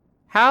like,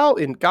 how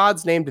in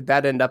God's name did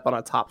that end up on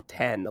a top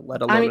 10,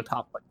 let alone a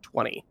top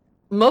 20?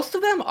 Most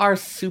of them are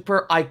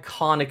super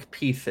iconic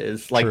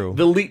pieces, True.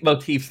 The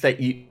leitmotifs that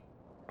you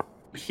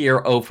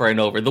hear over and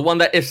over. The one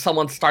that if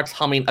someone starts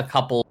humming a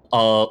couple,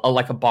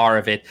 a bar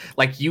of it,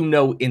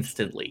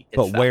 instantly.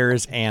 But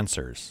where's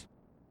Answers?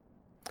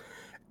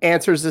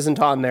 Answers isn't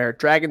on there.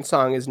 Dragon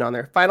Song isn't on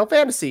there. Final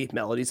Fantasy,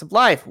 Melodies of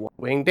Life,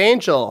 Winged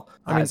Angel,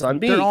 Eyes on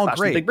Me, they're all Clash of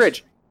the great. Big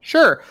Bridge.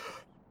 Sure.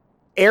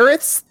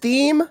 Aerith's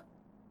theme,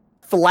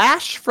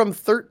 Flash from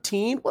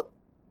 13.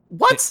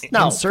 What?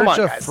 No, In Search come on,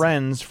 of guys.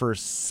 Friends for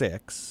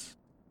 6.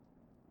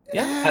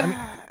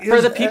 Yeah. For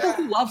the people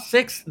who love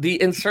 6,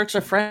 the In Search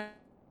of Friends.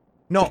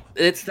 No,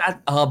 it's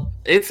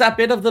that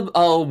bit of the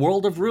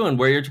World of Ruin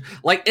where you're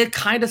it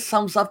kind of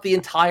sums up the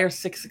entire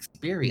 6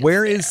 experience.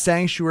 Where is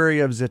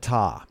Sanctuary of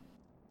Zeta?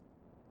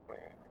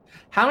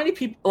 How many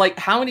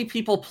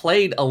people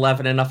played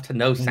 11 enough to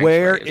know Sanctuary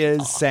Where of is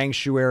Zeta?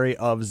 Sanctuary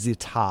of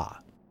Zeta?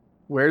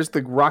 Where's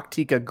the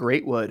Rocktika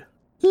Greatwood?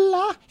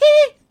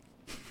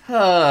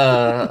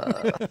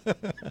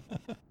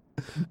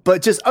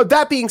 But just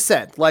that being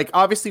said, like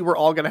obviously we're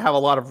all going to have a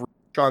lot of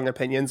strong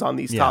opinions on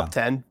these top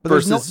 10. But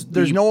versus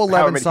there's no however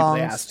 11 many people they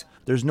songs. asked.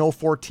 There's no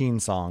 14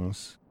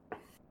 songs.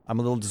 I'm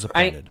a little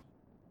disappointed.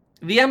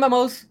 The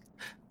MMOs,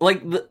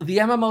 like the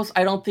MMOs,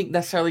 I don't think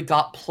necessarily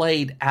got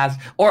played as,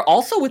 or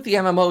also with the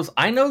MMOs,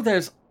 I know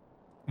there's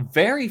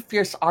very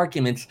fierce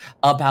arguments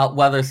about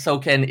whether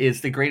Soken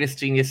is the greatest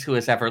genius who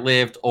has ever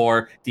lived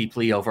or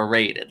deeply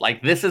overrated.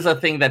 Like this is a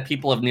thing that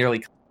people have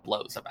nearly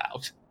blows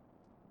about.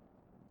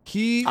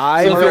 He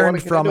I don't wanna learned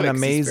get from into an it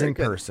 'cause he's very amazing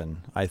good.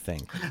 person, I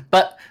think.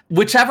 But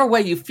whichever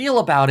way you feel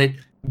about it,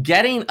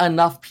 getting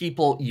enough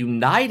people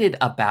united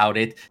about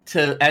it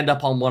to end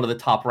up on one of the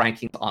top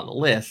rankings on the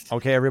list.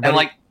 Okay, everybody. And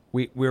like,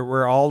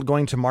 We're all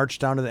going to march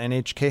down to the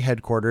NHK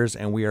headquarters,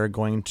 and we are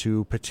going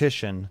to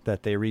petition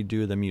that they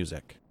redo the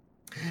music.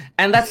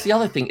 and that's the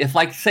other thing. If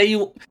like, say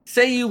you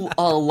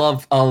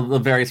love the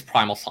various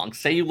Primal songs,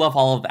 say you love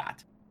all of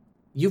that,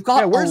 you've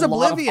got where's a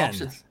lot Oblivion? of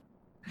options.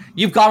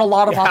 You've got a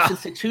lot of Yeah.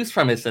 options to choose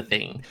from. Is the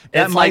thing.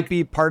 That It's might like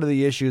be part of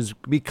the issues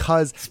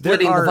because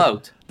splitting the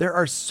vote. There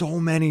are so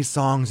many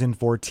songs in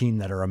 14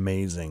 that are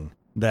amazing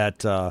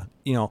that whereas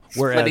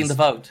Splitting the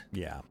vote.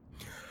 Yeah.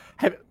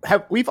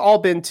 Have we've all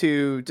been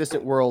to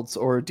Distant Worlds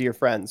or Dear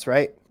Friends,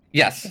 right? I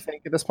Yes.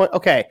 think at this point.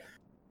 Okay.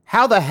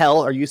 How the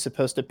hell are you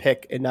supposed to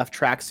pick enough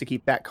tracks to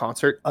keep that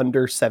concert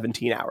under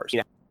 17 hours?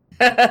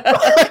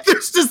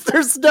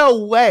 There's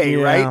no way,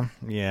 right?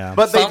 Yeah.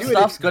 But Some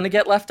stuff's going to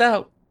get left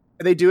out.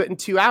 they do it in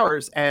 2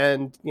 hours,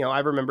 and I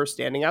remember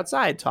standing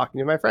outside talking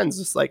to my friends,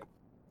 just like,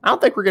 I don't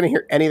think we're going to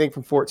hear anything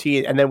from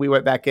 14. And then we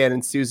went back in,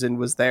 and Susan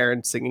was there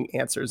and singing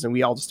Answers, and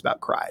we all just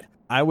about cried.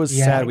 I was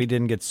Yeah. sad we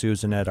didn't get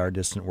Susan at our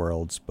Distant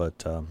Worlds,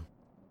 but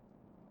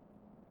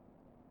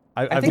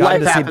I've think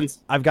gotten life to happens. see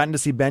I've gotten to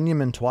see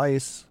Benjamin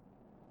twice.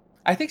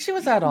 I think she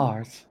was at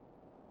ours.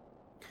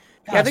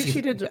 Yeah, I think she's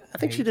she did. I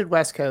think she great. did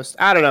West Coast.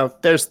 I don't know.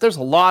 There's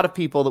a lot of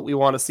people that we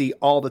want to see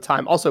all the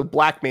time. Also,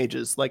 Black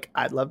Mages. Like,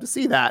 I'd love to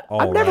see that. Oh,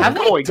 I'm never right. Have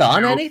they going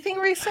done to. anything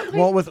recently?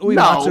 Well, with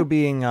Uematsu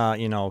being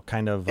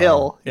kind of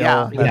Ill,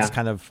 yeah. that's Yeah.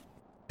 kind of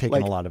taking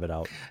Like- a lot of it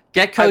out.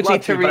 Get I'd Koji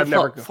love to to, but I've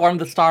never- reform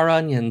the Star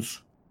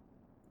Onions.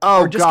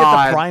 Oh Or just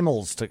God, get the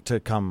Primals to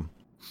come.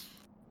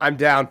 I'm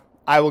down.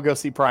 I will go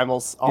see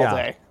Primals all Yeah.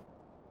 day.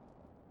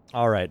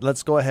 All right,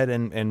 let's go ahead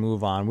and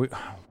move on. We're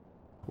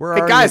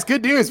Hey already, guys,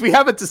 good news. We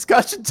have a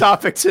discussion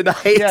topic tonight.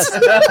 Yes,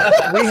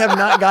 we have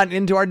not gotten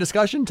into our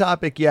discussion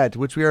topic yet,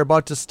 which we are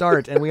about to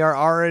start, and we are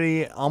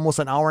already almost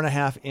an hour and a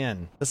half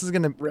in. This is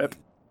gonna Rip.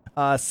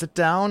 sit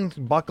down,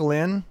 buckle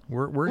in.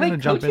 We're Wait, gonna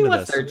jump Koji into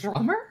was this. their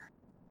drummer?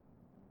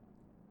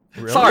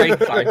 Really? Sorry.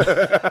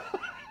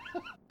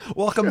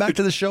 Welcome back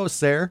to the show,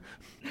 Sarah.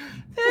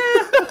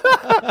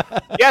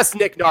 Yes,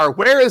 Nick Nar.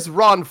 Where is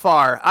Ron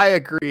Farr? I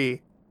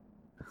agree.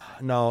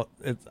 No,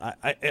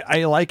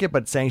 I like it,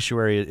 but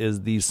Sanctuary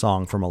is the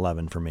song from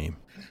 11 for me.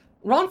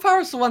 Ron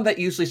Farr is the one that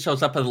usually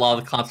shows up at a lot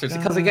of the concerts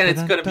because again,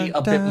 it's going to be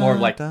a bit more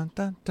like.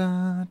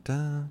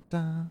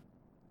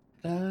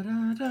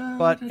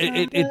 But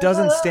it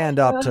doesn't stand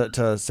up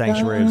to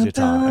Sanctuary of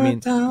Zita. I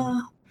mean,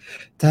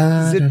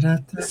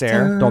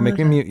 Sarah, don't make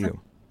me mute you.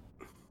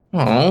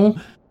 Oh.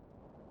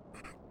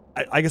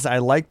 I guess I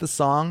like the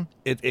song.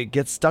 It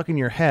gets stuck in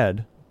your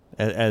head,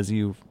 as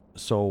you've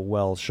so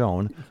well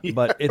shown,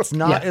 but it's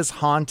not Yeah. as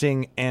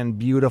haunting and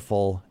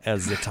beautiful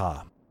as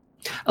Zita.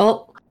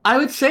 Oh, I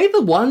would say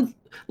the one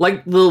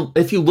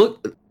if you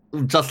look,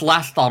 just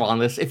last thought on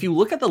this, if you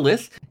look at the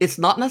list, it's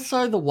not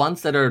necessarily the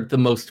ones that are the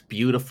most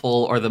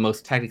beautiful or the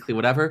most technically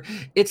whatever.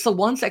 It's the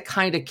ones that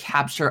kind of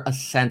capture a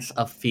sense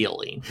of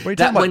feeling. What are you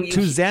That talking when about? you- To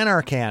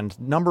Xanarkand,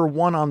 number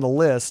 1 on the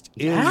list,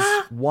 is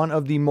Yeah. one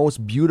of the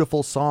most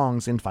beautiful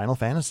songs in Final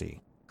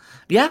Fantasy.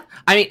 Yeah,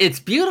 I mean it's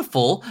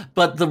beautiful,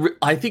 but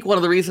I think one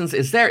of the reasons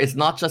is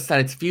not just that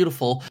it's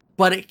beautiful,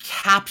 but it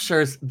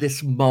captures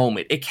this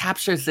moment. It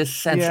captures this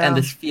sense Yeah. and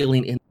this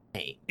feeling in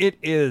me. It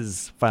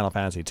is Final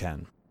Fantasy X.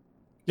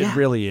 It Yeah.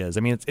 really is.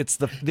 I mean, it's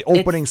the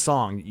opening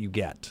song you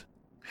get.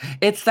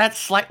 It's that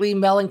slightly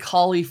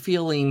melancholy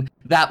feeling,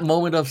 that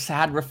moment of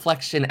sad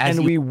reflection. As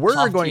And you we were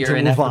talk going your to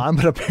move inevitable- on,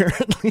 but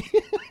apparently,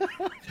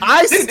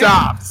 I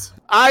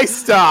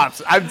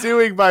stopped. I'm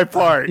doing my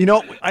part.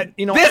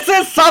 This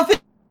is something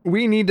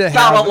we need to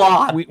about have a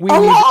lot. We a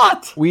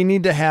lot. We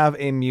need to have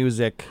a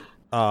music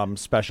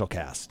special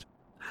cast.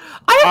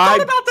 I have I'm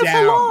thought about this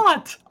down. a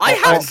lot. I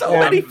have so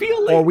many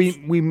feelings. Or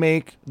we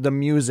make the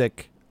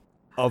music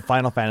of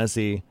Final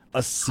Fantasy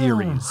a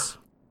series.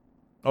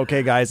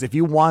 Okay, guys, if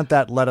you want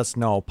that, let us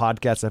know.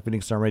 Podcast at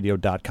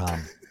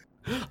PhoenixStormRadio.com.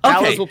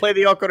 Alice Okay, will play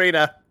the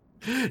ocarina.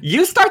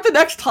 you start the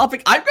next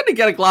topic. I'm going to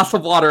get a glass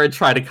of water and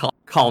try to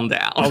calm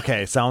down.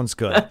 Okay, sounds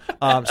good.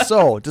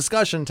 So,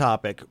 discussion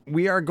topic.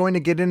 We are going to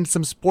get into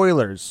some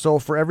spoilers. So,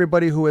 for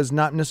everybody who has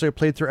not necessarily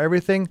played through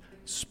everything,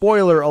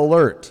 spoiler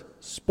alert.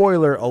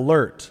 Spoiler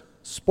alert.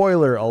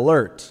 Spoiler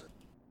alert.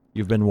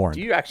 You've been warned.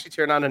 Do you actually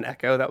turn on an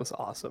echo? That was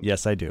awesome.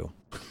 Yes, I do.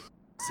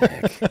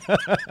 Sick.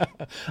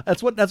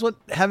 That's what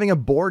having a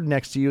board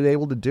next to you is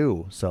able to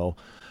do. So,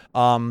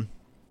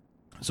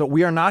 So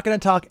we are not going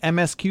to talk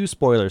MSQ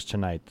spoilers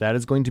tonight. That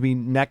is going to be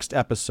next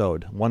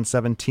episode,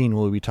 117.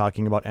 We'll be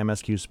talking about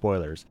MSQ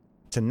spoilers.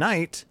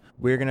 Tonight,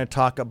 we're going to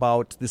talk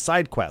about the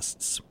side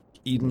quests,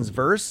 Eden's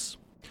Verse,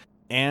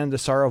 and the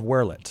Tsar of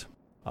Werlit.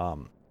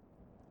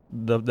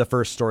 The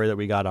first story that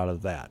we got out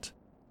of that.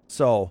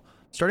 So,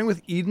 starting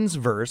with Eden's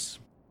Verse,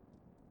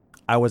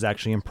 I was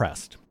actually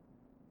impressed.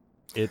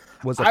 It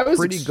was a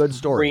pretty good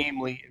story.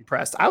 Extremely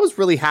impressed. I was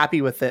really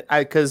happy with it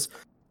because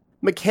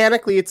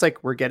mechanically, it's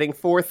like we're getting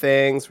 4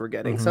 things, we're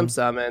getting some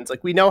summons,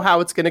 like we know how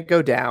it's going to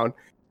go down,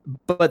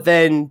 but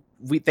then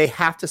they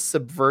have to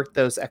subvert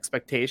those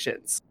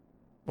expectations.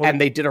 Well,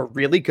 and they did a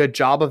really good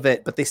job of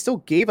it, but they still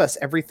gave us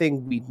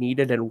everything we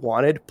needed and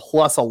wanted,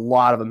 plus a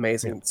lot of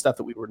amazing stuff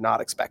that we were not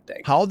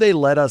expecting. How they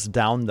led us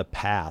down the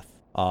path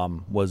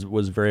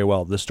was very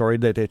well. The story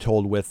that they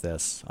told with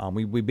this,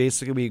 we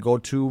basically go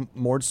to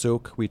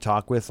Mordsuk, we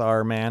talk with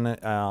our man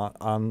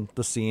on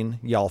the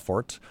scene,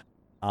 Yalfort,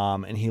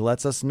 and he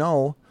lets us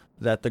know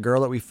that the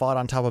girl that we fought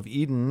on top of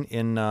Eden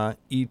in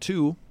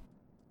E2,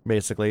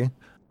 basically,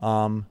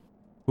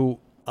 who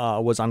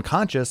was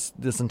unconscious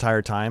this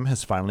entire time,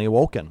 has finally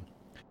awoken.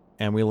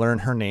 And we learn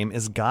her name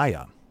is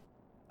Gaia.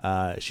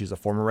 She's a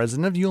former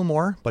resident of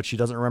Yulmore, but she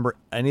doesn't remember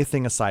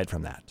anything aside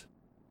from that.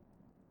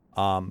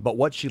 But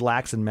what she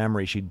lacks in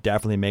memory, she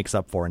definitely makes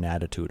up for in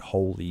attitude.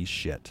 Holy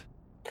shit.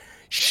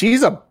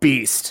 She's a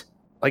beast.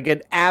 Like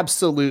an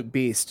absolute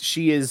beast.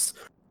 She's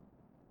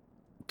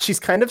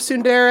kind of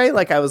tsundere.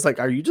 Like I was like,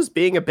 are you just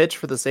being a bitch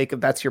for the sake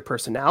of that's your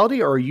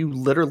personality? Or are you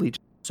literally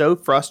just so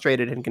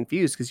frustrated and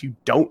confused because you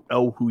don't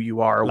know who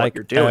you are or what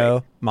you're doing?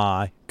 Oh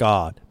my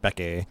God,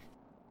 Becky.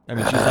 I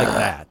mean, she's like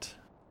that.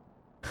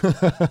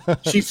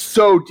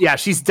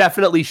 She's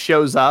definitely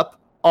shows up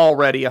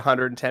already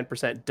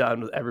 110%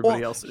 done with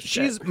everybody else's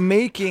shit. She's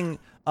making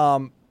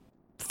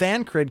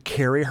Thancred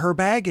carry her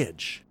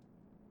baggage.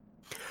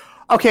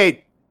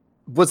 Okay,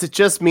 was it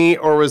just me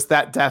or was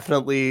that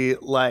definitely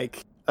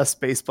like a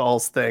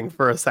Spaceballs thing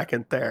for a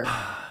second there?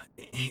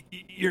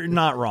 You're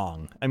not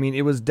wrong. I mean,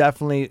 it was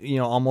definitely,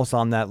 almost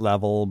on that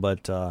level,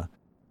 but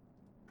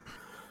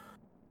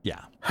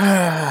yeah.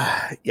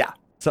 Yeah.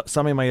 So,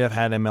 somebody might have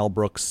had a Mel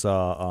Brooks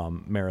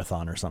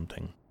marathon or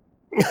something.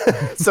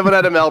 Someone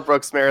had a Mel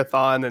Brooks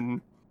marathon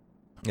and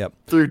yep,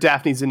 threw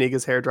Daphne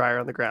Zuniga's hairdryer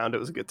on the ground. It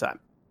was a good time.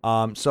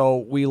 So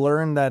we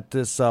learned that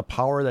this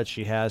power that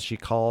she has,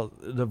 it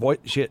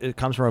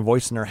comes from a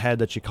voice in her head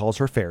that she calls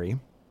her fairy.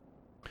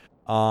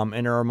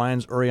 And it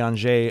reminds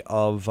Urianger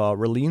of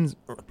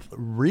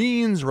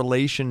Reen's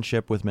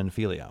relationship with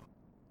Menphelia.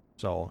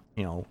 So,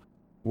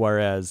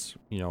 whereas,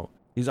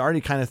 he's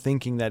already kind of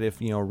thinking that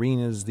if, Reen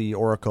is the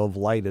Oracle of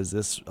Light, is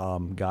this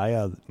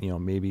Gaia,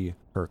 maybe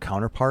her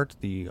counterpart,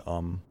 the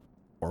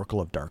Oracle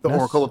of Darkness? The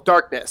Oracle of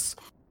Darkness,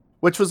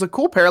 which was a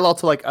cool parallel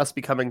to like us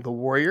becoming the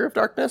Warrior of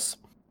Darkness,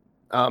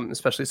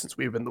 especially since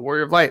we've been the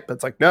Warrior of Light. But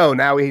it's like, no,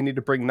 now we need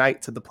to bring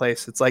night to the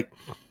place. It's like,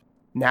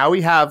 now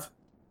we have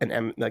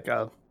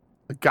a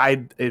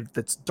guide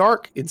that's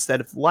dark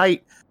instead of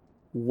light.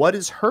 What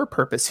is her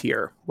purpose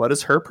here? What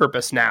is her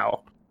purpose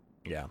now?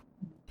 Yeah.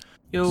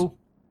 Yo,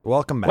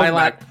 welcome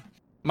back.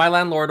 My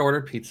landlord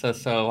ordered pizza,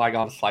 so I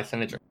got a slice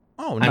and a drink.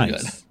 Oh, nice.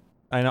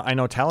 I'm good. I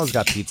know Tala's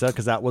got pizza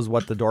because that was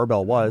what the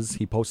doorbell was.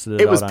 He posted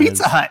it. It was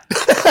Pizza Hut.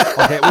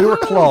 Okay, we were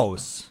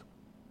close.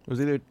 It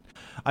was either.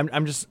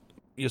 I'm just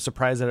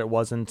surprised that it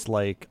wasn't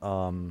like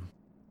some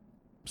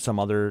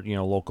other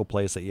local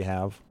place that you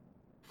have.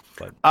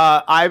 But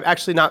I'm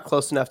actually not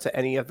close enough to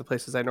any of the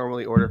places I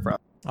normally order from.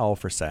 Oh,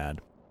 for sad.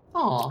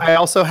 Aww. I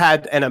also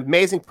had an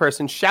amazing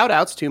person. Shout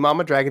outs to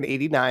Mama Dragon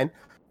 89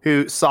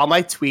 who saw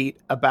my tweet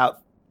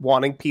about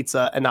wanting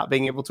pizza and not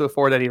being able to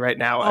afford any right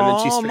now, and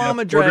then she straight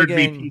Mama up ordered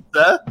Dragon. me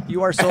pizza.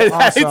 You are so and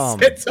awesome.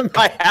 It's to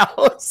my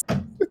house.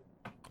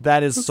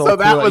 That is so cool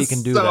that you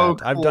can do that. Cool.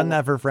 I've done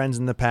that for friends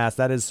in the past.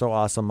 That is so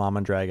awesome,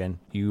 Mama Dragon.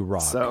 You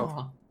rock.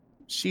 So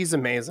she's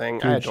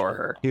amazing. I adore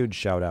her. Huge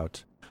shout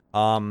out.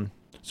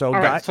 So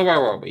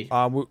where were we?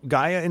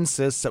 Gaia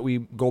insists that we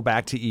go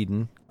back to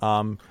Eden,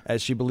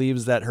 as she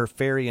believes that her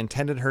fairy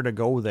intended her to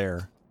go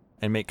there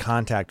and make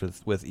contact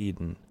with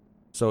Eden.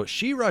 So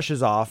she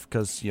rushes off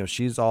because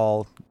she's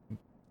all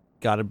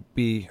got to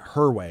be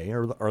her way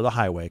or the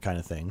highway kind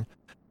of thing,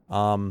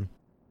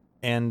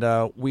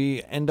 and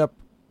we end up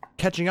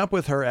catching up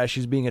with her as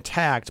she's being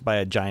attacked by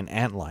a giant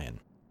antlion.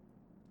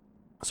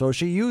 So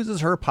she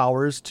uses her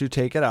powers to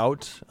take it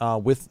out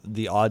with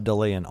the odd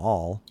delay and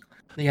all.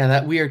 Yeah,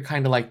 that weird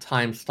kind of like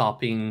time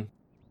stopping.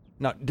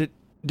 Now, did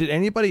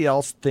anybody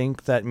else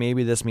think that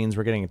maybe this means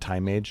we're getting a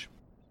time mage?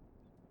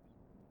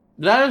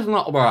 That is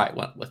not where I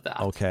went with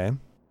that. Okay.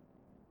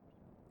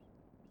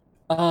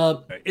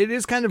 It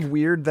is kind of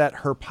weird that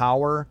her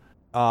power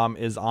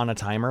is on a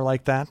timer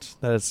like that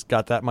it's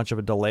got that much of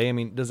a delay. I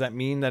mean, does that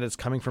mean that it's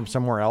coming from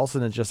somewhere else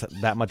and it's just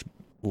that much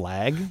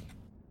lag?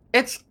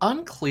 It's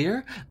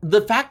unclear.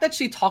 The fact that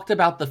she talked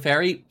about the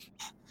fairy,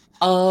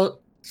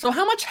 so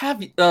how much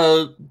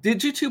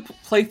did you two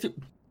play through?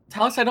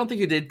 Talus, I don't think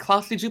you did.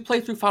 Klaus, did you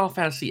play through Final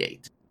Fantasy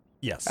VIII?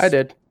 Yes. I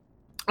did.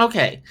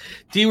 Okay.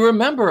 Do you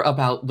remember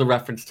about the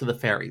reference to the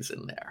fairies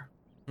in there?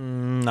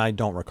 I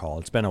don't recall.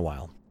 It's been a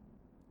while.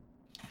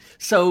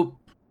 So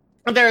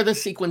there are the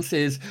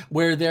sequences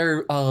where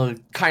they're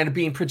kind of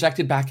being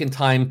projected back in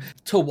time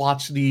to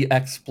watch the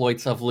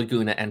exploits of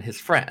Laguna and his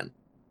friend.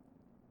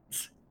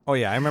 Oh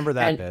yeah, I remember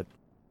that And- bit.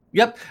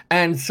 Yep.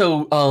 And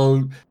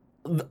so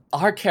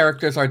our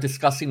characters are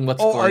discussing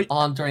what's going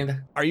on during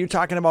the... Are you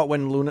talking about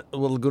when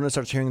Laguna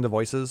starts hearing the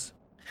voices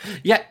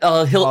Yeah,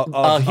 of he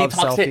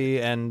talks to...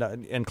 Selfie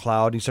and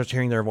Cloud? He starts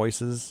hearing their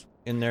voices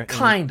in there.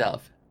 Kind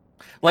of.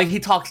 Like, he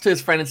talks to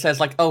his friend and says,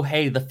 like, oh,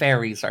 hey, the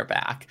fairies are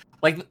back.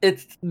 Like,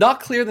 it's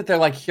not clear that they're,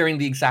 like, hearing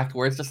the exact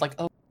words, just like,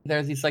 oh,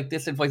 there's these, like,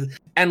 distant voices.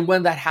 And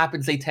when that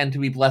happens, they tend to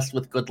be blessed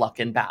with good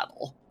luck in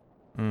battle.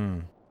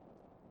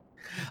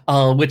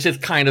 Which is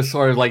kind of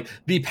sort of, like,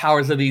 the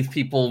powers of these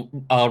people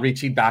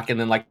reaching back and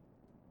then, like,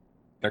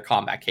 their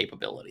combat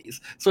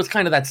capabilities. So it's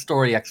kind of that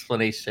story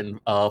explanation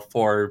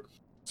for...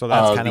 So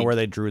that's kind of where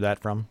they drew that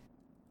from?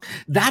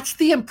 That's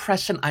the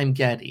impression I'm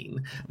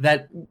getting,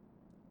 that...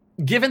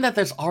 Given that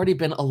there's already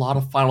been a lot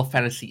of Final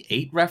Fantasy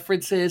VIII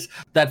references,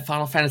 that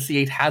Final Fantasy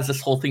VIII has this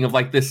whole thing of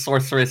like this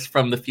sorceress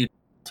from the future,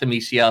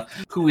 Tamicia,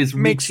 who is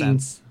Makes reaching...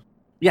 sense.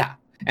 Yeah,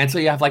 and so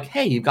you have like,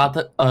 hey, you've got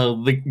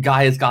the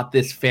guy has got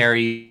this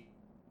fairy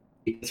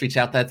reach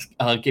out that's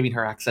giving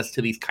her access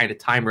to these kind of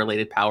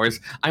time-related powers.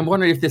 I'm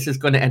wondering if this is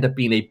going to end up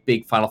being a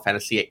big Final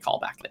Fantasy VIII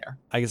callback there.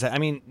 Like I said, I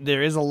mean,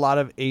 there is a lot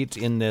of 8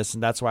 in this,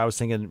 and that's why I was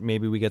thinking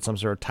maybe we get some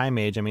sort of time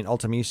age. I mean,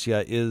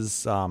 Ultimecia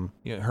is,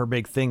 her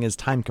big thing is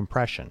time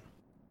compression.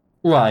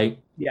 Right.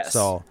 Yes.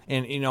 So,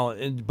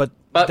 and but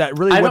that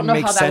really wouldn't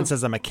make sense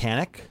as a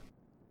mechanic.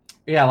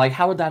 Yeah, like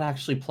how would that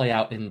actually play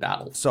out in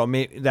battle? So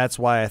that's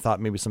why I thought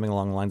maybe something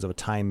along the lines of a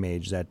time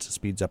mage that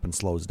speeds up and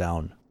slows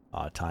down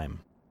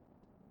time.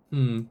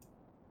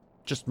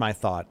 Just my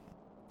thought.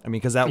 I mean,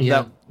 because that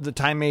the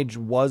time mage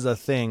was a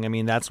thing. I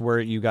mean, that's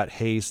where you got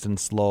haste and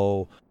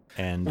slow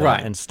and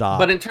and stop.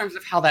 But in terms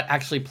of how that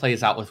actually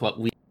plays out with what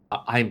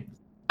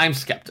I'm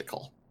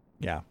skeptical.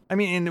 Yeah, I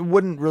mean, and it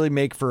wouldn't really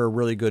make for a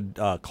really good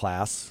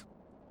class.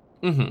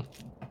 Mm-hmm.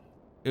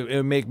 It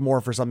would make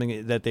more for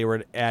something that they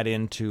would add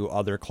into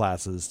other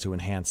classes to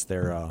enhance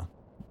their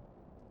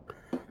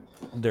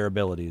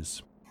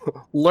abilities.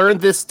 Learn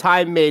this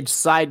time mage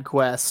side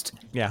quest.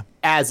 Yeah.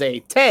 As a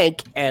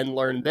tank, and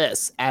learn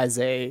this as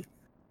a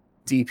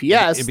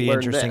DPS. It'd be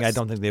interesting. This. I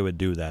don't think they would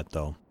do that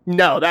though.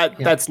 No,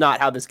 that's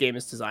not how this game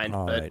is designed.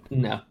 All right.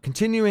 No.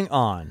 Continuing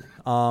on.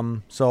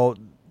 So.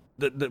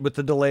 With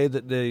the delay,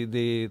 that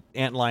the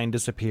antlion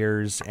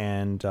disappears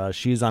and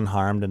she's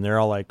unharmed, and they're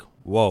all like,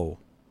 "Whoa,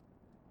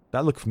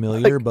 that looked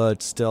familiar,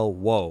 but still,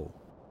 whoa."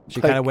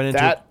 She kind of went into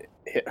that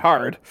hit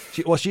hard.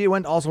 She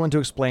also went to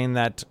explain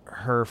that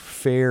her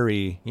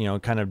fairy,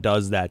 kind of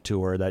does that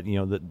to her. That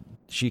that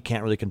she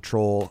can't really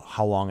control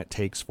how long it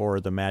takes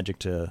for the magic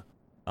to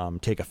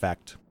take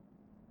effect.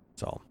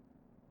 So,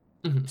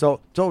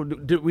 so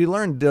did we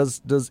learn?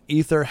 Does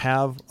Aether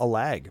have a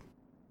lag?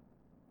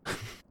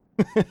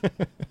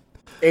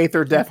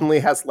 Aether definitely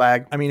has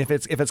lag. I mean, if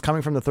it's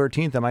coming from the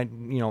 13th, it might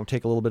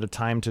take a little bit of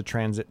time to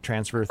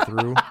transfer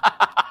through.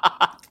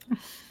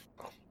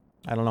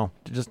 I don't know,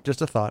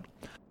 just a thought.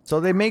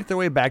 So they make their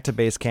way back to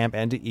base camp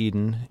and to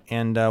Eden,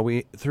 and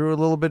we through a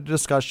little bit of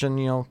discussion,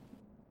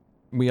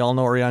 we all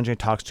know Urianger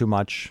talks too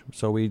much,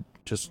 so we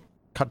just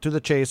cut to the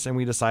chase and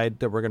we decide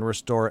that we're going to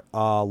restore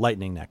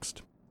lightning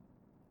next,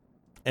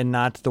 and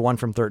not the one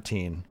from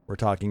 13. We're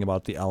talking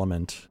about the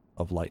element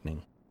of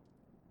lightning.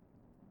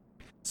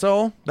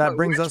 So that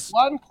brings us.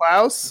 One,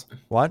 Klaus.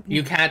 What?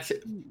 You can't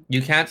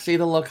see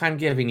the look I'm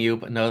giving you,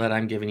 but know that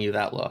I'm giving you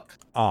that look.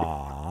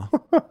 Aww.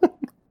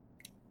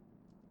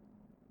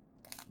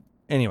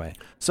 Anyway,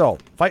 so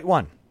fight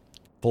 1,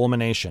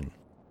 fulmination.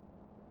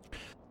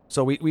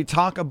 So we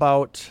talk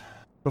about,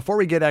 before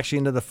we get actually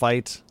into the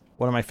fight,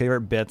 one of my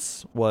favorite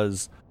bits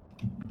was,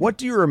 what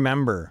do you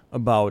remember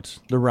about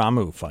the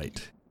Ramuh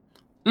fight?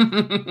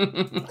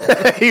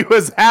 He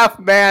was half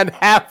man,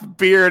 half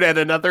beard, and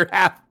another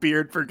half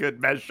beard for good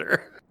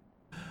measure.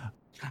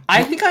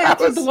 I think I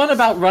answered the one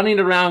about running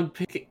around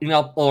picking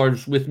up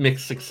orbs with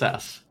mixed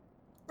success.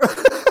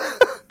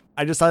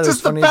 I just thought it was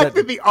just the funny fact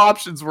that the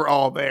options were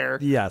all there.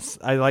 Yes,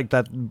 I like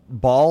that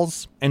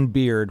balls and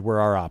beard were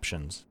our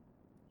options.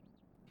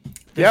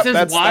 This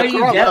is why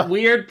you get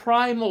weird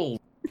primals.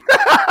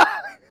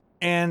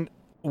 And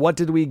what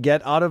did we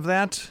get out of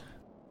that?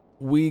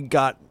 We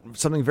got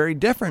something very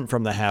different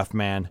from the half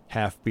man,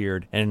 half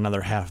beard, and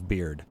another half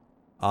beard.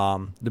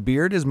 The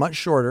beard is much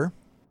shorter.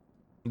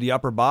 The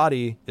upper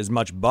body is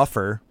much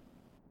buffer.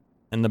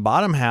 And the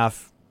bottom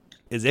half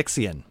is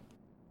Ixion.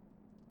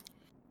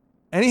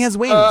 And he has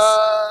wings.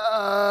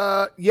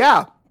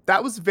 Yeah,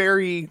 that was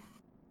very.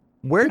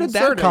 Where did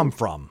that come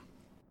from?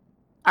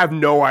 I have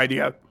no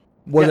idea.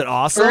 Was it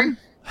awesome?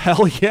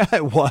 Hell yeah,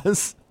 it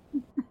was.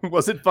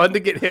 Was it fun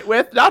to get hit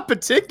with? Not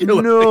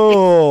particularly.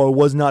 No, it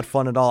was not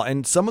fun at all.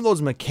 And some of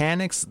those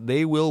mechanics,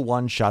 they will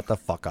one-shot the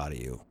fuck out of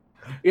you.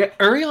 Yeah,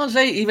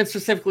 Urianger even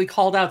specifically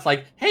called out, it's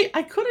like, hey,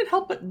 I couldn't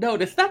help but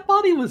notice that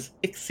body was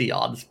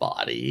Ixion's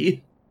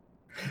body.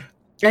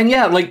 And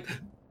yeah, like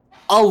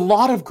a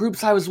lot of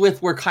groups I was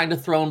with were kind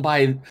of thrown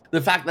by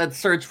the fact that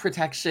surge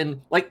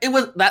protection,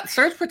 that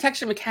surge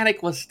protection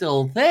mechanic was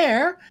still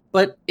there,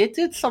 but it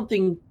did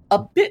something a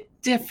bit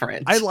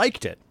different. I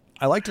liked it.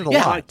 I liked it a I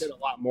lot. liked it a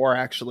lot more,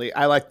 actually.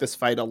 I like this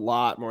fight a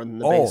lot more than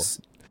the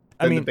base.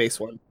 The base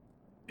one.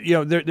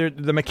 You know,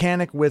 the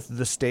mechanic with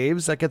the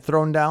staves that get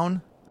thrown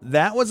down,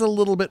 that was a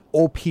little bit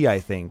OP, I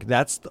think.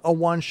 That's a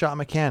one-shot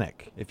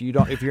mechanic. If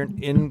you're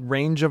in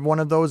range of one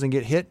of those and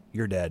get hit,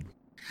 you're dead.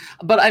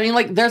 But I mean,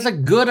 like, there's a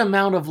good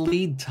amount of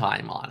lead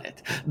time on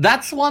it.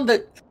 That's one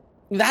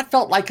that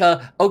felt like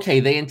okay,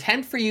 they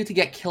intend for you to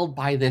get killed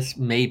by this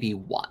maybe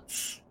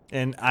once.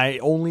 And I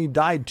only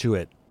died to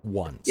it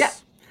once. Yeah.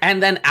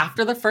 And then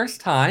after the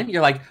first time,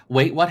 you're like,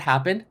 wait, what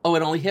happened? Oh,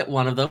 it only hit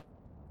one of those.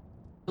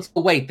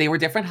 Oh, wait, they were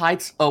different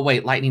heights. Oh,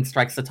 wait, lightning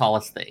strikes the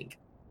tallest thing.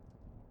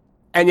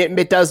 And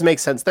it does make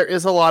sense. There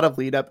is a lot of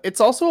lead up.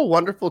 It's also a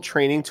wonderful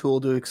training tool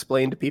to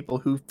explain to people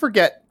who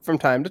forget from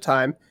time to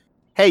time,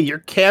 hey, your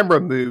camera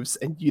moves,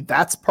 and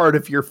that's part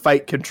of your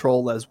fight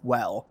control as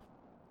well.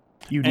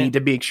 You need to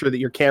make sure that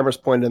your camera's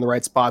pointed in the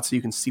right spot so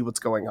you can see what's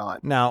going on.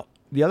 Now,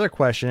 the other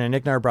question, and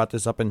Nick and I brought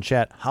this up in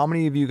chat, how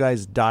many of you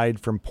guys died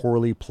from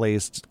poorly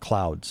placed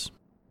clouds?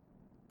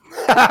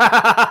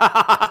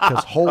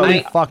 Because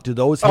holy fuck, do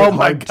those hit Oh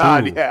my hard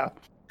god, too. yeah.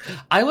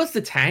 I was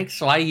the tank,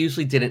 so I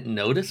usually didn't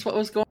notice what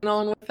was going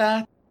on with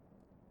that.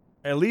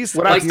 At least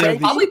What if I Like, you say-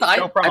 have I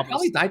the-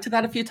 probably died to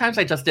that a few times.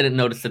 I just didn't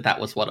notice that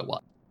was what it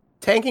was.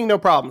 Tanking, no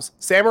problems.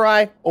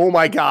 Samurai, oh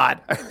my god.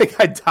 I think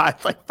I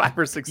died like 5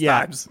 or 6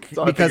 times.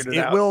 So I because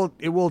figured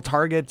it will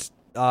target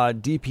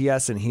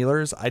DPS and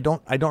healers. I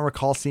don't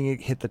recall seeing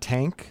it hit the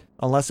tank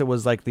unless it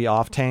was like the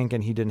off tank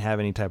and he didn't have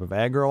any type of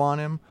aggro on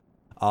him.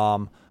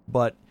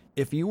 But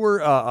if you were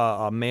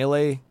a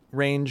melee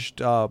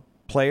ranged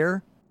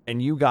player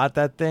and you got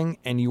that thing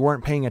and you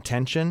weren't paying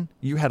attention,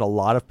 you had a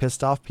lot of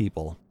pissed off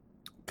people.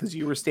 Because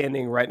you were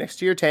standing right next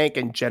to your tank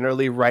and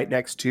generally right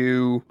next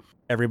to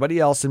Everybody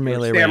else in your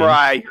melee range.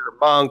 samurai, your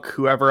monk,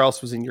 whoever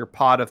else was in your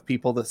pod of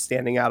people that's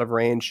standing out of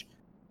range.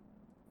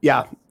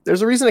 Yeah,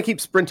 there's a reason I keep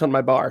sprint on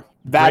my bar.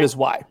 That is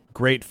why.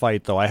 Great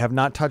fight, though. I have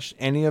not touched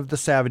any of the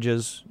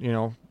savages,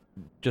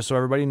 just so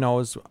everybody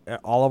knows.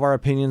 All of our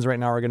opinions right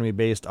now are going to be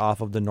based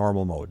off of the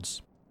normal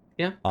modes.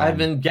 Yeah, I've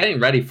been getting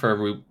ready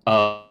for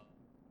but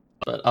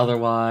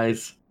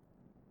otherwise,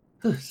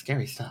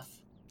 scary stuff.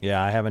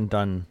 Yeah, I haven't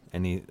done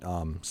any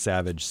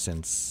savage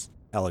since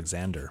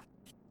Alexander.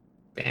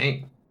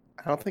 Bang.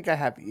 I don't think I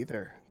have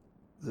either.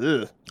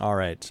 Ugh. All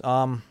right.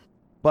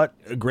 But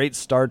a great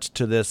start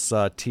to this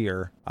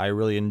tier. I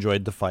really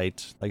enjoyed the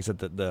fight. Like I said,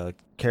 the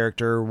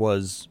character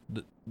was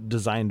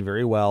designed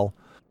very well.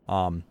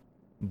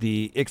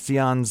 The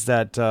Ixions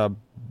that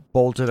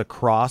bolted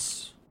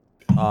across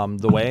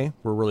the way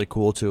were really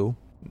cool too.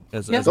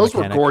 As Those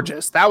were mechanic.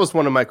 gorgeous. That was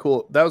one of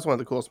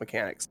the coolest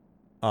mechanics.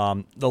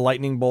 The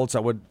lightning bolts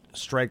that would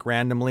strike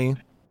randomly.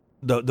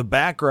 The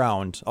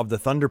background of the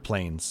Thunder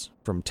Plains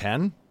from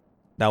 10,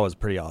 that was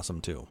pretty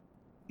awesome too.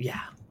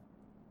 Yeah.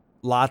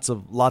 Lots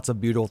of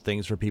beautiful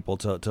things for people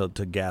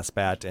to gasp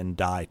at and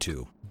die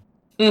to.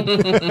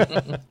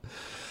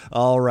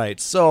 All right,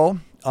 so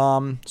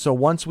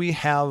once we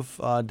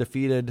have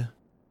defeated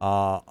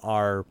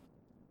our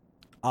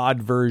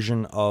odd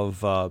version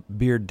of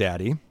Beard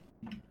Daddy,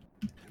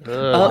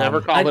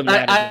 Never call him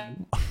that.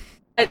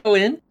 I go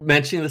in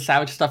mentioning the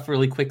savage stuff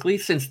really quickly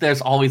since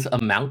there's always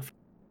a mount.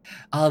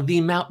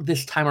 The mount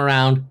this time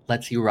around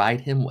lets you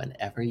ride him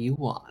whenever you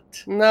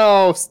want.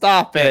 No,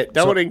 stop it.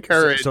 Don't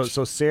encourage.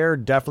 So Sarah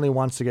definitely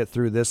wants to get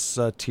through this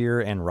tier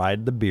and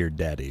ride the Beard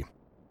Daddy.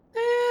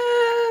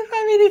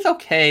 I mean, it's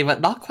okay, but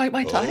not quite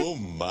my type. Oh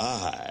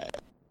my.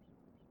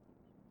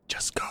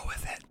 Just go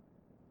with it.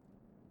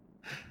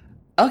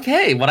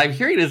 Okay, what I'm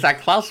hearing is that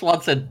Klaus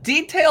wants a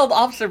detailed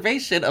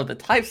observation of the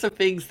types of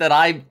things that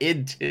I'm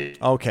into.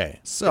 Okay,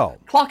 so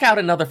Clock out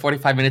another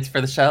 45 minutes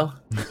for the show.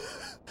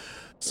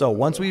 So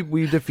once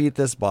we defeat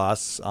this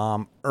boss,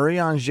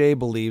 Urianger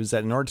believes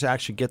that in order to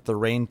actually get the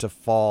rain to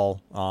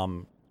fall,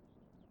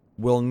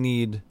 we'll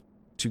need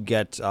to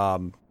get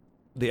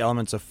the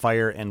elements of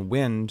fire and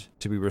wind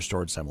to be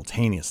restored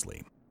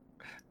simultaneously.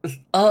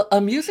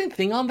 Amusing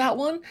thing on that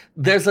one,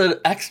 there's an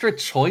extra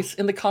choice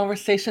in the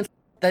conversation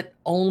that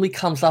only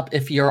comes up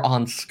if you're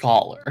on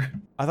Scholar.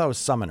 I thought it was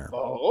Summoner.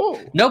 Oh.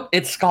 Nope,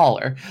 it's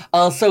Scholar.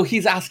 So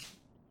he's asking,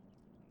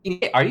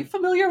 are you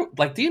familiar?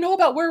 Like, do you know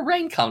about where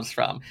rain comes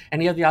from?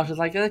 And the other option is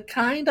like,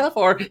 kind of,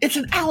 or it's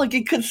an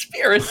elegant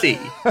conspiracy.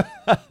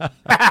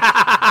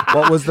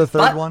 What was the third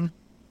But- one?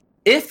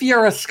 If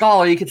you're a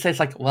scholar, you could say it's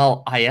like,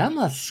 well, I am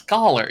a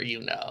scholar,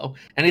 you know.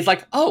 And he's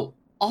like, oh,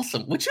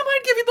 awesome. Would you mind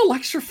giving the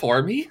lecture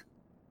for me?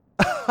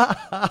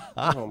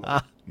 Oh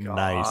my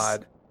Nice.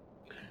 God.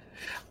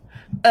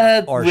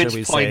 Or should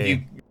we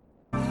say-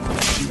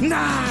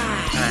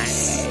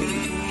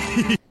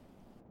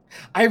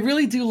 I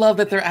really do love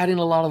that they're adding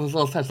a lot of those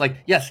little touches. Like,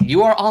 yes,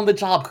 you are on the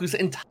job whose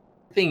entire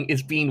thing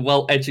is being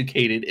well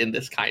educated in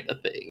this kind of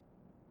thing.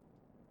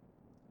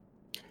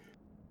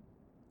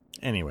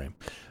 Anyway,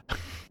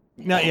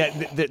 No, yeah,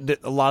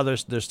 a lot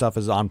of their stuff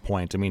is on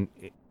point. I mean,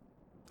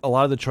 a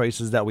lot of the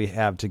choices that we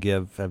have to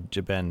give have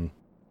been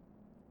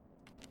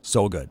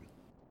so good.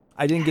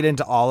 I didn't get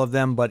into all of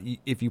them, but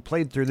if you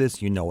played through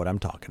this, you know what I'm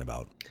talking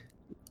about.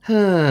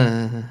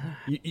 The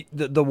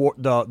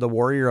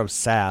Warrior of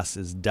Sass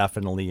is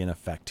definitely in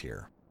effect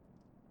here.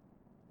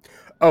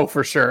 Oh,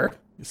 for sure.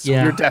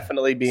 Yeah. You're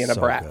definitely being a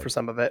So brat good. for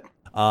some of it.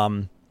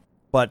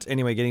 But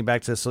anyway, getting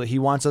back to this, so he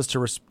wants us to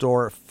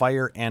restore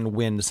fire and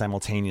wind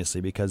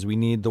simultaneously because we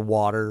need the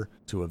water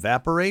to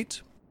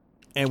evaporate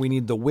and we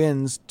need the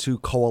winds to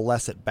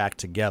coalesce it back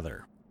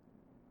together.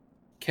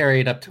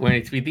 Carry it up to where it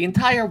needs to be, the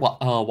entire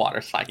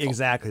water cycle.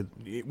 Exactly.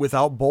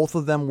 Without both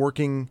of them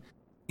working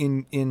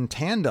in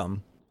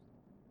tandem,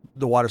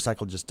 the water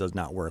cycle just does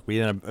not work. We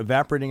end up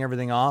evaporating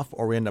everything off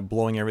or we end up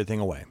blowing everything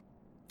away.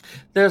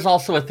 There's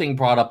also a thing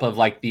brought up of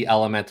like the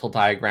elemental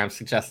diagram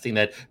suggesting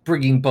that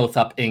bringing both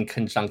up in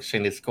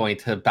conjunction is going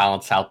to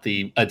balance out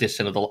the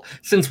addition of the,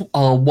 since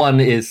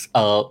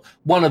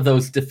one of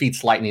those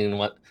defeats lightning and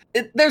what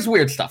there's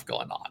weird stuff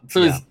going on.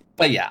 So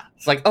Yeah.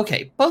 It's like,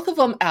 okay, both of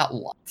them at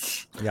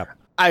once. Yep.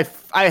 I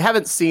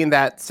haven't seen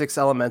that 6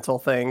 elemental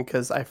thing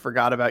because I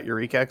forgot about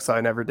Eureka, so I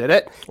never did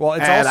it. Well,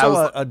 it's And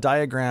also a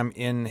diagram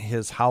in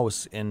his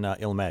house in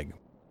Ilmeg.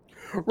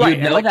 Right, You'd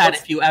and, know like, that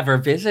what's- if you ever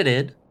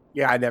visited.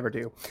 Yeah, I never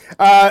do.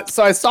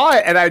 So I saw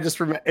it, and I just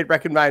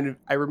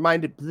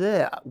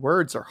bleh,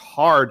 words are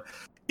hard.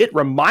 It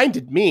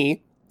reminded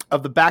me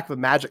of the back of a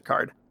Magic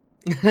card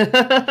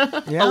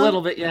A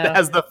little bit, that yeah.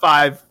 has the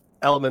 5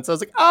 elements. I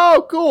was like,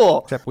 oh,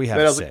 cool. Except we And have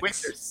then I was 6. like, wait,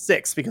 there's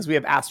 6 because we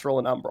have Astral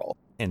and Umbral.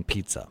 And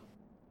pizza.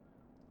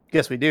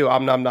 Yes, we do.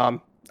 Om nom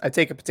nom. I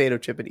take a potato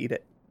chip and eat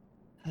it.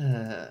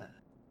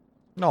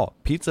 No,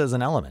 pizza is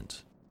an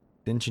element.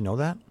 Didn't you know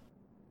that?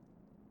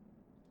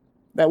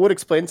 That would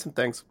explain some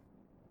things.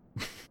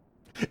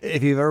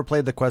 If you've ever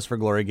played the Quest for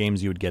Glory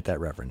games, you would get that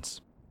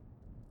reference.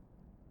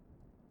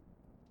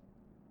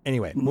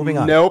 Anyway, moving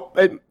on. Nope.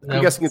 I'm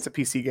Nope. guessing it's a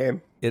PC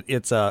game.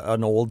 It's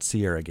an old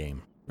Sierra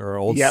game, or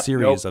an old Yep,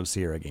 series nope. of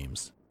Sierra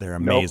games. They're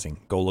Nope. amazing.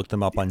 Go look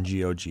them up on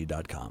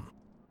GOG.com.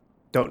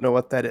 Don't know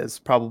what that is.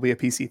 Probably a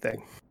PC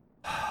thing.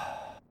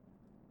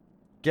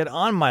 Get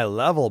on my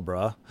level,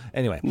 bruh.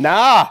 Anyway,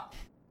 Nah.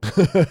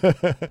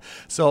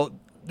 so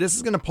this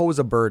is going to pose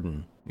a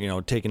burden,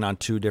 taking on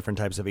 2 different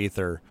types of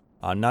ether,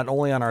 not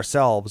only on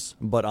ourselves,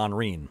 but on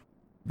Reen,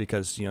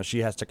 because, she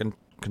has to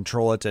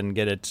control it and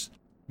get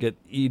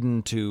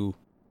Eden to,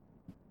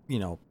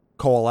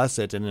 coalesce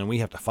it, and then we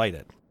have to fight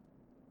it.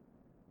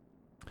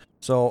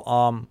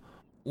 So,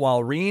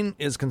 while Reen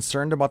is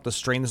concerned about the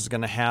strain this is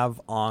going to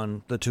have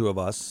on the 2 of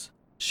us,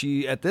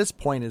 she, at this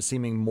point, is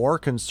seeming more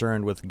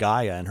concerned with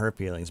Gaia and her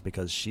feelings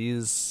because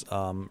she's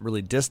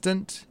really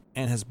distant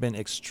and has been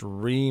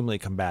extremely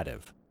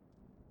combative.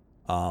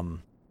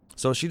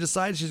 So she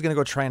decides she's going to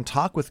go try and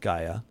talk with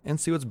Gaia and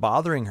see what's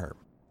bothering her.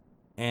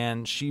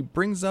 And she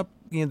brings up,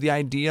 the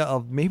idea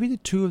of maybe the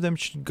 2 of them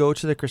should go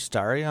to the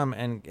Crystarium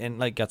and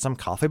like get some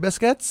coffee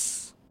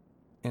biscuits.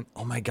 And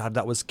oh my God,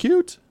 that was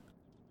cute.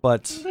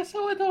 But They're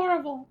so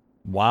adorable.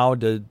 wow,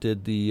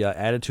 did the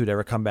attitude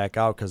ever come back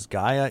out? Because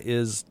Gaia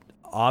is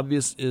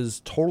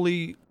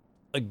totally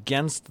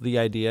against the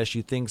idea.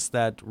 She thinks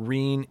that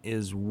Reen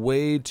is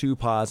way too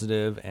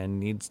positive and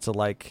needs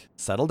to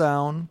settle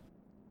down.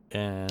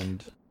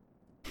 And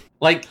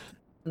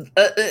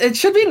it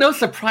should be no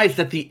surprise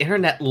that the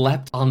internet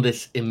leapt on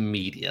this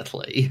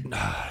immediately.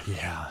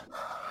 yeah,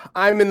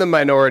 I'm in the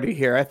minority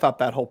here. I thought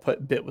that whole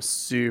bit was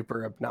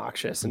super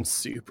obnoxious and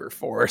super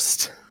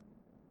forced.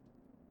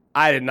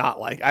 I did not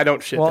like. I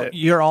don't ship well, it.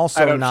 you're I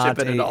also don't not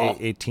ship it at all.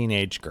 a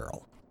teenage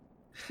girl.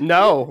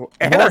 No,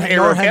 and Nor I'm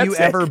have you aromantic.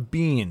 ever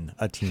been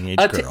a teenage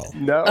girl.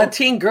 No. A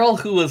teen girl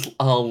who was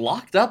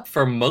locked up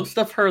for most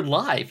of her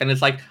life, and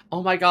it's like,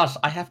 oh my gosh,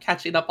 I have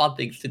catching up on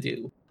things to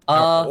do.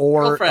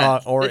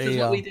 Girlfriend, this is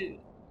what we do.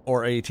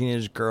 Or a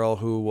teenage girl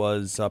who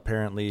was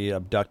apparently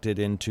abducted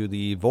into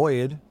the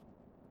void.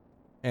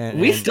 And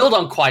We still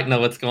don't quite know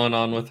what's going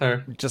on with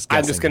her. I'm just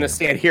guessing gonna here.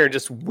 stand here and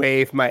just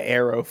wave my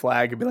arrow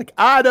flag and be like,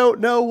 I don't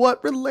know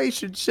what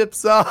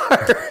relationships are.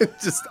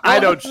 I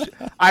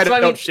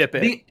don't ship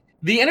it.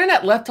 The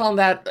internet left on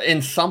that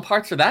in some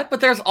parts of that, but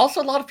there's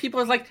also a lot of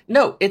people who's like,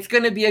 no, it's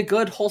going to be a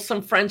good,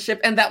 wholesome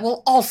friendship, and that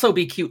will also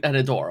be cute and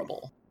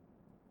adorable.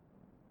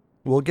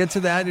 We'll get to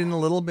that in a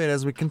little bit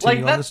as we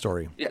continue on the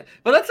story. Yeah,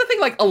 but that's the thing.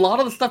 A lot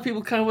of the stuff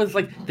people kind of was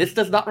like, this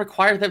does not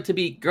require them to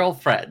be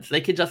girlfriends.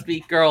 They could just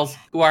be girls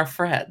who are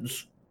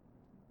friends.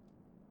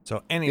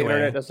 So The anyway,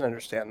 internet doesn't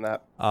understand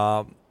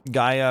that.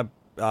 Gaia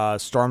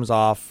storms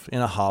off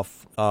in a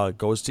huff,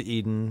 goes to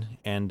Eden,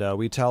 and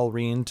we tell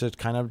Reen to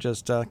kind of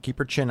just keep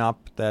her chin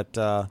up, that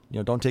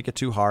don't take it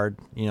too hard.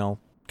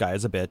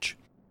 Gaia's a bitch.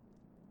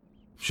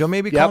 She'll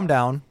maybe calm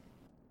down,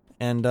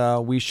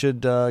 and we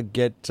should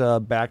get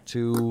back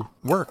to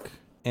work,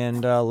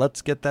 and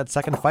let's get that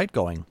second fight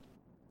going.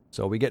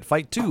 So we get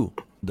fight 2,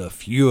 the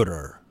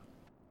Führer.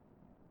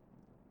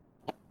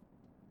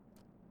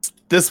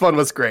 This one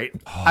was great.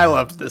 I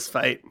loved this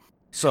fight.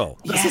 So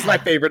This is my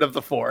favorite of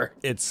the 4.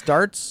 it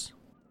starts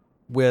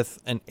with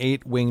an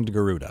 8-winged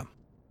Garuda.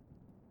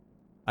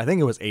 I think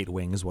it was 8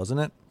 wings, wasn't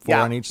it? 4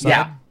 Yeah. on each side?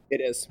 Yeah,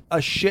 it is.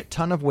 A shit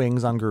ton of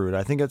wings on Garuda.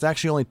 I think it's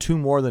actually only 2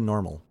 more than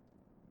normal.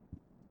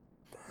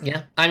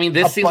 Yeah, I mean,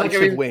 this A seems like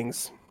bunch of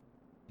wings.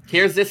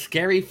 here's this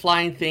scary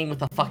flying thing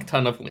with a fuck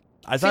ton of wings.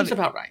 I thought Seems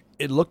about right.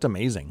 it looked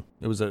amazing.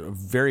 It was a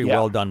very Yeah.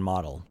 well done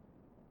model.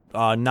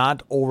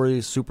 Not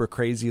overly super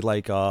crazy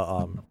like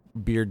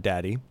Beard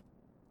Daddy.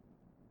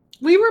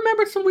 We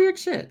remembered some weird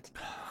shit.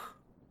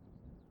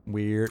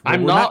 Weird.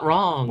 I'm We're not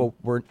wrong. But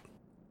we're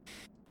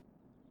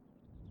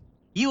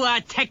You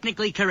are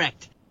technically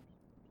correct.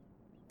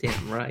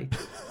 Damn right.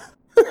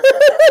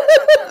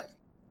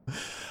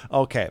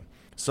 okay.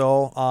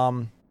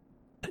 So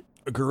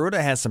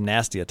Garuda has some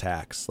nasty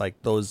attacks,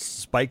 like those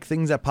spike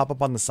things that pop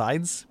up on the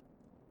sides.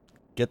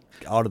 Get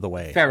out of the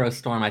way. Pharaoh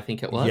Storm, I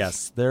think it was.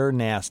 Yes, they're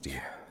nasty.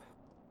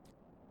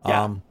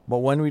 Yeah. But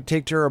when we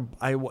take to her,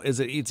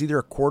 it's either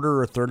a quarter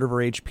or a third of her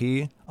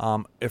HP.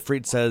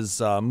 Ifrit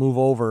says, "Move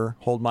over,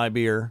 hold my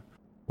beer,"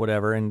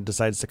 whatever, and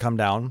decides to come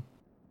down.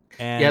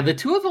 And Yeah, the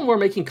two of them were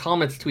making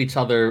comments to each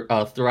other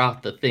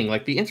throughout the thing.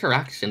 Like the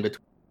interaction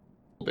between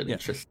a little bit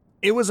interesting.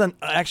 it was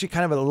actually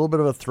kind of a little bit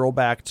of a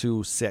throwback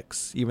to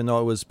 6, even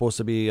though it was supposed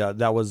to be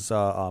that was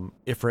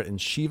Ifrit and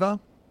Shiva.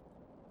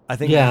 I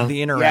think Yeah.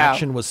 the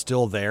interaction was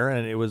still there,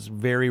 and it was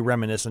very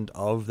reminiscent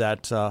of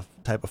that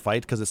type of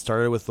fight because it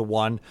started with the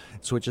one,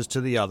 switches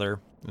to the other,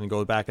 and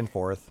goes back and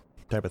forth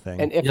type of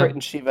thing. And Ifrit Yep.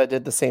 and Shiva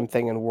did the same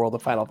thing in World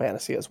of Final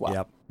Fantasy as well.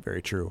 Yep,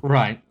 very true.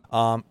 Right.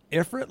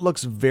 Ifrit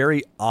looks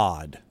very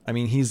odd. I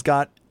mean, he's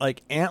got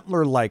like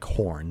antler-like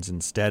horns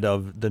instead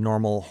of the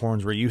normal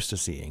horns we're used to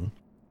seeing,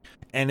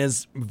 and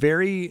is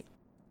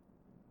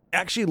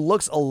actually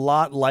looks a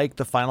lot like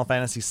the Final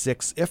Fantasy VI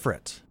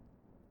Ifrit.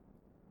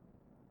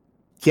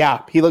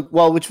 Yeah, he looked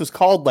which was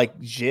called like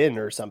Jin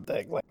or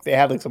something. Like they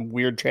had like some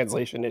weird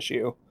translation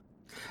issue.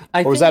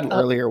 I Or was think, that an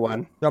earlier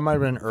one? That might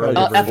have been an earlier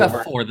Uh, version.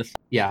 FF4.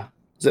 Yeah.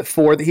 Was it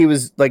 4 that he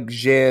was like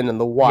Jin and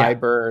the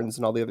Wyverns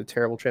and all the other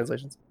terrible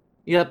translations?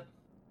 Yep.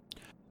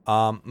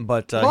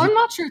 But Well, I'm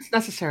not sure it's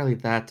necessarily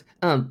that.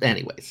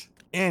 Anyways,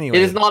 anyway,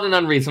 it is not an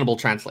unreasonable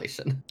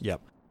translation. Yep.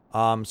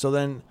 So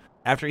then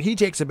after he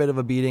takes a bit of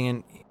a beating,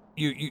 and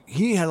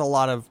he has a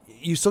lot of,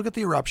 you still get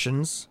the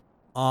eruptions.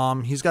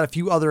 He's got a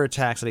few other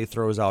attacks that he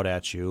throws out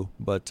at you,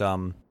 but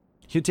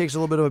he takes a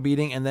little bit of a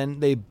beating, and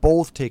then they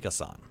both take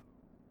us on.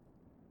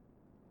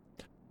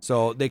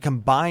 So they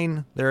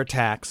combine their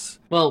attacks.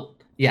 Well,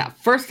 yeah.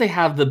 First, they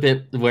have the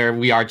bit where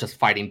we are just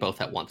fighting both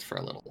at once for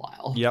a little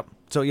while. Yep.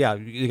 So yeah,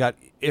 you got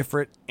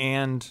Ifrit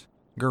and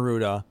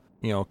Garuda,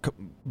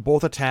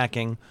 both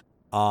attacking,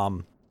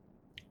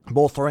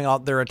 both throwing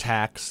out their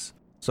attacks.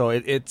 So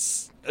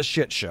it's a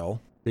shit show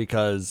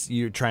because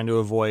you're trying to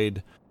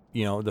avoid,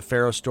 the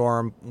Pharaoh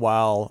Storm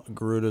while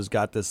Garuda's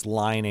got this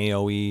line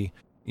AoE,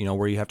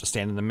 where you have to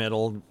stand in the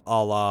middle,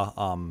 a la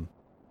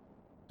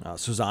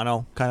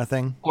Susano kind of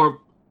thing.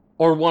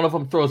 Or one of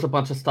them throws a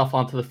bunch of stuff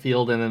onto the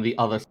field, and then the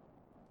other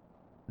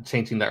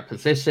changing their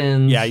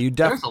positions. Yeah,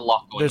 there's a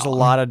lot going There's on. a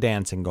lot of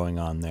dancing going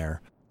on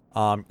there.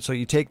 So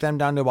you take them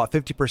down to about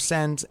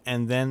 50%,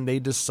 and then they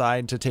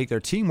decide to take their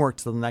teamwork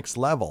to the next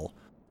level,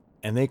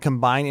 and they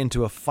combine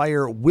into a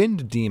fire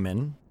wind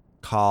demon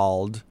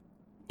called.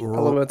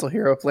 Elemental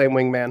Hero Flame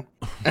Wing Man.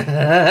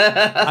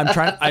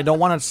 I don't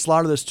want to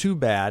slaughter this too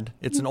bad.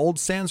 It's an old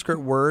Sanskrit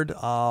word,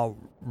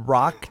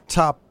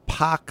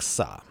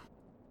 Raktapaksa.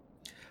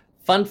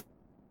 Fun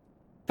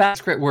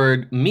Sanskrit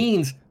word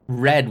means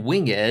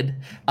red-winged,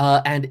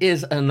 and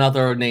is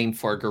another name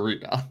for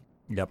Garuda.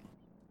 Yep.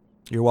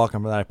 You're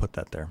welcome for that. I put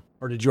that there.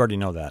 Or did you already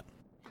know that?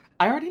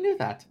 I already knew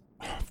that.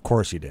 Of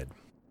course you did.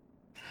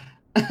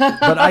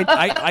 But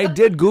I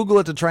did Google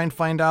it to try and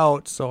find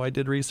out, so I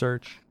did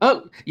research.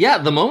 Oh, yeah,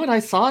 the moment I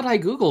saw it, I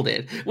Googled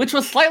it, which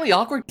was slightly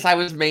awkward because I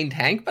was main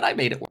tank, but I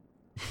made it work.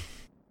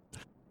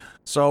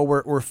 So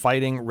we're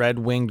fighting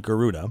red-winged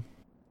Garuda.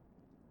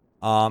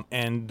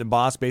 And the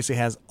boss basically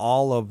has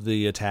all of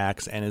the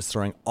attacks and is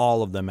throwing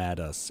all of them at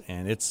us,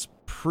 and it's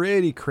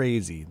pretty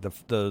crazy.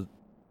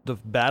 The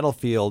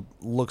battlefield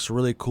looks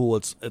really cool.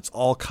 It's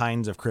all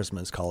kinds of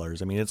Christmas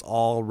colors. I mean, it's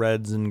all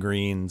reds and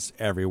greens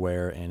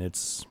everywhere, and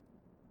it's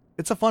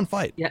a fun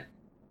fight. Yeah.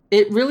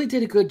 It really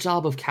did a good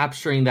job of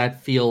capturing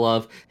that feel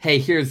of, hey,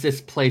 here's this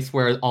place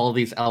where all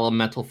these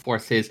elemental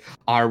forces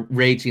are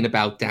raging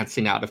about,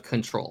 dancing out of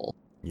control.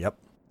 Yep.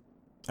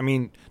 I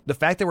mean, the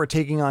fact that we're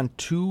taking on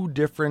 2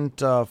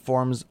 different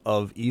forms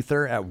of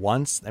ether at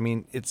once, I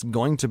mean, it's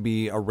going to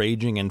be a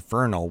raging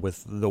inferno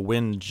with the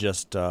wind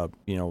just,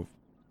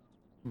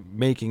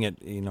 making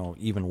it,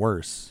 even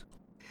worse.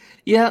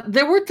 Yeah,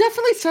 there were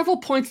definitely several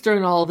points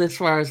during all this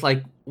where I was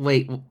like,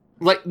 wait,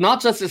 like, not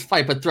just this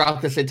fight, but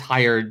throughout this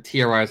entire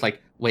tier where I was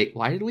like, wait,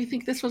 why did we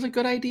think this was a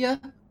good idea?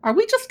 Are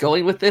we just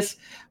going with this?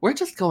 We're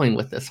just going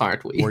with this,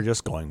 aren't we? We're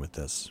just going with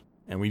this.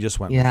 And we just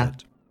went Yeah. with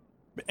it.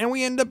 And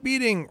we end up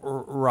beating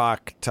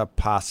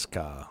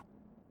Raktapaska.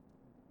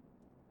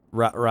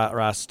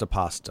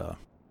 Rastapasta.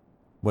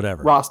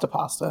 Whatever. Rasta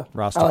Pasta. I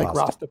like Rastapasta.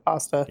 Rasta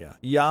Pasta. Yeah.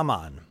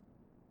 Yaman.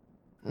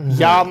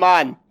 Yeah,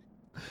 man.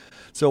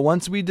 So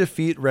once we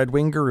defeat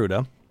Redwing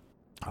Garuda,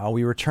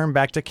 we return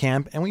back to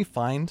camp and we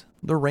find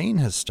the rain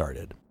has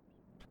started.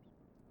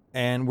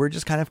 And we're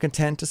just kind of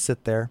content to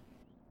sit there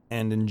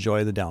and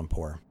enjoy the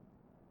downpour.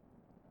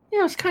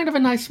 Yeah, it's kind of a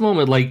nice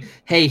moment. Like,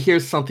 hey,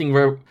 here's something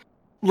where,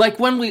 like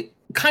when we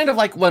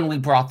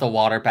brought the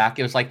water back,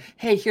 it was like,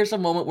 hey, here's a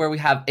moment where we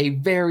have a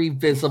very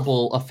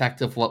visible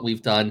effect of what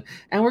we've done,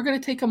 and we're going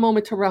to take a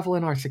moment to revel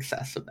in our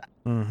success of that.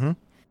 Mm-hmm.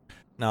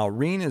 Now,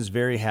 Reen is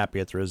very happy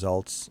at the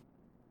results.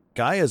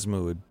 Gaia's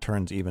mood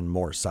turns even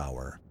more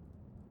sour,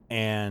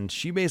 and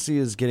she basically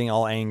is getting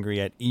all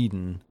angry at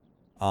Eden,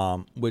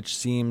 which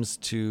seems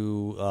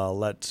to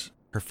let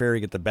her fairy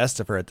get the best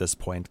of her at this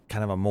point.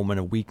 Kind of a moment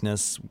of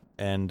weakness,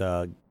 and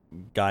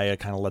Gaia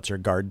kind of lets her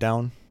guard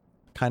down,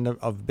 kind of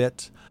a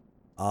bit.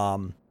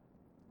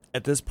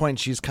 At this point,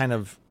 she's kind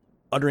of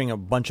uttering a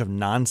bunch of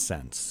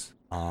nonsense.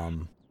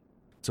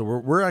 So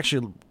we're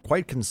actually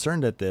quite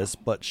concerned at this,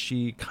 but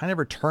she kind of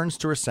returns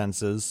to her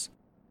senses.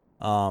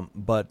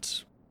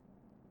 But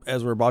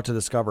as we're about to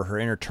discover, her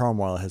inner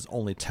turmoil has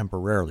only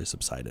temporarily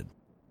subsided.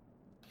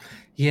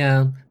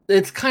 Yeah,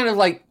 it's kind of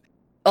like,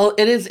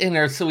 it is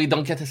inner, so we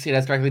don't get to see it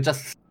as directly,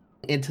 just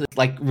into this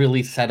like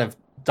really set of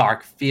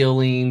dark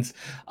feelings.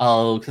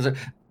 Because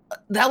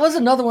that was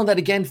another one that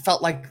again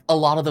felt like a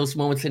lot of those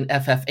moments in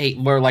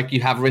FF8 where like you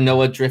have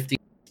Rinoa drifting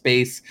in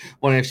space,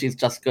 wondering if she's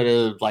just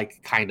gonna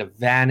like kind of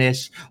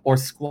vanish, or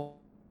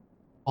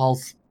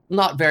Squall's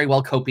not very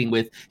well coping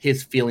with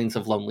his feelings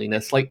of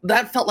loneliness. Like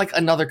that felt like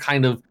another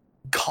kind of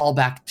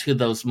callback to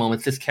those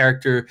moments. This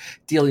character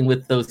dealing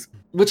with those,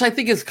 which I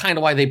think is kind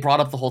of why they brought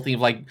up the whole thing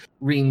of like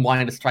Reen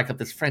wanting to strike up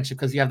this friendship,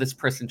 because you have this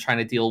person trying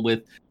to deal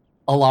with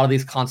a lot of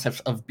these concepts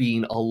of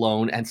being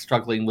alone and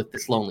struggling with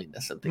this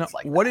loneliness and things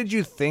like that. What did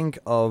you think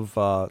of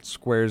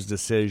Square's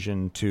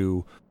decision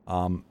to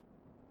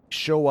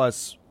show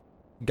us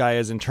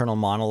Gaia's internal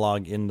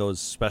monologue in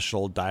those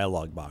special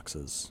dialogue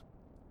boxes?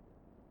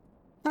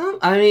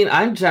 I mean,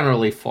 I'm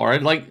generally for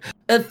it. Like,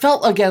 it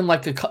felt again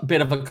like a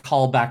bit of a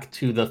callback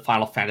to the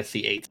Final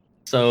Fantasy VIII.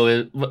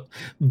 So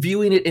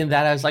viewing it in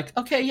that, I was like,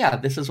 okay, yeah,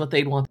 this is what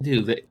they'd want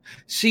to do.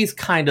 She's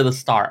kind of the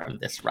star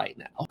of this right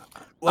now.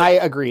 I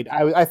agreed.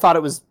 I thought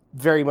it was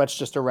very much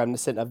just a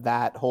reminiscent of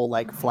that whole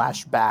like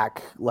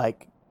flashback,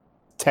 like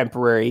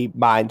temporary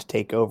mind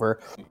takeover.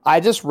 I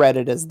just read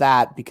it as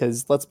that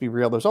because let's be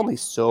real, there's only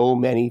so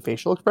many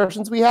facial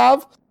expressions we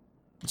have,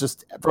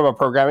 just from a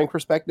programming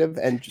perspective,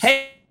 and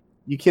just,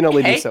 you can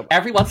only do so much.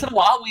 Every once in a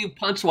while, we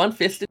punch one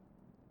fist.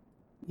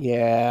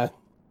 Yeah.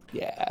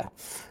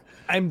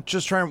 I'm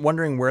just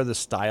wondering where the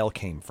style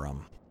came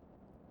from.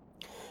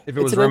 If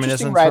it was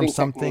reminiscent from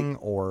something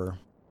technique. Or...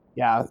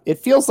 Yeah, it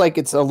feels like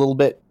it's a little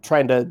bit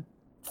trying to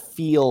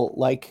feel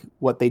like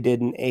what they did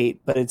in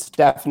 8, but it's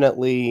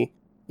definitely,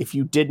 if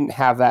you didn't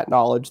have that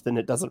knowledge, then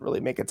it doesn't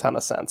really make a ton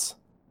of sense.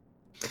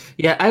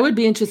 Yeah, I would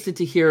be interested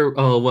to hear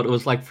what it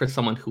was like for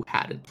someone who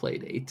hadn't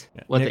played 8,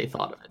 what they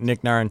thought of it.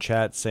 Nick Nar in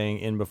chat saying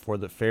in before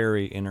the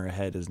fairy in her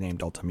head is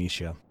named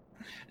Ultimecia.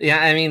 Yeah,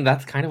 I mean,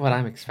 that's kind of what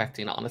I'm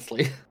expecting,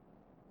 honestly.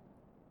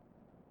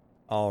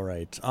 All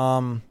right.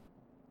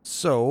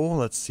 So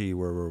let's see,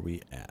 where were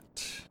we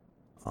at?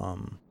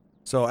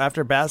 So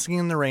after basking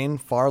in the rain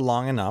far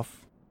long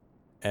enough,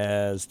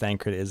 as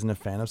Thancred isn't a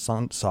fan of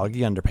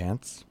soggy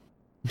underpants,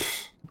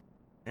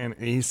 and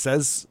he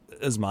says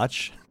as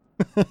much.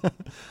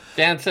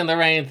 Dance in the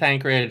rain,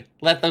 Thancred.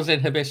 Let those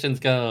inhibitions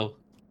go.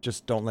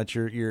 Just don't let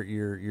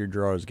your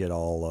drawers get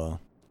all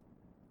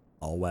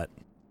wet.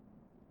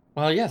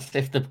 Well, yes.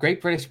 If the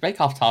Great British Bake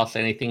Off taught us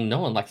anything, no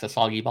one likes a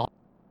soggy ball.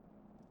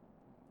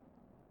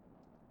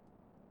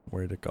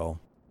 Where'd it go?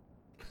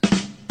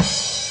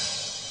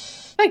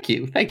 Thank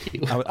you.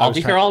 I'll be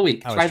here all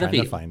week. I was trying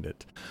to find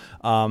it.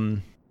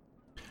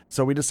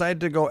 So we decided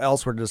to go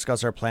elsewhere to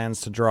discuss our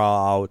plans to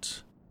draw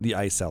out the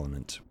ice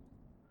element.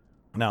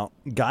 Now,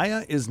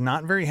 Gaia is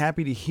not very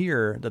happy to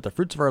hear that the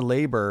fruits of our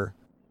labor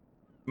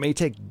may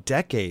take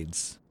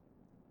decades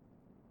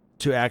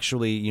to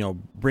actually,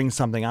 bring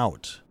something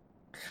out.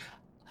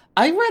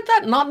 I read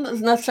that not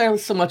necessarily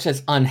so much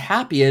as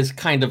unhappy as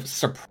kind of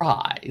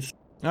surprised.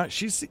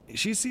 She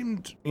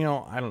seemed,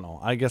 I don't know.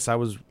 I guess I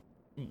was.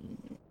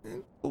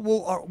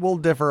 We'll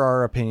differ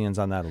our opinions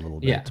on that a little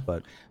bit,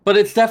 but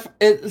it's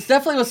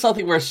definitely was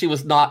something where she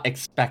was not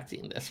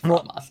expecting this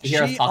from us.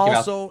 She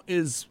also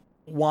is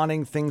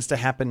wanting things to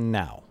happen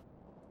now.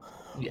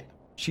 Yeah,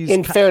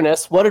 in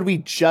fairness, what did we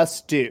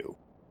just do?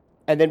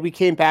 And then we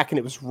came back and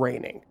it was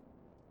raining,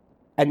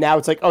 and now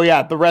it's like, oh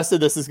yeah, the rest of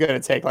this is going to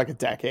take like a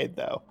decade,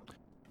 though.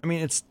 I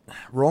mean,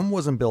 Rome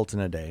wasn't built in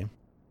a day.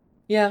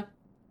 Yeah.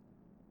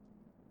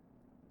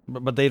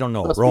 But they don't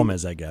know what Rome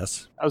is, I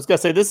guess. I was going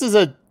to say, this is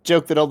a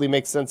joke that only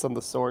makes sense on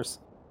the source.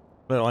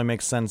 But it only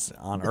makes sense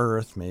on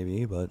Earth,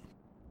 maybe, but...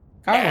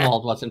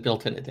 Gardenwald wasn't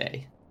built in a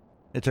day.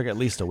 It took at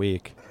least a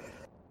week.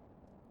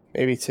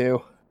 Maybe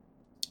 2.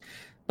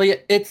 But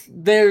yeah,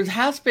 there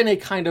has been a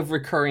kind of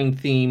recurring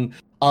theme,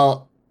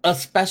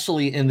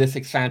 especially in this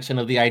expansion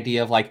of the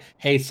idea of like,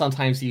 hey,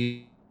 sometimes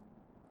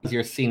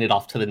you're seeing it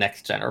off to the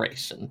next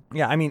generation.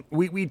 Yeah, I mean,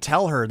 we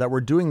tell her that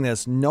we're doing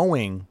this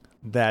knowing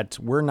that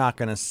we're not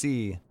going to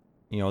see,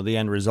 the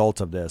end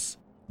result of this.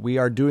 We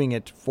are doing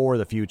it for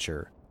the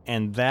future.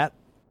 And that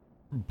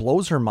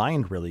blows her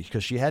mind, really,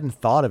 because she hadn't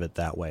thought of it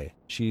that way.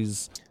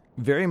 She's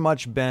very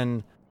much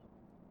been,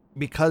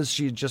 because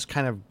she just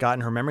kind of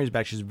gotten her memories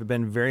back, she's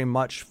been very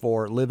much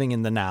for living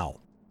in the now.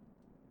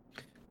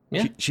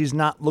 Yeah. She's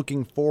not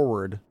looking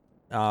forward.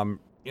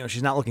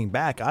 She's not looking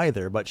back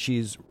either, but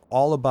she's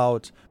all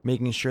about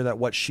making sure that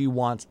what she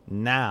wants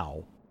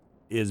now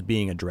is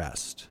being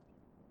addressed.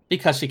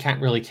 Because she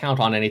can't really count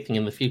on anything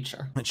in the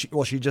future. And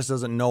she just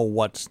doesn't know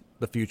what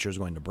the future is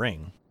going to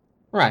bring.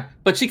 Right.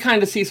 But she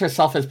kind of sees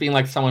herself as being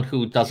like someone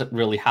who doesn't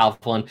really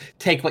have one.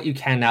 Take what you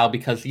can now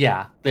because,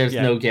 there's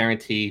no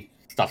guarantee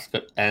stuff's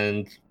good.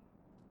 And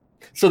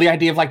so the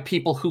idea of like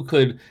people who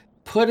could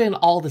put in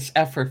all this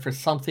effort for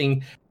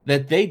something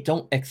that they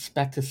don't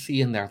expect to see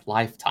in their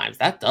lifetimes,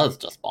 that does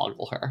just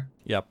boggle her.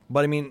 Yep.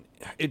 But I mean,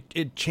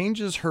 it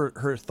changes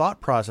her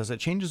thought process. It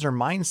changes her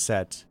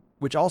mindset,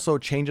 which also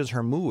changes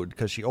her mood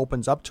because she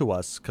opens up to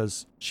us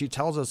because she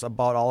tells us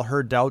about all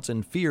her doubts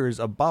and fears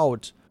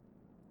about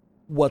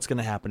what's going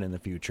to happen in the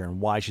future and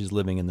why she's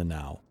living in the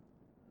now.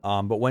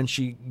 But when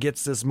she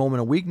gets this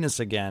moment of weakness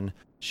again,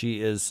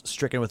 she is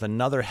stricken with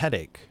another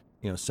headache,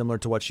 similar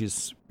to what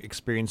she's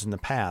experienced in the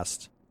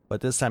past. But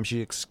this time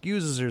she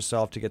excuses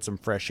herself to get some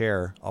fresh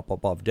air up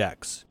above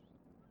decks.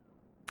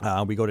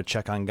 We go to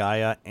check on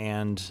Gaia,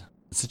 and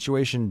the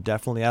situation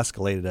definitely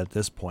escalated at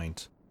this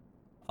point.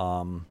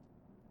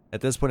 At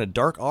this point, a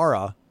dark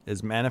aura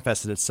has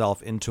manifested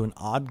itself into an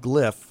odd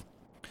glyph,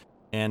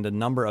 and a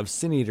number of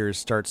Sin Eaters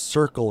start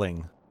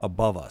circling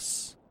above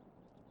us.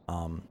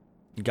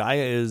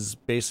 Gaia is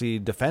basically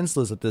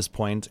defenseless at this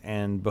point,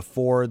 and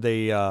before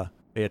they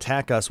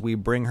attack us, we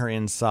bring her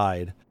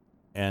inside,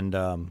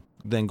 and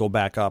then go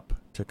back up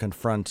to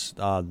confront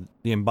the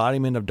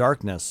embodiment of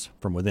darkness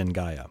from within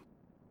Gaia.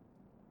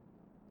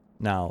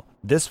 Now,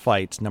 this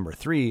fight, number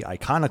 3,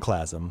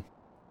 Iconoclasm,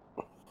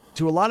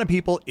 to a lot of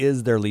people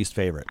is their least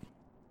favorite.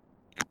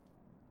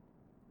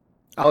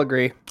 I'll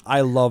agree.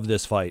 I love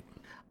this fight.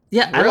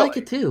 Yeah, Really? I like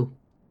it too.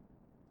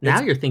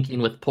 Now you're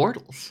thinking with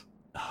portals.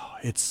 Oh,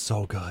 it's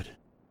so good.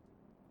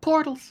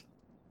 Portals.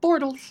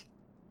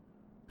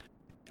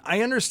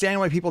 I understand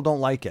why people don't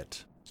like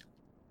it.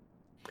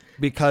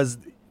 Because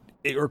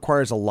it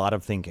requires a lot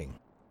of thinking.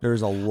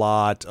 There's a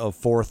lot of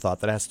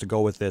forethought that has to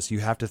go with this. You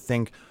have to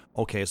think,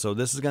 okay, so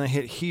this is going to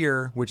hit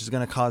here, which is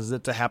going to cause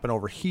it to happen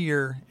over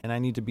here, and I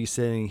need to be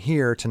sitting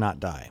here to not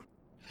die.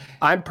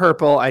 I'm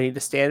purple. I need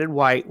to stand in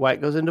white.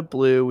 White goes into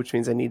blue, which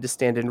means I need to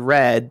stand in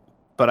red,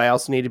 but I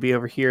also need to be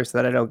over here so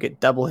that I don't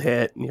get double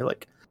hit. And you're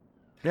like,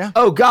 yeah.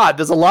 Oh, God,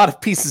 there's a lot of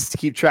pieces to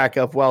keep track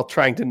of while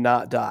trying to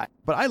not die.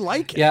 But I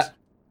like it. Yeah.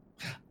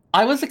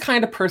 I was the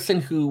kind of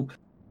person who...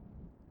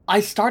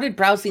 I started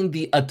browsing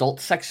the adult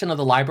section of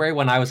the library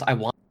when I was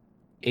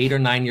 8 or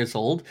 9 years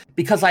old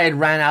because I had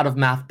ran out of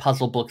math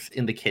puzzle books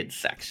in the kids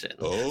section.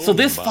 So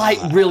this fight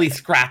really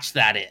scratched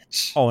that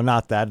itch. Oh,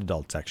 not that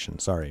adult section.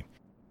 Sorry.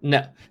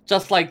 No,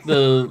 just like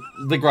the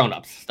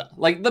grown-ups stuff.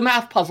 Like the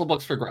math puzzle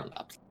books for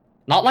grown-ups.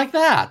 Not like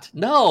that.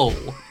 No.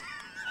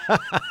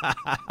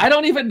 I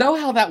don't even know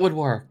how that would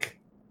work.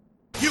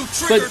 You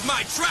triggered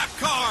my trap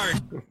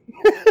card!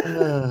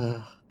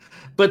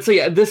 But so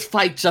yeah, this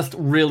fight just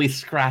really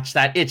scratched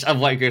that itch of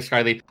what you're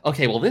describing.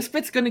 Okay, well this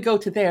bit's going to go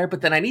to there,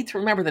 but then I need to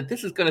remember that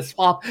this is going to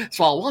swap,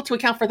 so I'll want to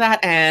account for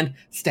that and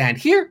stand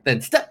here,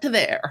 then step to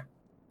there.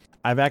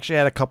 I've actually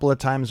had a couple of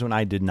times when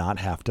I did not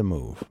have to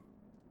move.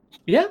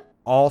 Yeah.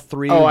 All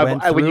 3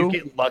 went through. When you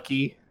get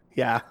lucky.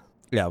 Yeah.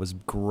 Yeah, it was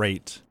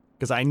great.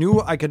 Because I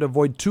knew I could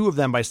avoid 2 of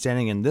them by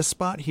standing in this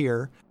spot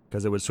here,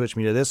 because it would switch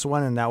me to this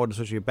one, and that would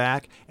switch me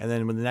back. And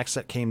then when the next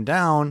set came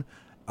down,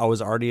 I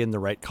was already in the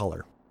right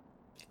color.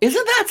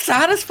 Isn't that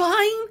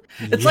satisfying?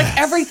 It's like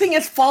everything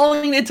is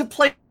falling into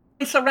place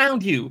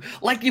around you.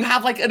 Like you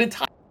have like an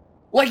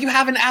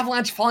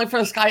avalanche falling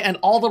from the sky and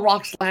all the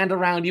rocks land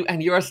around you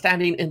and you're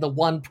standing in the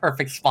one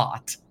perfect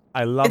spot.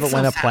 I love It's it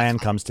when so a plan satisfying.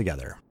 comes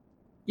together.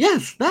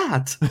 Yes,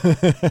 that.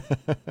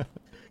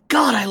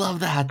 God, I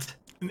love that.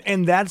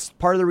 And that's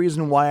part of the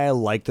reason why I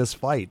like this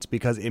fight,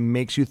 because it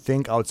makes you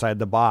think outside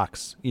the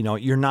box.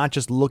 You're not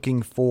just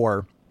looking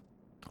for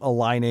a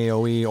line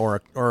AoE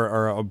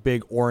or a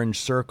big orange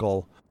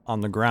circle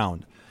on the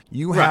ground.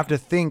 You have to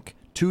think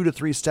 2 to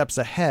 3 steps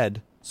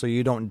ahead so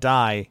you don't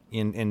die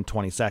in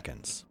 20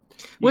 seconds.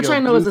 Which go I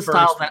know is blue a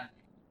style first. that...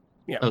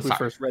 Yeah, Oh, blue sorry.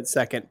 first, red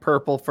second,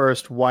 purple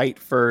first, white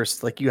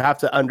first. Like you have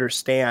to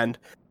understand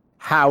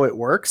how it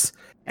works.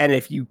 And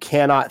if you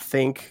cannot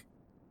think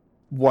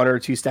 1 or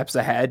 2 steps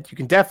ahead, you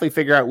can definitely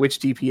figure out which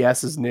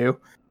DPS is new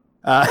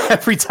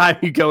every time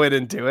you go in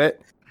and do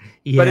it.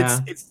 Yeah.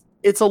 But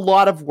it's a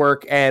lot of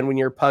work, and when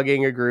you're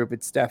pugging a group,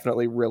 it's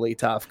definitely really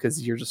tough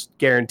because you're just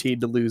guaranteed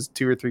to lose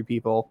 2 or 3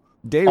 people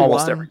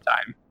almost every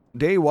time.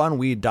 Day 1,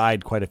 we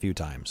died quite a few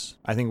times.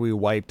 I think we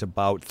wiped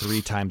about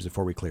 3 times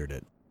before we cleared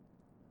it.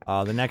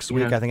 The next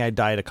week, I think I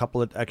died a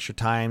couple of extra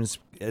times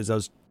as I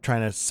was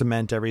trying to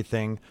cement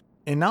everything.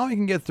 And now I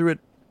can get through it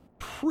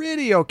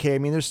pretty okay. I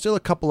mean, there's still a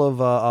couple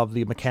of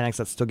the mechanics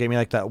that still get me,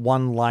 like that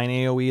one line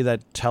AoE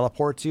that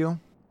teleports you.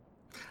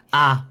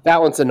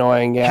 That one's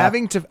annoying. Yeah.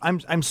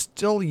 I'm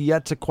still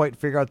yet to quite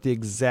figure out the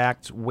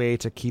exact way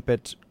to keep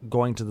it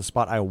going to the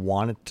spot I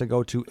want it to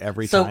go to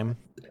every time.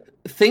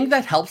 Thing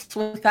that helps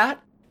with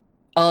that,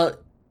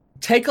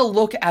 take a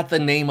look at the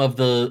name of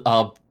the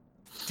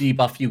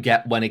debuff you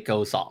get when it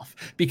goes off,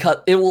 because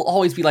it will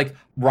always be like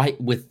right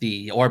with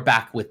thee or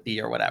back with thee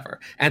or whatever,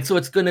 and so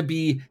it's going to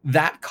be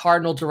that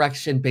cardinal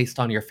direction based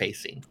on your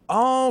facing.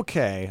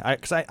 Okay,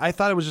 because I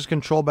thought it was just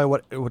controlled by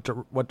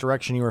what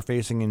direction you were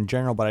facing in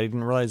general, but I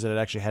didn't realize that it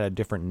actually had a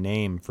different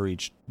name for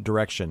each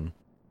direction.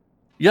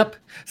 Yep.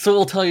 So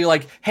it'll tell you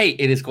like, hey,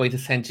 it is going to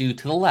send you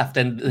to the left,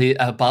 and the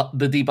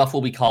debuff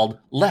will be called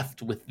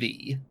left with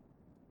thee.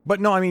 But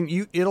no, I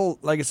mean it'll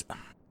like I said,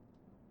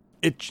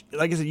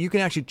 you can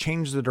actually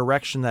change the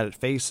direction that it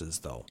faces,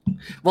 though.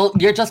 Well,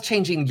 you're just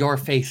changing your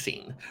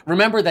facing.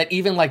 Remember that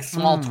even like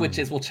small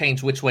twitches will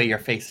change which way you're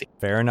facing.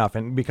 Fair enough.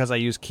 And because I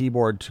use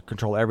keyboard to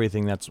control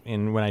everything that's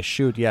in when I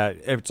shoot, yeah,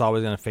 it's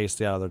always going to face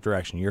the other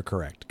direction. You're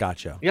correct.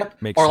 Gotcha.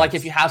 Yep. Makes or sense. like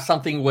if you have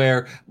something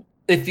where,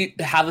 if you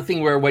have a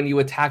thing where when you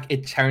attack,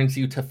 it turns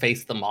you to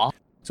face them off.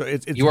 So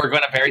it's you are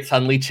going to very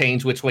suddenly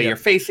change which way you're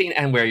facing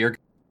and where you're.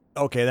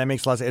 Okay, that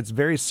makes a lot of sense. It's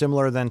very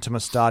similar then to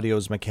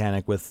Mustadio's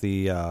mechanic with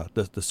the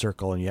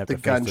circle, and you have the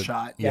to face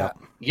gunshot.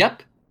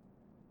 Yep.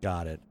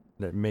 Got it.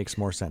 That makes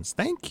more sense.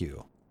 Thank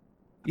you.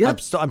 Yep.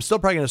 I'm still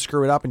probably going to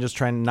screw it up and just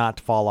try not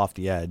to fall off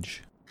the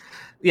edge.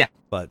 Yeah.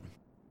 But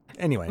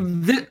anyway.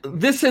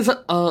 This is,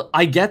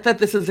 I get that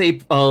this is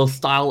a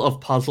style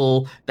of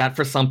puzzle that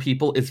for some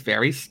people is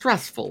very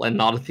stressful and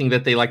not a thing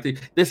that they like to.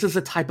 This is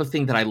a type of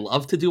thing that I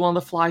love to do on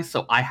the fly,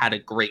 so I had a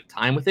great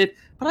time with it.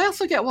 But I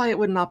also get why it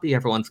would not be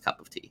everyone's cup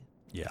of tea.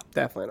 Yeah.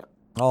 Definitely not.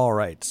 All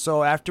right.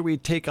 So after we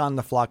take on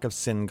the flock of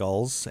sin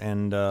gulls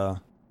and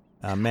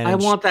manage... I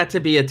want that to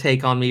be a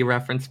Take On Me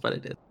reference, but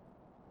it is.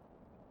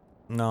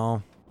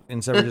 No.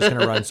 Instead, we're just going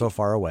to run so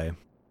far away.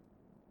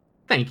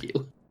 Thank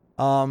you.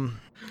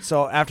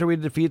 So after we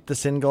defeat the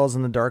sin gulls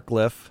in the Dark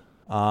Glyph,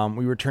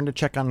 we return to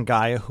check on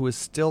Gaia, who is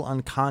still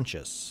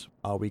unconscious.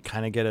 We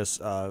kind of get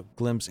a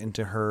glimpse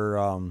into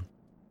her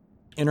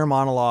inner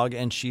monologue,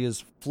 and she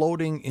is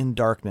floating in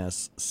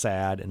darkness,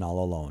 sad and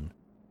all alone.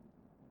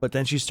 But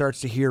then she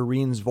starts to hear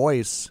Reen's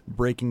voice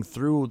breaking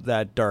through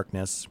that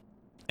darkness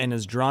and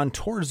is drawn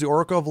towards the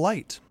Oracle of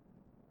Light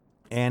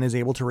and is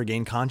able to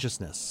regain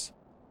consciousness.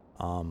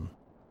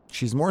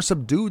 She's more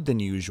subdued than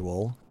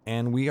usual,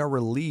 and we are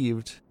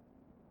relieved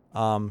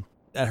at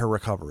her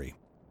recovery.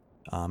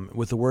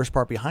 With the worst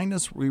part behind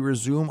us, we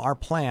resume our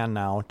plan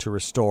now to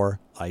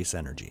restore ice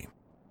energy.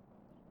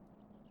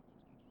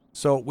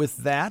 So with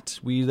that,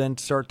 we then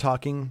start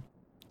talking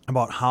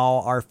about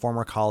how our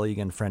former colleague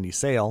and friend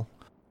Ysayle,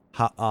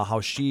 how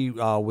she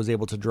was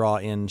able to draw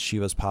in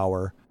Shiva's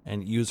power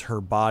and use her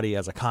body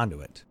as a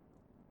conduit.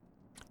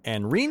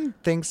 And Reen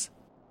thinks,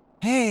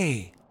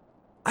 hey,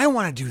 I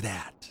want to do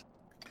that.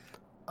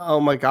 Oh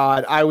my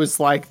god. I was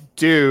like,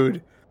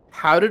 dude,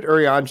 how did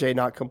Urianger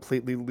not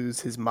completely lose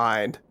his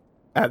mind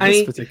at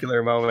this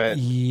particular moment?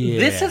 Yeah.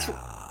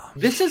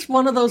 This is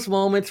one of those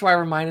moments where I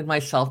reminded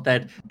myself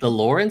that the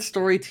lore and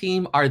story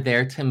team are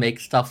there to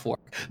make stuff work.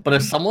 But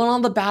if someone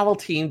on the battle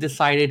team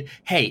decided,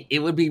 hey, it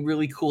would be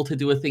really cool to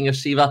do a thing of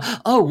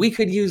Shiva, oh, we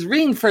could use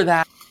Reen for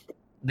that,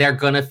 they're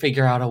going to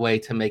figure out a way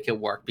to make it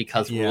work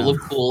because rule of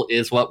cool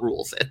is what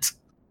rules it.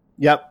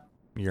 Yep.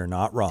 You're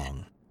not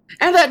wrong.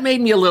 And that made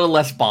me a little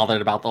less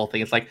bothered about the whole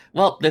thing. It's like,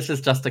 well, this is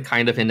just a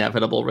kind of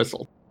inevitable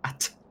result.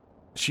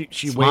 She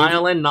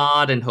smile and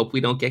nod and hope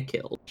we don't get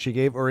killed. She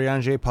gave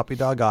Urianger puppy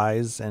dog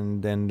eyes,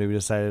 and then we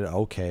decided,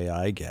 okay,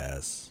 I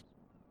guess.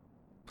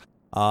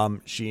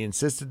 She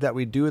insisted that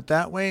we do it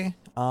that way.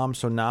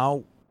 So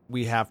now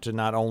we have to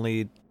not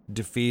only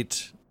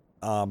defeat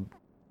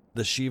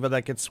the Shiva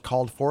that gets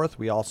called forth,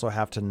 we also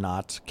have to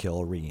not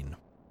kill Reen.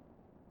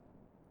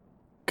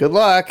 Good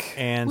luck.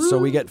 And so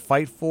we get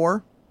Fight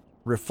 4,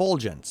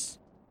 Refulgence.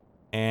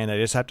 And I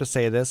just have to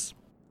say this,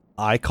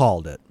 I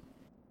called it.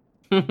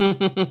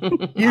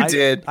 You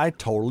did. I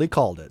totally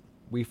called it.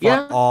 We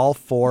fought all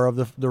 4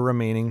 of the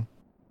remaining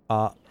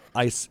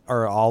ice,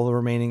 or all the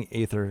remaining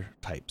aether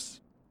types.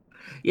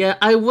 Yeah,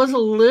 I was a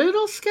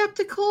little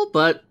skeptical,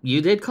 but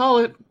you did call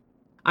it.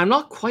 I'm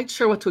not quite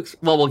sure what to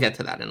expect. Well, we'll get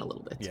to that in a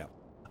little bit. Yeah.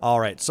 All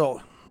right, so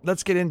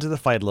let's get into the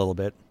fight a little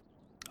bit.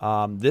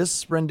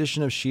 This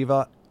rendition of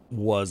Shiva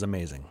was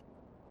amazing.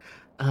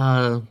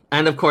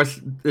 And of course,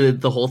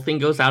 the whole thing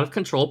goes out of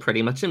control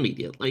pretty much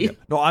immediately. Yep.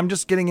 No, I'm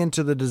just getting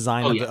into the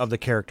design of the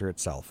character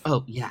itself.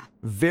 Oh, yeah.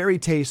 Very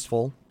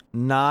tasteful,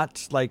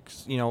 not like,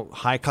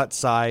 high cut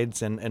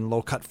sides and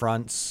low cut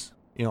fronts,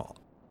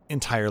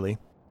 entirely.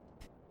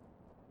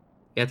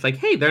 Yeah, it's like,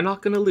 hey, they're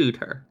not going to loot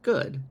her.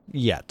 Good.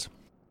 Yet.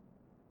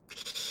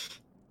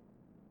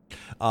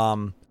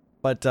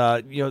 But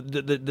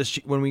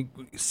when we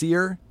see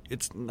her,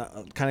 it's kind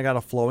of got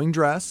a flowing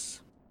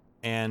dress,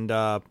 and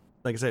like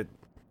I said,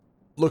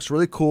 looks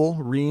really cool.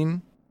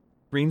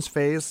 Reen's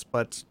face,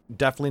 but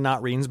definitely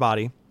not Reen's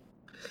body.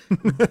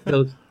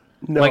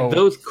 No. Like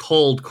those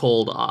cold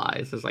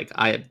eyes is like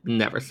I had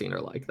never seen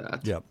her like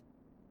that. Yep.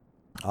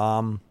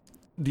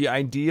 The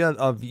idea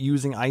of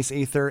using Ice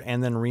Aether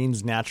and then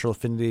Reen's natural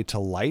affinity to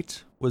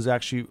light was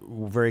actually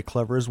very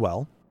clever as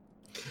well.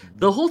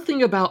 The whole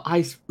thing about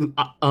ice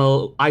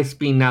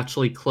being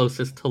naturally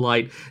closest to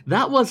light,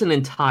 that was an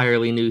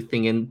entirely new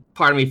thing, and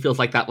part of me feels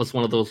like that was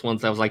one of those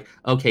ones that was like,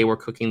 okay, we're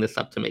cooking this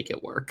up to make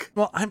it work.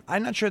 Well,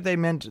 I'm not sure they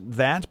meant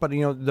that, but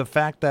the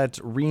fact that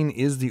Reen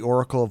is the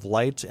Oracle of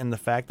Light and the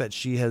fact that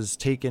she has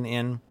taken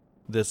in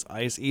this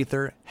Ice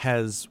Aether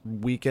has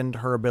weakened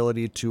her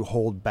ability to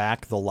hold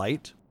back the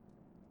light.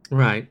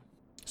 Right.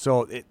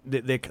 So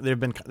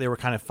they were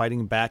kind of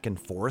fighting back and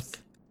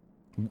forth.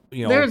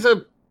 There's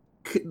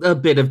a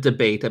bit of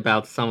debate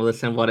about some of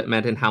this and what it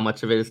meant and how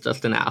much of it is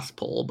just an ass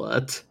pull,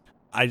 but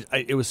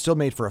it was still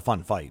made for a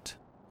fun fight.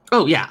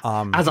 Oh yeah.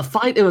 As a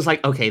fight, it was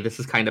like, okay, this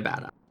is kind of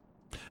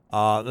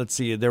badass. Let's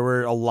see. There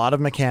were a lot of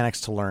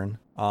mechanics to learn.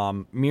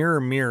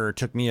 Mirror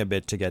took me a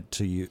bit to get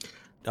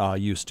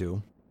used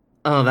to.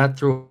 Oh, that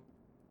threw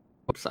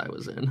I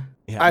was in.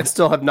 Yeah. I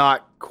still have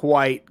not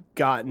quite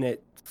gotten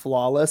it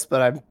flawless,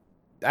 but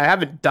I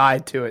haven't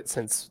died to it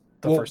since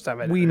the first time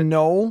I did it. We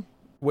know,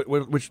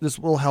 which this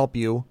will help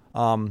you.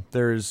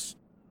 There's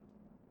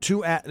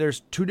two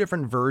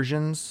different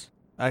versions.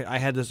 I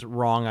had this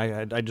wrong.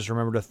 I just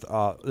remembered.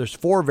 There's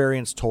 4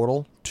 variants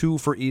total, 2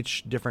 for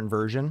each different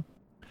version.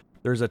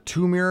 There's a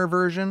 2-mirror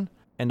version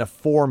and a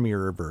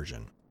 4-mirror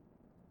version.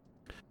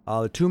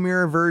 The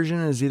 2-mirror version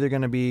is either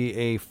going to be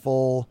a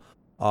full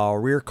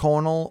rear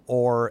conal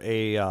or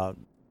a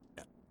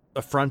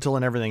frontal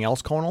and everything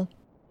else conal.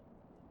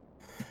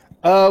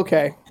 Oh,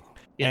 okay.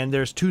 And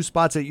there's 2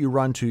 spots that you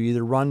run to. You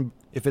either run,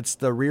 if it's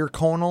the rear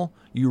conal,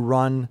 you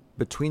run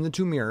between the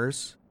 2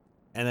 mirrors,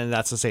 and then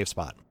that's a safe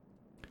spot.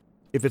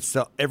 If it's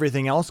the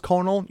everything else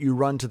conal, you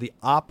run to the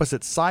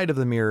opposite side of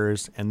the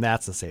mirrors, and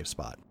that's a safe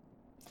spot.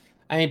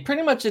 I mean,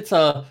 pretty much it's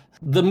the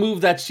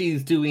move that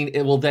she's doing,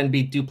 it will then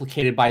be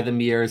duplicated by the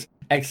mirrors,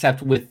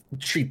 except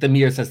treat the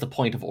mirrors as the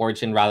point of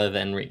origin rather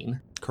than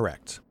Reen.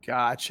 Correct.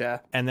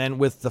 Gotcha. And then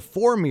with the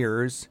 4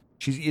 mirrors,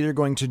 she's either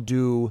going to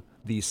do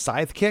the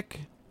scythe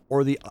kick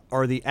or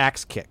the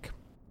axe kick.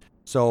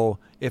 So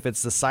if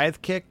it's the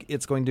scythe kick,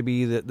 it's going to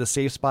be the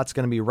safe spot's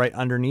going to be right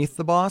underneath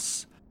the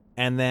boss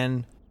and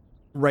then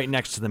right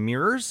next to the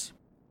mirrors.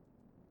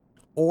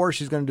 Or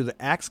she's going to do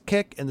the axe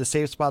kick and the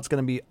safe spot's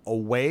going to be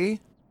away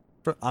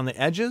on the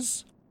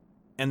edges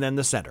and then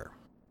the center.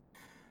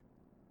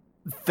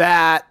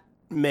 That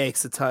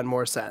makes a ton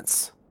more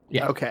sense.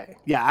 Yeah. Okay.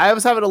 Yeah, I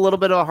was having a little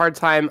bit of a hard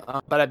time,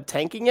 but I'm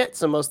tanking it,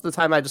 so most of the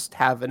time I just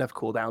have enough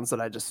cooldowns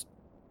that I just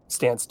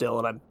stand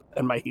still,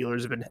 and my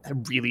healers have been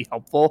really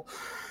helpful.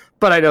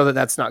 But I know that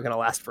that's not going to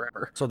last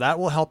forever. So that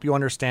will help you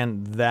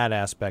understand that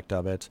aspect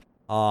of it.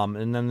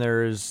 And then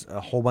there's a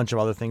whole bunch of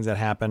other things that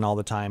happen all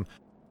the time.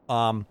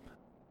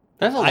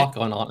 There's a lot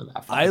going on in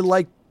that fight. I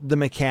like the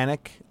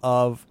mechanic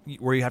of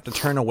where you have to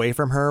turn away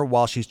from her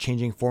while she's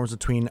changing forms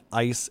between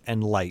ice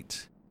and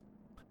light.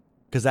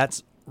 Because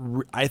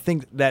I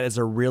think that is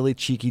a really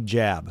cheeky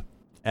jab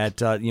at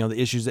the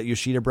issues that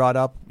Yoshida brought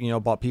up,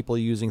 about people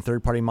using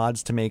third-party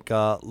mods to make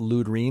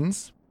lewd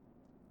Reens.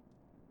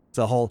 It's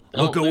a whole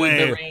look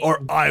away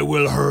or I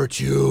will hurt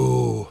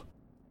you.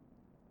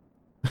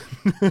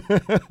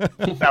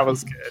 That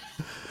was good.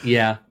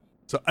 Yeah.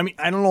 So, I mean,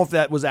 I don't know if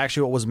that was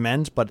actually what was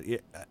meant, but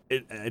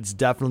it's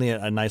definitely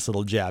a nice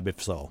little jab,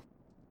 if so.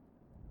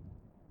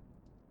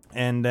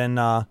 And then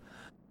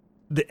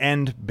the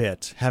end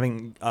bit,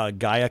 having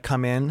Gaia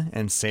come in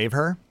and save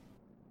her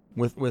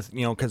with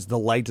because the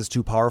light is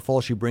too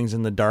powerful. She brings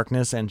in the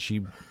darkness, and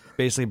she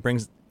basically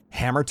brings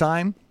hammer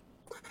time.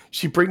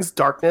 She brings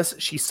darkness,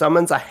 she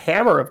summons a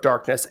hammer of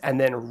darkness, and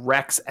then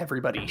wrecks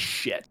everybody's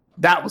shit.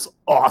 That was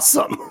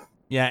awesome.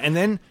 Yeah, and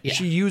then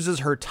she uses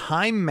her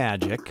time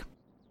magic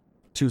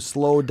to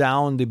slow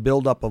down the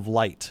buildup of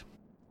light.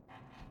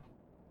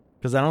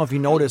 Because I don't know if you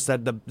noticed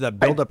that the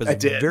buildup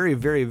is very,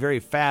 very,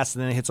 very fast,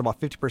 and then it hits about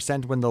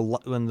 50%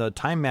 when the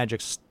time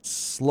magic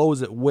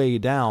slows it way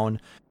down,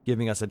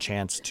 giving us a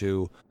chance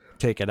to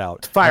take it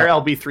out. Fire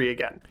LB3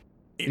 again.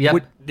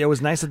 It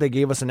was nice that they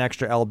gave us an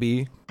extra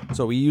LB,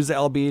 so we use the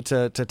LB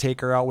to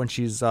take her out when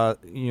she's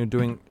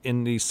doing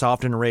in the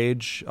soften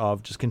rage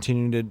of just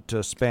continuing to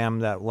spam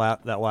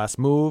that last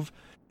move,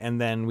 and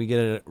then we get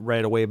it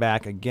right away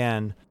back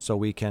again, so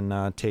we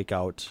can take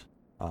out.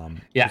 I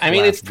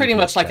mean, it's pretty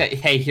much like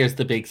hey, here's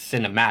the big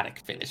cinematic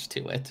finish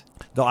to it.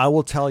 Though I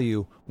will tell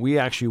you, we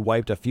actually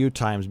wiped a few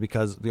times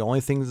because the only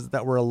things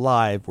that were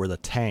alive were the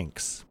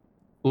tanks.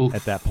 Oof.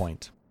 At that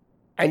point.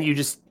 And you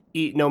just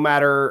eat no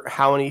matter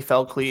how many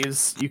fell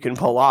cleaves you can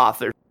pull off.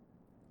 There's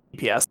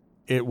DPS.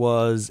 It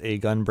was a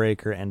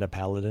Gunbreaker and a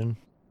Paladin.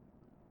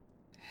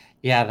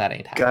 Yeah, that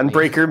ain't happening.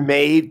 Gunbreaker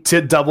made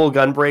to double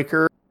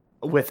Gunbreaker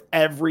with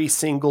every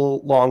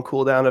single long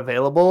cooldown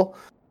available.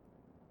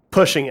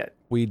 Pushing it.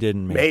 We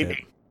didn't make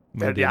it.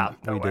 Maybe.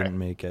 We didn't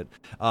make it.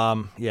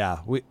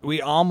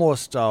 We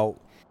almost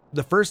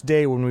the first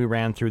day when we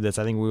ran through this,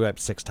 I think we wiped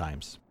 6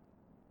 times.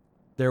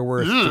 There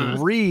were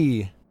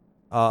 3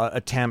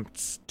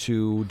 attempts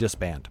to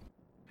disband.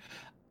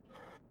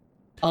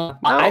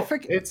 I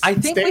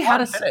think we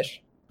had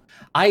finish.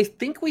 I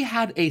think we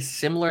had a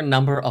similar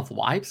number of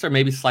wipes, or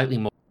maybe slightly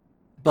more.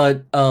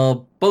 But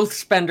both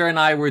Spender and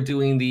I were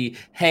doing the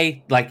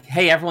hey,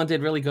 everyone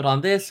did really good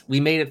on this. We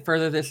made it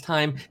further this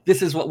time.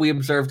 This is what we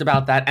observed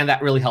about that, and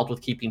that really helped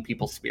with keeping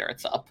people's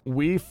spirits up.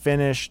 We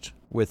finished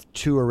with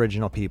 2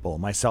 original people,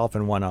 myself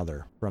and one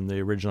other from the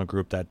original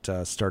group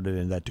that started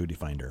in that Duty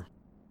Finder.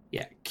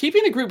 Yeah,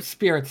 keeping a group's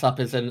spirits up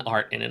is an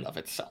art in and of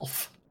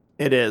itself.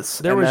 It is.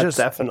 There was just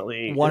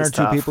definitely one or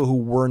two tough. people who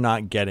were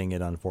not getting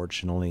it,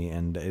 unfortunately,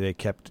 and they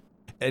kept.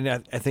 And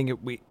I think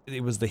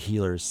it was the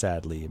healers,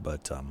 sadly,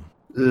 but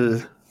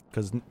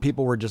because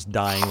people were just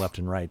dying left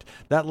and right.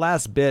 That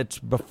last bit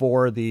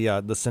before the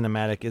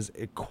cinematic is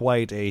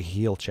quite a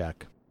heal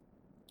check.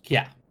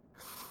 Yeah.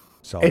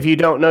 So if you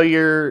don't know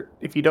your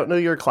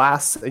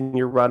class and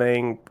you're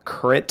running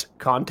current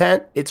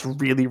content, it's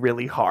really,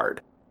 really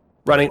hard.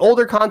 Running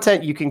older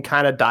content, you can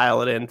kind of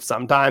dial it in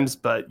sometimes,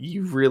 but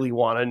you really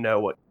want to know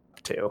what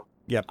to.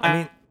 Yep.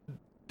 I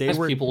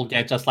mean, people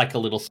get just like a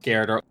little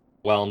scared or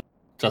overwhelmed,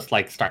 just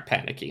like start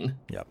panicking.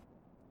 Yep.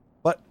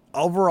 But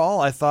overall,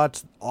 I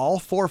thought all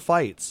 4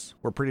 fights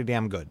were pretty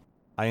damn good.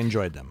 I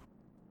enjoyed them.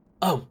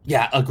 Oh,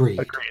 yeah, agreed.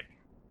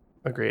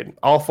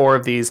 All 4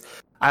 of these.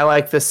 I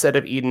like this set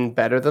of Eden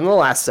better than the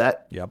last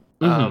set. Yep.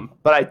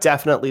 But I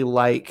definitely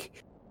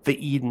like the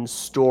Eden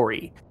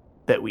story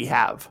that we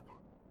have.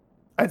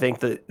 I think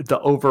the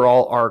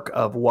overall arc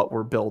of what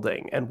we're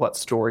building and what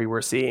story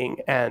we're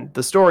seeing, and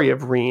the story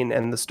of Reen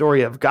and the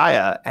story of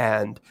Gaia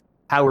and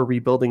how we're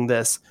rebuilding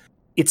this,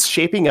 it's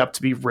shaping up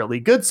to be really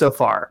good so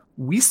far.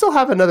 We still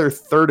have another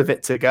third of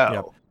it to go.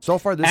 Yep. So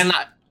far, go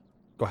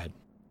ahead.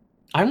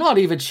 I'm not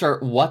even sure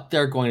what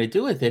they're going to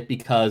do with it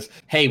because,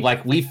 hey,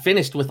 we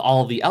finished with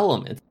all the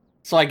elements.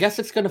 So I guess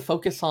it's going to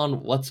focus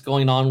on what's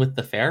going on with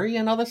the fairy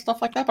and other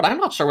stuff like that, but I'm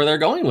not sure where they're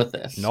going with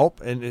this. Nope,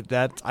 and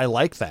I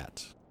like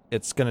that.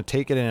 It's going to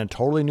take it in a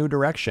totally new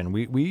direction.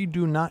 We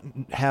do not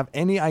have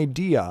any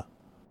idea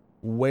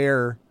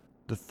where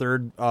the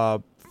third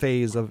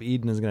phase of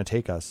Eden is going to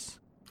take us.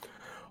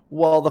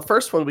 Well, the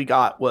first one we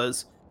got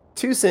was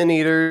 2 Sin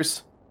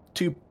Eaters,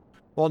 2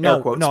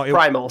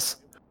 primals.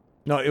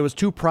 No, it was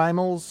 2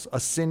 primals, a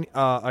sin,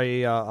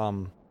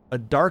 a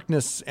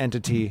darkness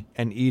entity,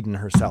 and Eden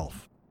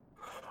herself.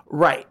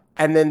 Right.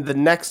 And then the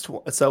next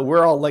one, so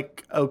we're all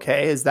like,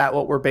 okay, is that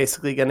what we're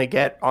basically going to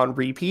get on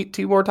repeat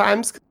 2 more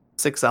times?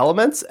 6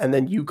 elements? And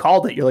then you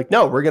called it. You're like,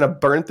 no, we're going to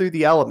burn through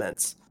the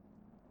elements.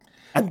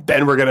 And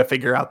then we're going to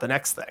figure out the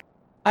next thing.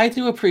 I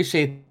do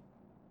appreciate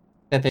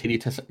that they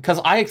need to,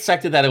 because I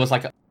expected that it was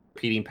like a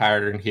repeating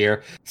pattern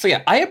here. So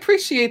yeah, I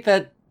appreciate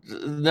that.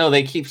 No,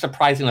 they keep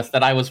surprising us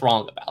that I was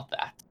wrong about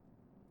that.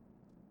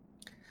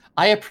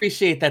 I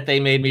appreciate that they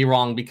made me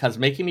wrong because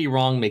making me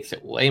wrong makes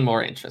it way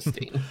more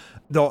interesting.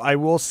 Though I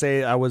will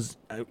say I was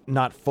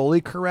not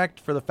fully correct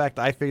for the fact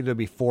that I figured it would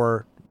be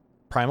 4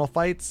 primal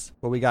fights,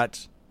 but we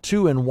got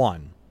 2 in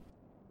 1.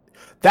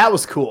 That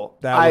was cool.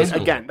 Cool.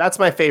 Again, that's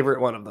my favorite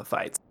one of the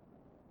fights.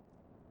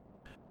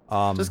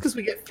 Just because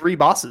we get 3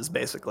 bosses,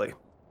 basically.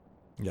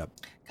 Yep.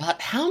 God,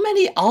 how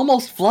many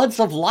almost floods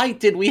of light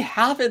did we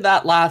have in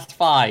that last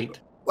fight?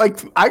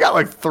 I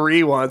got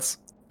 3 once.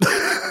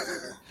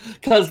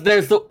 Because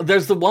there's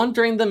the one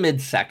during the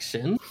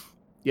midsection.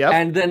 Yep.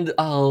 And then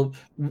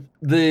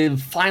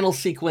the final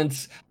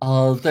sequence,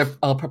 they're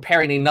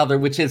preparing another,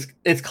 which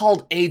it's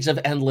called Age of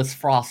Endless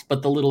Frost,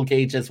 but the little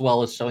gauge as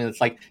well is showing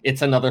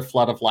it's another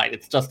flood of light.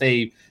 It's just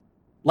the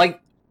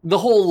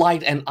whole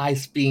light and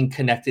ice being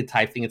connected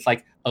type thing. It's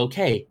like,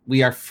 okay,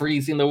 we are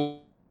freezing the.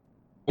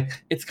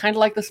 It's kind of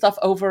like the stuff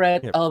over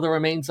at the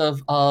remains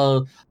of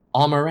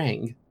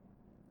Amarang.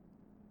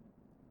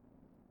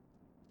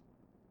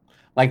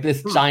 Like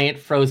this giant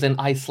frozen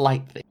ice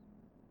light thing.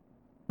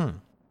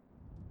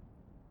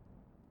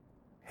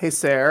 Hey,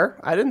 Sarah,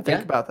 I didn't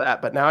think about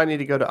that, but now I need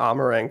to go to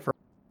Amarang for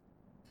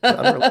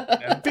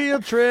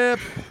field trip.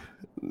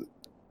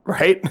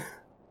 Right?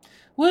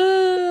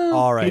 Woo!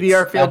 All right.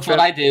 PDR field That's trip.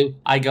 what I do.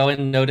 I go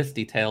and notice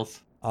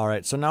details. All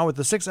right, so now with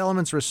the 6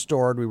 elements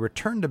restored, we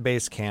return to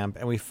base camp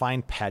and we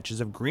find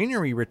patches of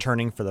greenery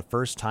returning for the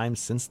first time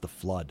since the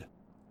flood.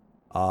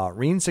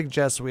 Reen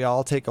suggests we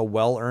all take a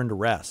well-earned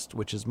rest,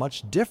 which is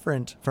much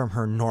different from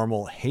her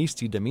normal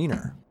hasty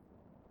demeanor.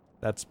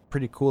 That's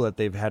pretty cool that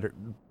they've had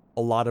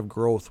a lot of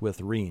growth with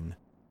Reen.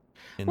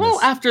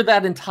 After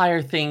that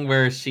entire thing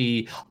where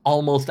she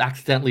almost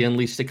accidentally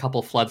unleashed a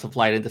couple floods of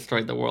light and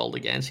destroyed the world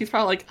again, she's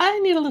probably like, I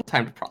need a little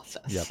time to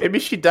process. Yep. Maybe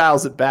she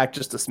dials it back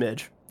just a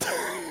smidge.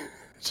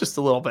 Just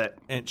a little bit.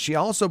 And she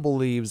also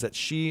believes that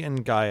she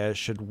and Gaia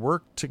should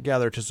work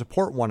together to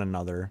support one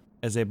another,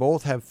 as they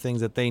both have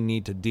things that they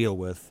need to deal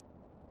with.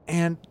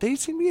 And they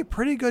seem to be a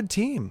pretty good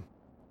team.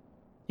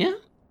 Yeah.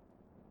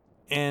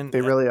 And they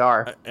really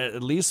are.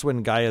 At least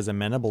when Gaia's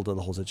amenable to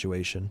the whole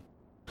situation.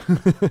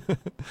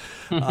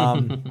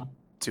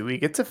 Do we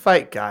get to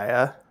fight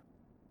Gaia?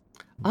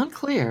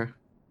 Unclear.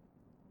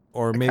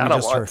 Or maybe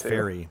just her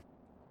fairy.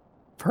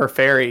 Her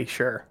fairy,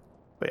 sure.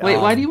 Wait,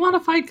 why do you want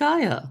to fight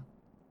Gaia?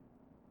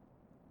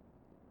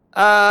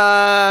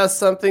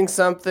 Something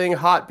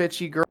hot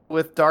bitchy girl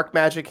with dark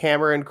magic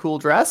hammer and cool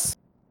dress.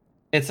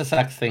 It's a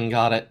sex thing.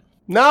 Got it.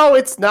 No,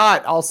 it's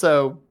not.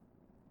 Also,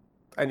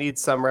 I need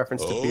some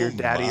reference to Oh Beard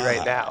Daddy my.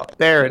 right now.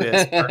 There it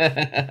is.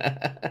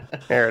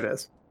 There it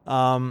is.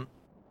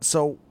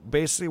 So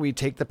basically, we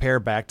take the pair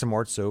back to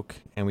Mortsuk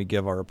and we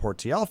give our report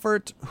to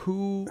Yelfert,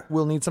 who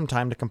will need some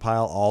time to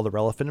compile all the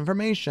relevant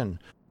information.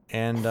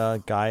 And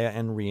Gaia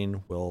and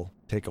Reen will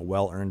take a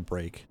well-earned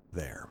break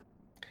there.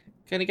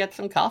 Gonna get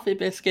some coffee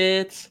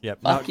biscuits.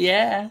 Yep. Fuck Now,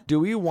 yeah. do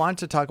we want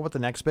to talk about the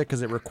next bit?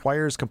 Because it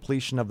requires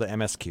completion of the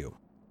MSQ.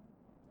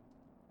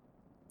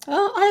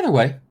 Either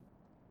way.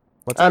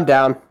 I'm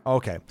down.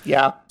 Okay.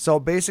 Yeah. So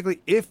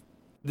basically, if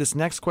this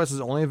next quest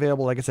is only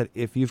available, like I said,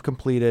 if you've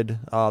completed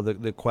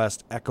the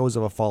quest Echoes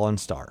of a Fallen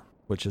Star,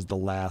 which is the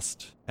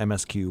last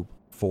MSQ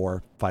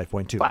for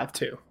 5.2.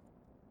 5-2.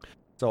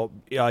 So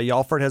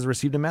Yalford has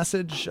received a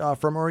message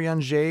from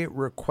Urianger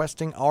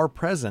requesting our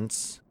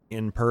presence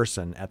in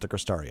person at the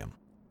Crystarium.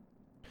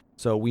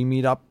 So we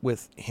meet up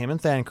with him and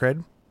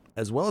Thancred,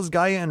 as well as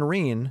Gaia and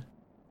Reen,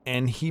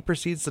 and he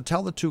proceeds to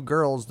tell the two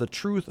girls the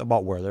truth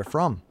about where they're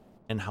from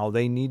and how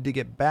they need to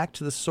get back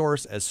to the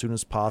source as soon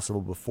as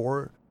possible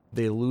before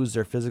they lose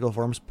their physical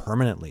forms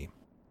permanently.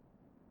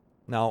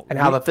 Now, And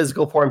how the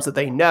physical forms that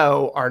they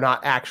know are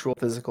not actual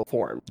physical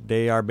forms.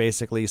 they are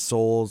basically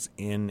souls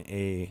in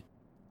a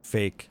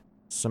fake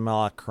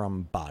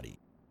simulacrum body.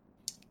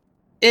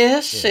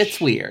 Ish.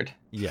 It's weird.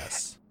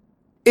 Yes.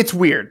 It's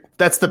weird.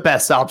 That's the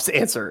best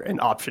answer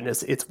and option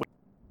is it's weird.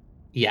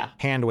 Yeah.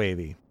 Hand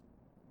wavy.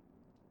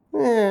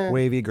 Eh.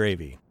 Wavy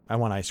gravy. I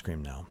want ice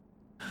cream now.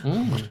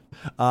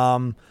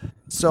 Mm.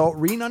 So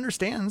Reen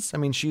understands. I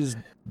mean, she's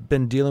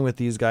been dealing with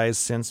these guys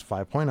since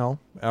 5.0,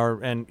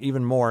 and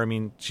even more. I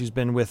mean, she's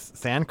been with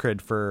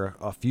Thancred for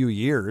a few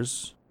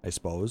years, I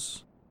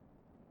suppose.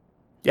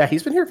 Yeah,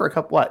 he's been here for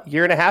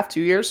year and a half,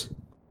 2 years?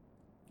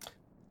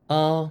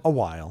 A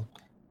while.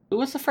 Who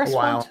was the first A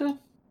while. one too?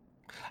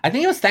 I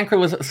think it was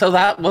Thancred. So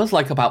that was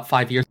like about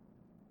 5 years.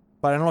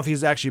 But I don't know if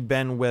he's actually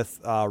been with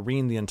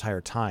Reen the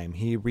entire time.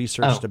 He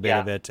researched a bit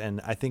of it,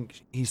 and I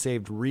think he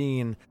saved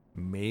Reen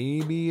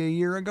maybe a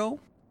year ago.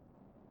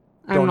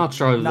 I'm not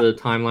sure of the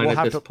timeline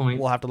at this point.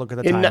 We'll have to look at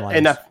the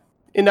timeline.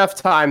 Enough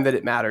time that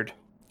it mattered.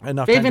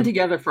 Enough They've time been to-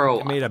 together for a It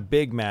while. made a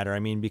big matter. I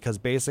mean, because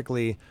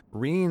basically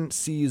Reen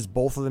sees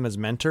both of them as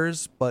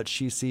mentors, but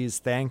she sees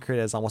Thancred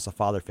as almost a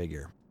father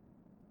figure.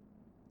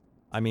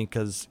 I mean,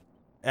 because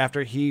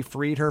after he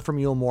freed her from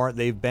Yulmore,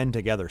 they've been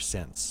together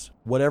since.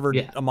 Whatever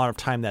Yeah. amount of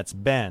time that's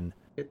been,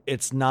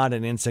 it's not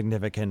an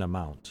insignificant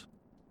amount.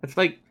 It's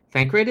like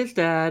Thancred is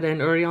dad,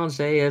 and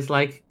Urianger is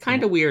like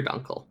kind of weird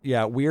uncle.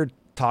 Yeah, weird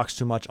talks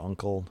too much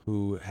uncle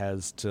who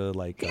has to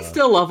like... He's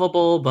still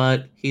lovable,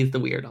 but he's the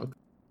weird uncle.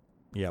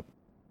 Yep.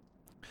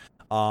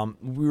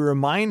 We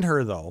remind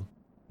her, though,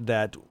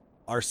 that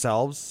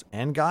ourselves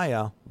and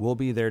Gaia will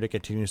be there to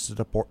continue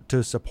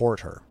to support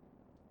her.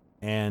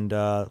 And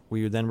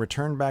we then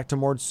return back to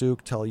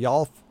Mordsuk, tell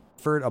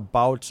Yalford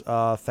about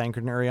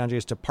Thancred and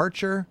Urianger's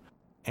departure,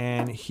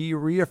 and he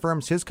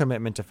reaffirms his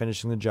commitment to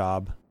finishing the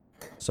job.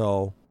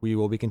 So we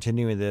will be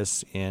continuing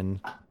this in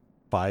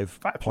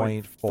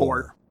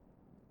 5.4.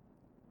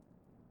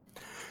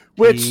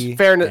 Which, The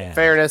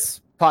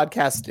fairness, end.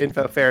 podcast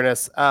info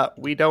fairness,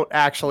 we don't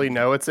actually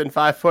know it's in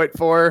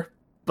 5.4,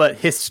 but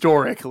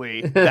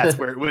historically, that's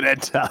where it would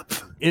end up.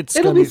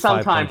 It'll gonna be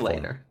sometime 5.4.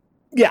 later.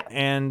 Yeah.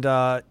 And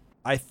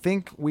I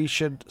think we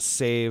should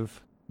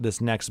save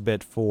this next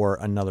bit for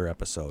another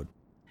episode.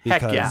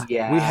 Heck Because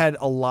yeah. we had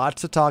a lot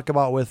to talk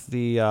about with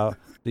the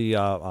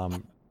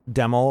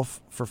demo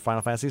for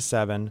Final Fantasy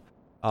VII.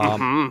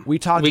 We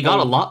talked. We got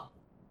a about- lot.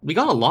 We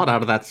got a lot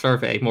out of that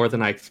survey, more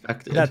than I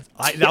expected. I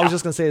was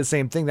just gonna say the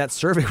same thing. That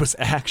survey was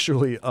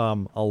actually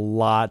a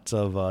lot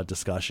of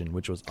discussion,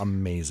 which was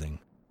amazing.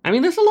 I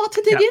mean, there's a lot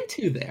to dig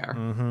into there.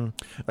 hmm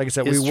Like I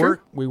said, It's true.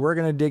 we were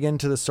gonna dig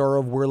into the Sorrow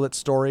of Wyrlit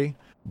story,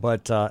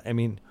 but I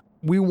mean,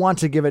 we want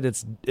to give it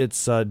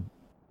its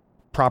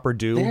proper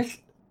due.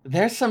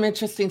 There's some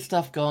interesting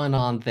stuff going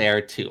on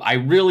there too. I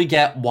really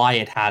get why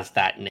it has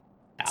that name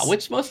now,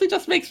 which mostly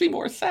just makes me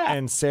more sad.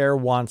 And Sarah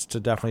wants to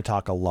definitely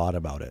talk a lot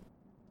about it.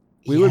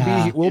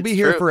 Yeah, We'll be it's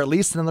here true. for at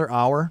least another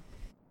hour.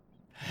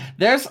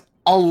 There's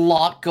a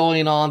lot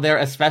going on there,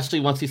 especially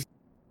once you see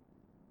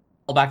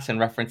callbacks and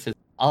references to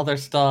other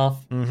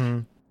stuff. Mm-hmm.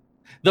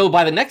 Though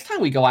by the next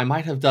time we go, I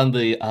might have done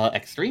the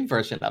extreme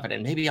version of it,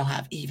 and maybe I'll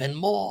have even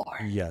more.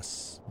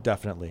 Yes,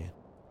 definitely.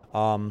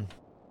 And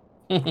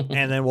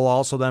then we'll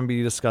also then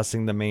be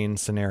discussing the main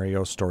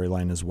scenario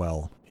storyline as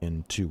well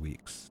in 2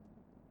 weeks.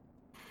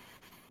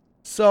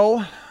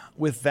 So,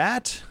 with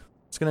that,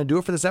 it's going to do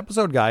it for this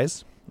episode,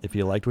 guys. If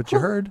you liked what you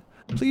heard,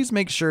 please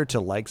make sure to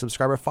like,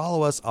 subscribe, or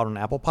follow us out on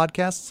Apple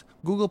Podcasts,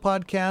 Google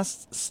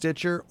Podcasts,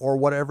 Stitcher, or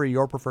whatever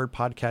your preferred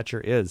podcatcher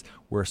is.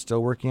 We're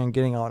still working on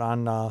getting out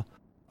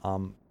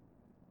on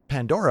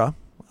Pandora.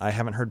 I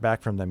haven't heard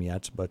back from them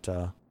yet, but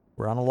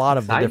we're on a lot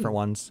of the Exciting. different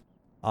ones.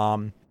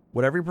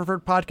 Whatever your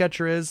preferred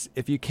podcatcher is,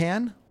 if you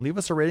can, leave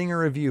us a rating or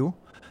review,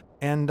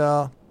 and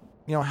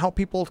help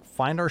people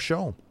find our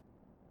show.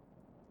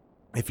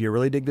 If you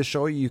really dig the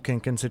show, you can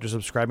consider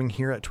subscribing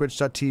here at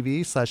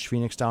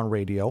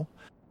twitch.tv/PhoenixDownRadio.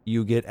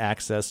 You get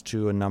access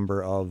to a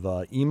number of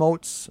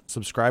emotes,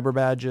 subscriber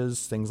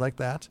badges, things like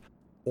that.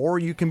 Or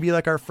you can be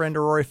like our friend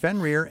Rory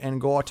Fenrir and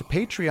go out to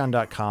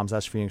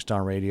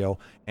patreon.com/PhoenixDownRadio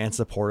and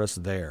support us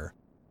there.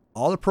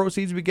 All the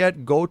proceeds we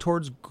get go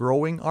towards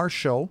growing our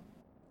show,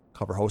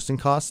 cover hosting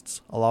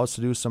costs, allow us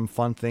to do some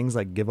fun things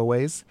like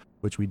giveaways,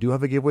 which we do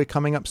have a giveaway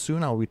coming up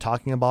soon. I'll be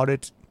talking about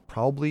it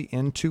probably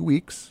in 2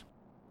 weeks.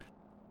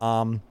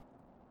 And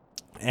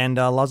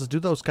allows us to do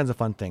those kinds of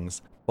fun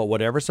things. But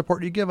whatever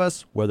support you give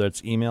us, whether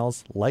it's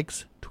emails,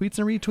 likes, tweets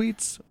and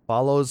retweets,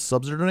 follows,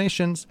 subs, or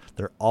donations,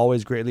 they're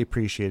always greatly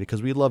appreciated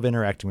because we love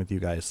interacting with you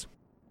guys.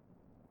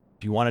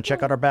 If you want to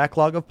check out our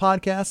backlog of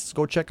podcasts,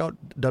 go check out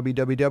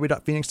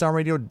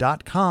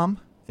www.phoenixdownradio.com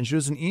and shoot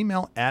us an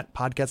email at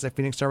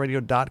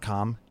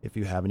podcast@phoenixdownradio.com if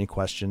you have any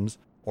questions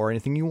or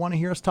anything you want to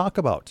hear us talk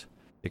about.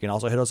 You can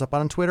also hit us up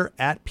on Twitter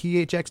at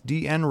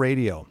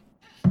PHXDNRadio.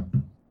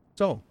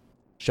 So,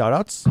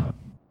 shout-outs.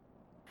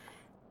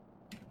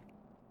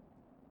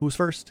 Who's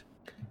first?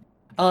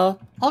 I'll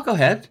go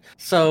ahead.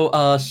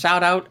 So,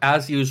 shout out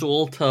as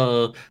usual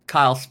to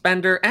Kyle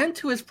Spender and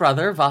to his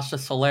brother Vasha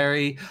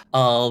Solari.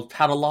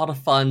 Had a lot of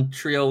fun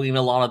trioing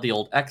a lot of the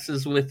old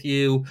X's with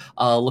you.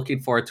 Looking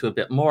forward to a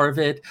bit more of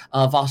it.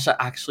 Vasha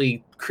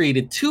actually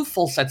created 2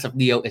 full sets of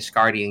Neo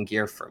Ishgardian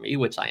gear for me,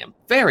 which I am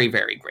very,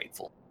 very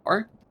grateful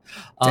for.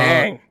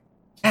 Dang.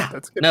 Yeah,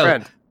 That's a good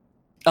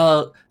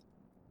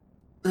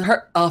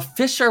friend.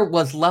 Fisher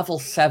was level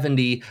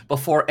 70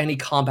 before any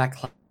combat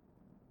class.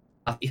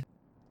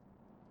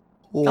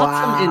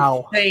 Got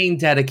some insane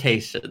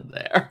dedication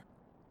there.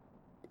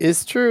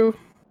 Is true.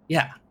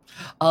 Yeah.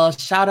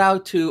 Shout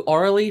out to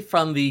Orly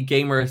from the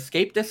Gamer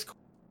Escape Discord,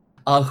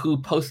 who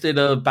posted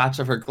a batch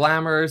of her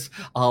glamours,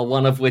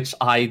 one of which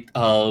I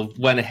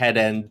went ahead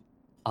and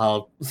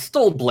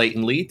stole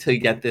blatantly to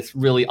get this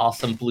really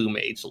awesome blue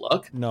mage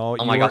look. No,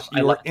 oh my gosh,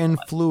 you were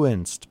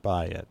influenced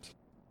by it.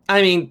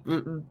 I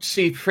mean,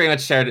 she pretty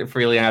much shared it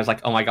freely, and I was like,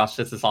 oh my gosh,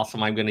 this is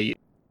awesome, I'm going to use it.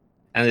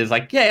 And it was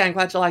like, yay, I'm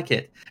glad you like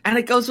it. And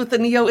it goes with the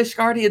Neo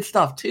Ishgardian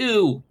stuff,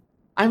 too.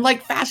 I'm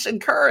like fashion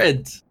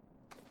current.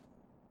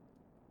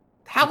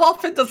 How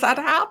often does that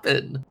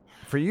happen?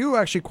 For you,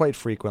 actually, quite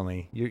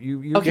frequently.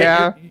 You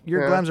Okay.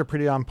 your glams are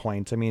pretty on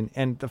point. I mean,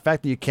 and the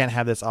fact that you can't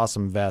have this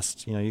awesome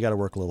vest, you got to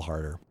work a little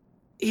harder.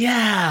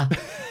 Yeah.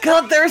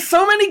 God, there's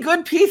so many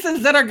good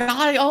pieces that are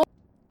guy.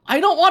 I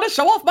don't want to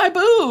show off my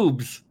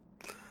boobs.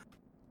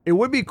 It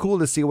would be cool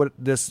to see what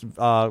this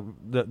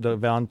the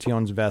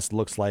Valention's vest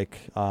looks like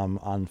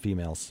on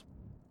females.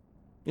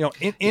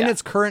 In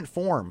its current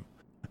form.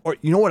 Or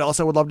you know what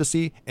else I would love to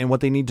see, and what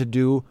they need to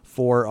do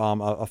for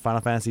a Final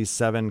Fantasy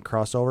VII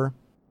crossover?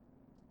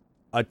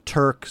 A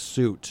Turk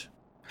suit.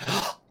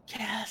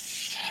 Yes.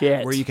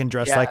 Shit. Where you can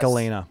dress like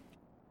Elena.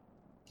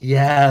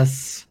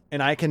 Yes.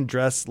 And I can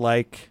dress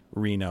like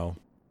Reno.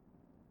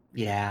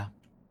 Yeah.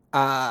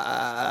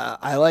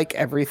 I like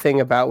everything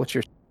about what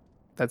you're.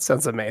 That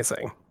sounds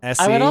amazing.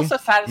 Essie, I would also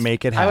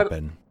make it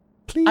happen.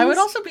 Please. I would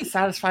also be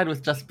satisfied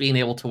with just being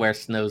able to wear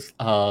Snow's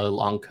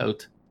long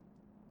coat.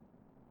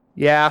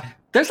 Yeah.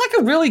 There's like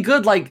a really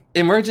good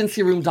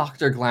emergency room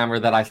doctor glamour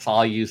that I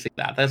saw using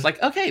that. That's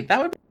like, okay,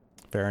 that would be...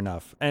 Fair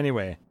enough.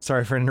 Anyway,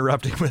 sorry for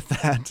interrupting with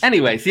that.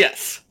 Anyways,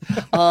 yes.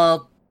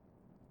 But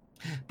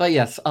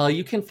yes,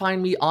 you can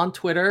find me on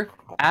Twitter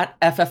at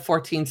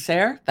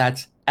FF14Sayer.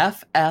 That's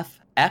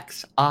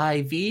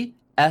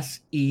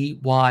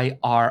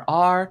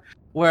FFXIVSEYRR,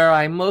 where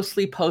I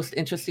mostly post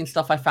interesting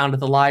stuff I found at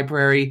the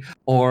library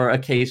or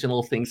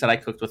occasional things that I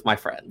cooked with my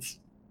friends.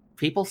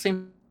 People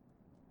seem...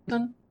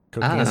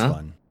 Cooking is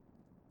fun.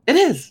 It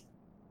is.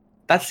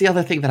 That's the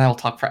other thing that I will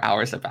talk for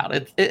hours about.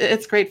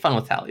 It's great fun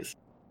with tallies.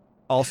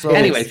 Also,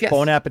 anyways, yes.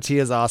 Bon Appetit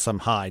is awesome.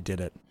 Ha, I did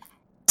it.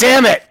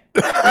 Damn it!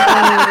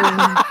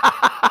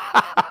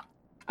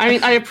 I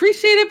mean, I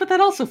appreciate it, but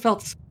that also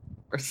felt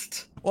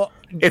worst. Well,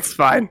 it's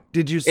fine.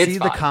 Did you see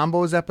the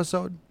combos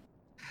episode?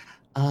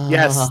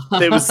 Yes,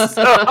 it was.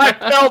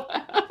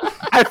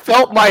 I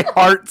felt my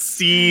heart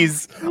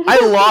seize. I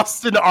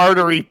lost an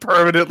artery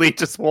permanently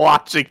just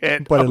watching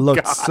it. But it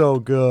looked so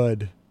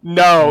good.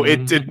 No,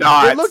 it did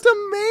not. It looked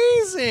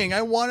amazing.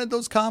 I wanted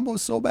those combos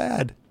so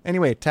bad.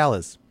 Anyway,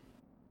 Talus.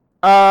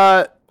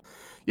 You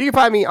can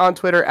find me on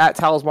Twitter at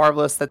Taliz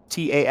Marvelous. That's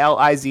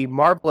TALIZ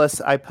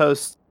Marvelous. I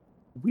post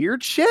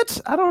weird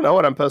shit. I don't know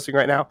what I'm posting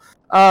right now.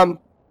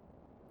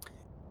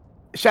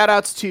 Shout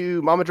outs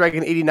to Mama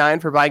Dragon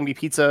 89 for buying me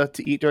pizza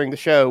to eat during the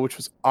show, which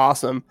was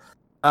awesome.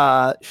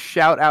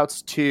 Shout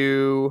outs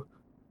to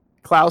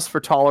Klaus for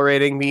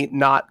tolerating me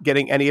not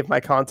getting any of my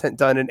content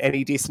done in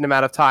any decent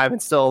amount of time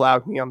and still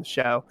allowing me on the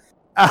show.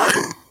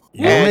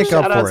 You'll make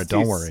up for it,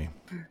 don't worry.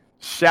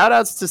 Shout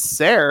outs to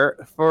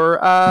Sarah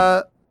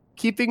for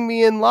keeping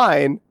me in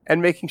line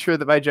and making sure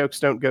that my jokes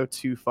don't go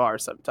too far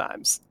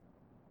sometimes.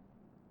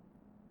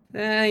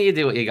 You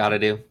do what you gotta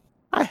do.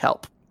 I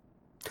help.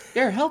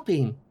 You're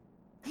helping.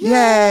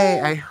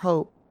 Yay, I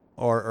hope.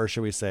 Or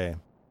should we say...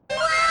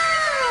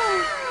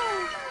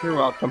 You're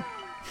welcome.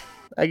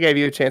 I gave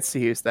you a chance to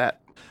use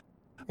that.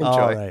 Enjoy.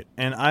 All right.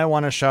 And I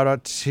want to shout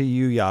out to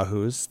you,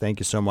 Yahoos. Thank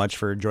you so much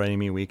for joining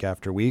me week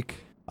after week.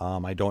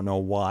 I don't know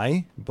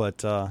why,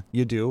 but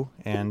you do,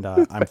 and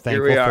I'm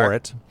thankful for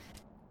it.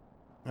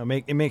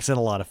 It makes it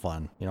a lot of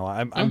fun. You know,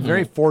 I'm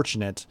very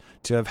fortunate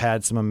to have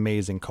had some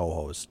amazing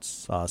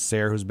co-hosts.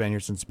 Sarah, who's been here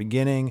since the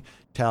beginning,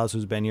 Talis,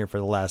 who's been here for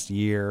the last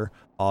year.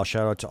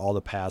 Shout out to all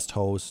the past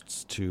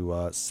hosts, to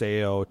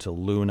Seo, to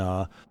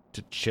Luna,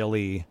 to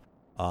Chili.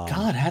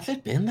 God, has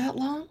it been that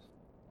long?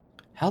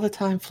 How the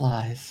time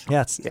flies.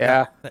 Yes.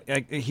 Yeah.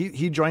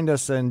 He joined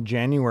us in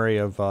January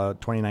of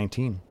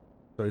 2019.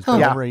 So it's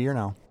been over a year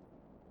now.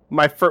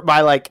 My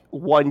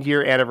 1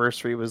 year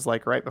anniversary was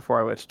like right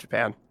before I went to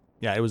Japan.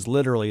 Yeah, it was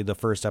literally the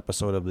first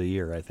episode of the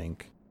year, I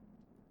think.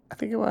 I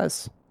think it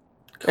was.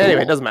 Cool.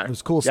 Anyway, it doesn't matter. It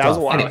was cool Yeah, it was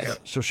stuff. a while Anyways. ago.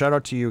 So shout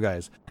out to you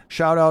guys.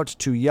 Shout out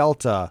to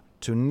Yelta,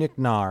 to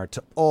Nicknar,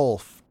 to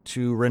Ulf,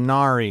 to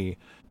Renari,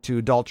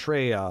 to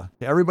Daltrea,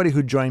 to everybody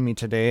who joined me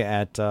today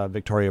at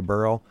Victoria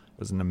Borough. It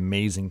was an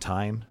amazing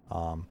time.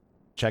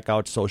 Check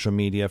out social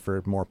media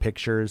for more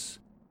pictures.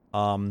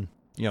 You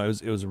know,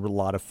 it was a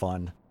lot of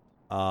fun.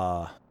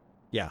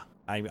 Yeah,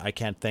 I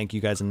can't thank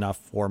you guys enough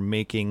for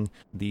making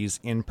these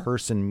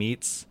in-person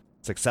meets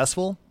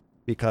successful,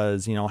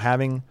 because, you know,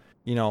 having,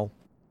 you know,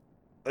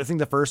 I think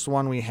the first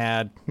one we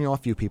had, you know, a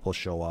few people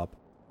show up.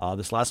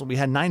 This last one we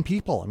had 9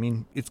 people. I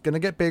mean, it's gonna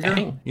get bigger,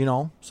 Dang. you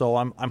know. So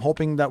I'm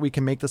hoping that we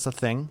can make this a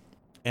thing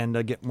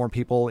and get more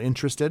people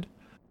interested.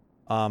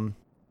 So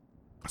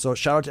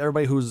shout out to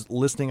everybody who's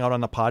listening out on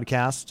the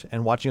podcast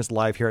and watching us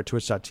live here at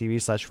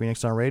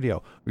twitch.tv/Phoenix Down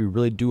Radio. We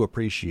really do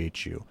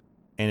appreciate you.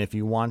 And if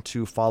you want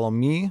to follow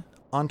me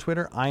on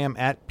Twitter, I am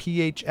at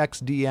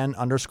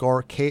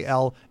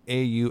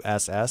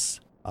PHXDN_KLAUSS,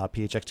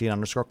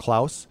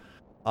 PHXDN_Klaus.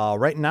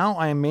 Right now,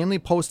 I am mainly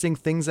posting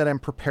things that I'm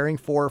preparing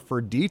for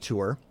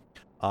Detour.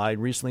 I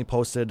recently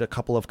posted a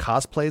couple of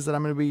cosplays that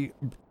I'm going to be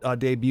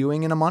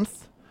debuting in a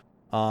month.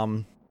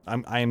 I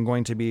am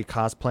going to be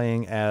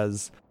cosplaying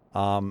as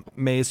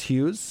Maze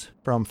Hughes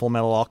from Full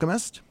Metal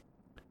Alchemist.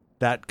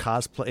 That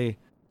cosplay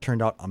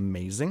turned out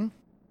amazing.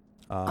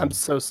 I'm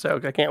so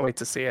stoked. I can't wait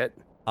to see it.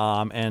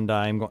 And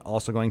I'm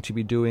also going to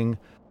be doing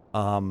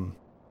Sarutobi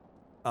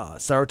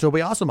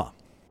Asuma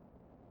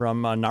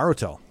from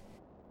Naruto.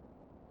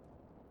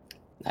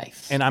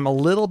 Nice. And I'm a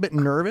little bit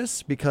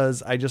nervous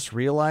because I just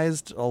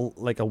realized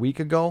like a week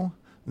ago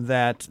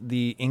that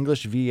the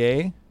English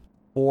VA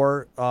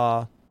for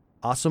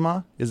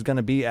Asuma is going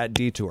to be at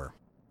Detour.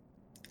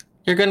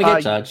 You're going to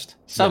get judged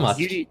so yes.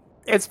 much.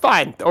 It's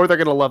fine, or they're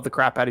gonna love the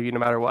crap out of you no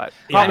matter what.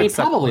 I mean,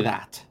 probably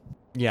that.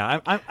 Yeah,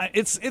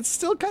 it's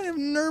still kind of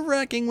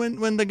nerve-wracking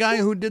when the guy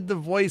who did the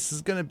voice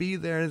is going to be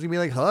there and it's going to be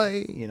like,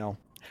 hi, you know.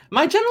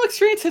 My general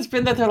experience has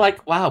been that they're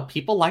like, wow,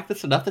 people like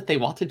this enough that they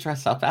want to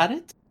dress up at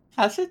it?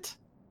 Has it?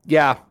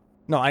 Yeah.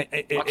 No,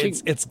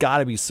 it's got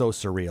to be so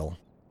surreal.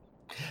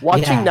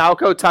 Watching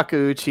Naoko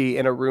Takeuchi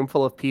in a room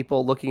full of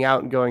people looking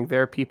out and going,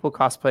 there are people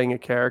cosplaying a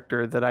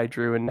character that I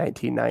drew in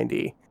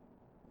 1990.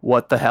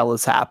 What the hell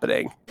is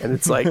happening? And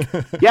it's like,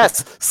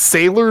 yes,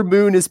 Sailor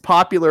Moon is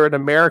popular in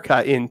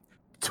America in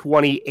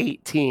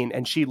 2018,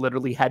 and she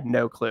literally had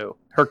no clue.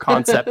 Her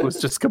concept was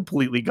just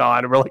completely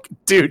gone. And we're like,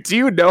 dude, do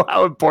you know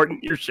how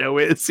important your show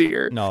is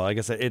here? No, like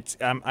I said,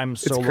 I'm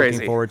so looking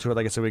crazy. forward to it.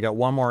 Like I said, we got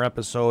one more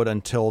episode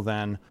until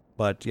then,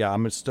 but yeah,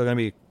 I'm still gonna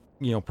be,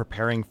 you know,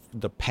 preparing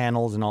the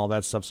panels and all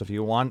that stuff. So if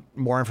you want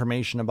more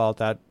information about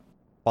that,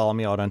 follow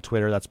me out on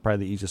Twitter. That's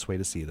probably the easiest way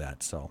to see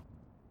that. So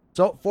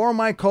for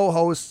my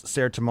co-hosts,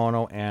 Sarah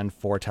Tomono, and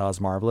for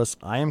Talis Marvelous,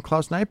 I am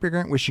Klaus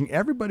Nightbringer, wishing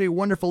everybody a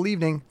wonderful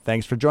evening.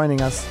 Thanks for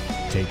joining us.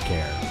 Take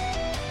care.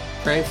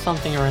 Brave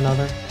something or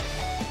another.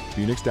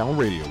 Phoenix Down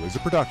Radio is a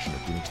production of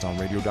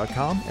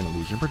PhoenixDownRadio.com and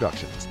Illusion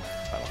Productions.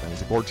 Final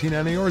Fantasy XIV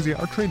and Eorzea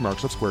are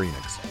trademarks of Square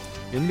Enix.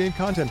 In-game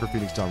content for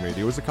Phoenix Down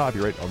Radio is the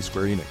copyright of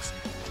Square Enix.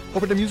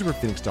 Opening music for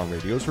Phoenix Down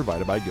Radio is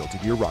provided by Guilty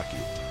Gear Rock You.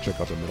 Check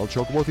out the Metal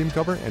Chocobo theme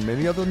cover and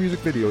many other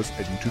music videos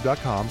at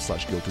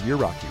youtube.com/Guilty Gear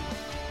Rock You.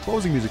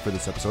 Closing music for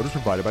this episode is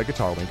provided by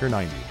Guitar Wanker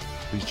 90.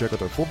 Please check out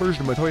their full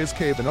version of Matoya's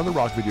Cave and other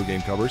rock video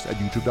game covers at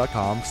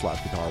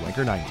youtube.com/Guitar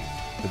Wanker 90.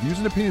 The views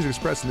and opinions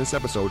expressed in this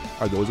episode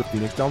are those of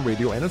Phoenix Down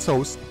Radio and its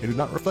hosts and do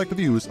not reflect the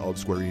views of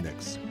Square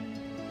Enix.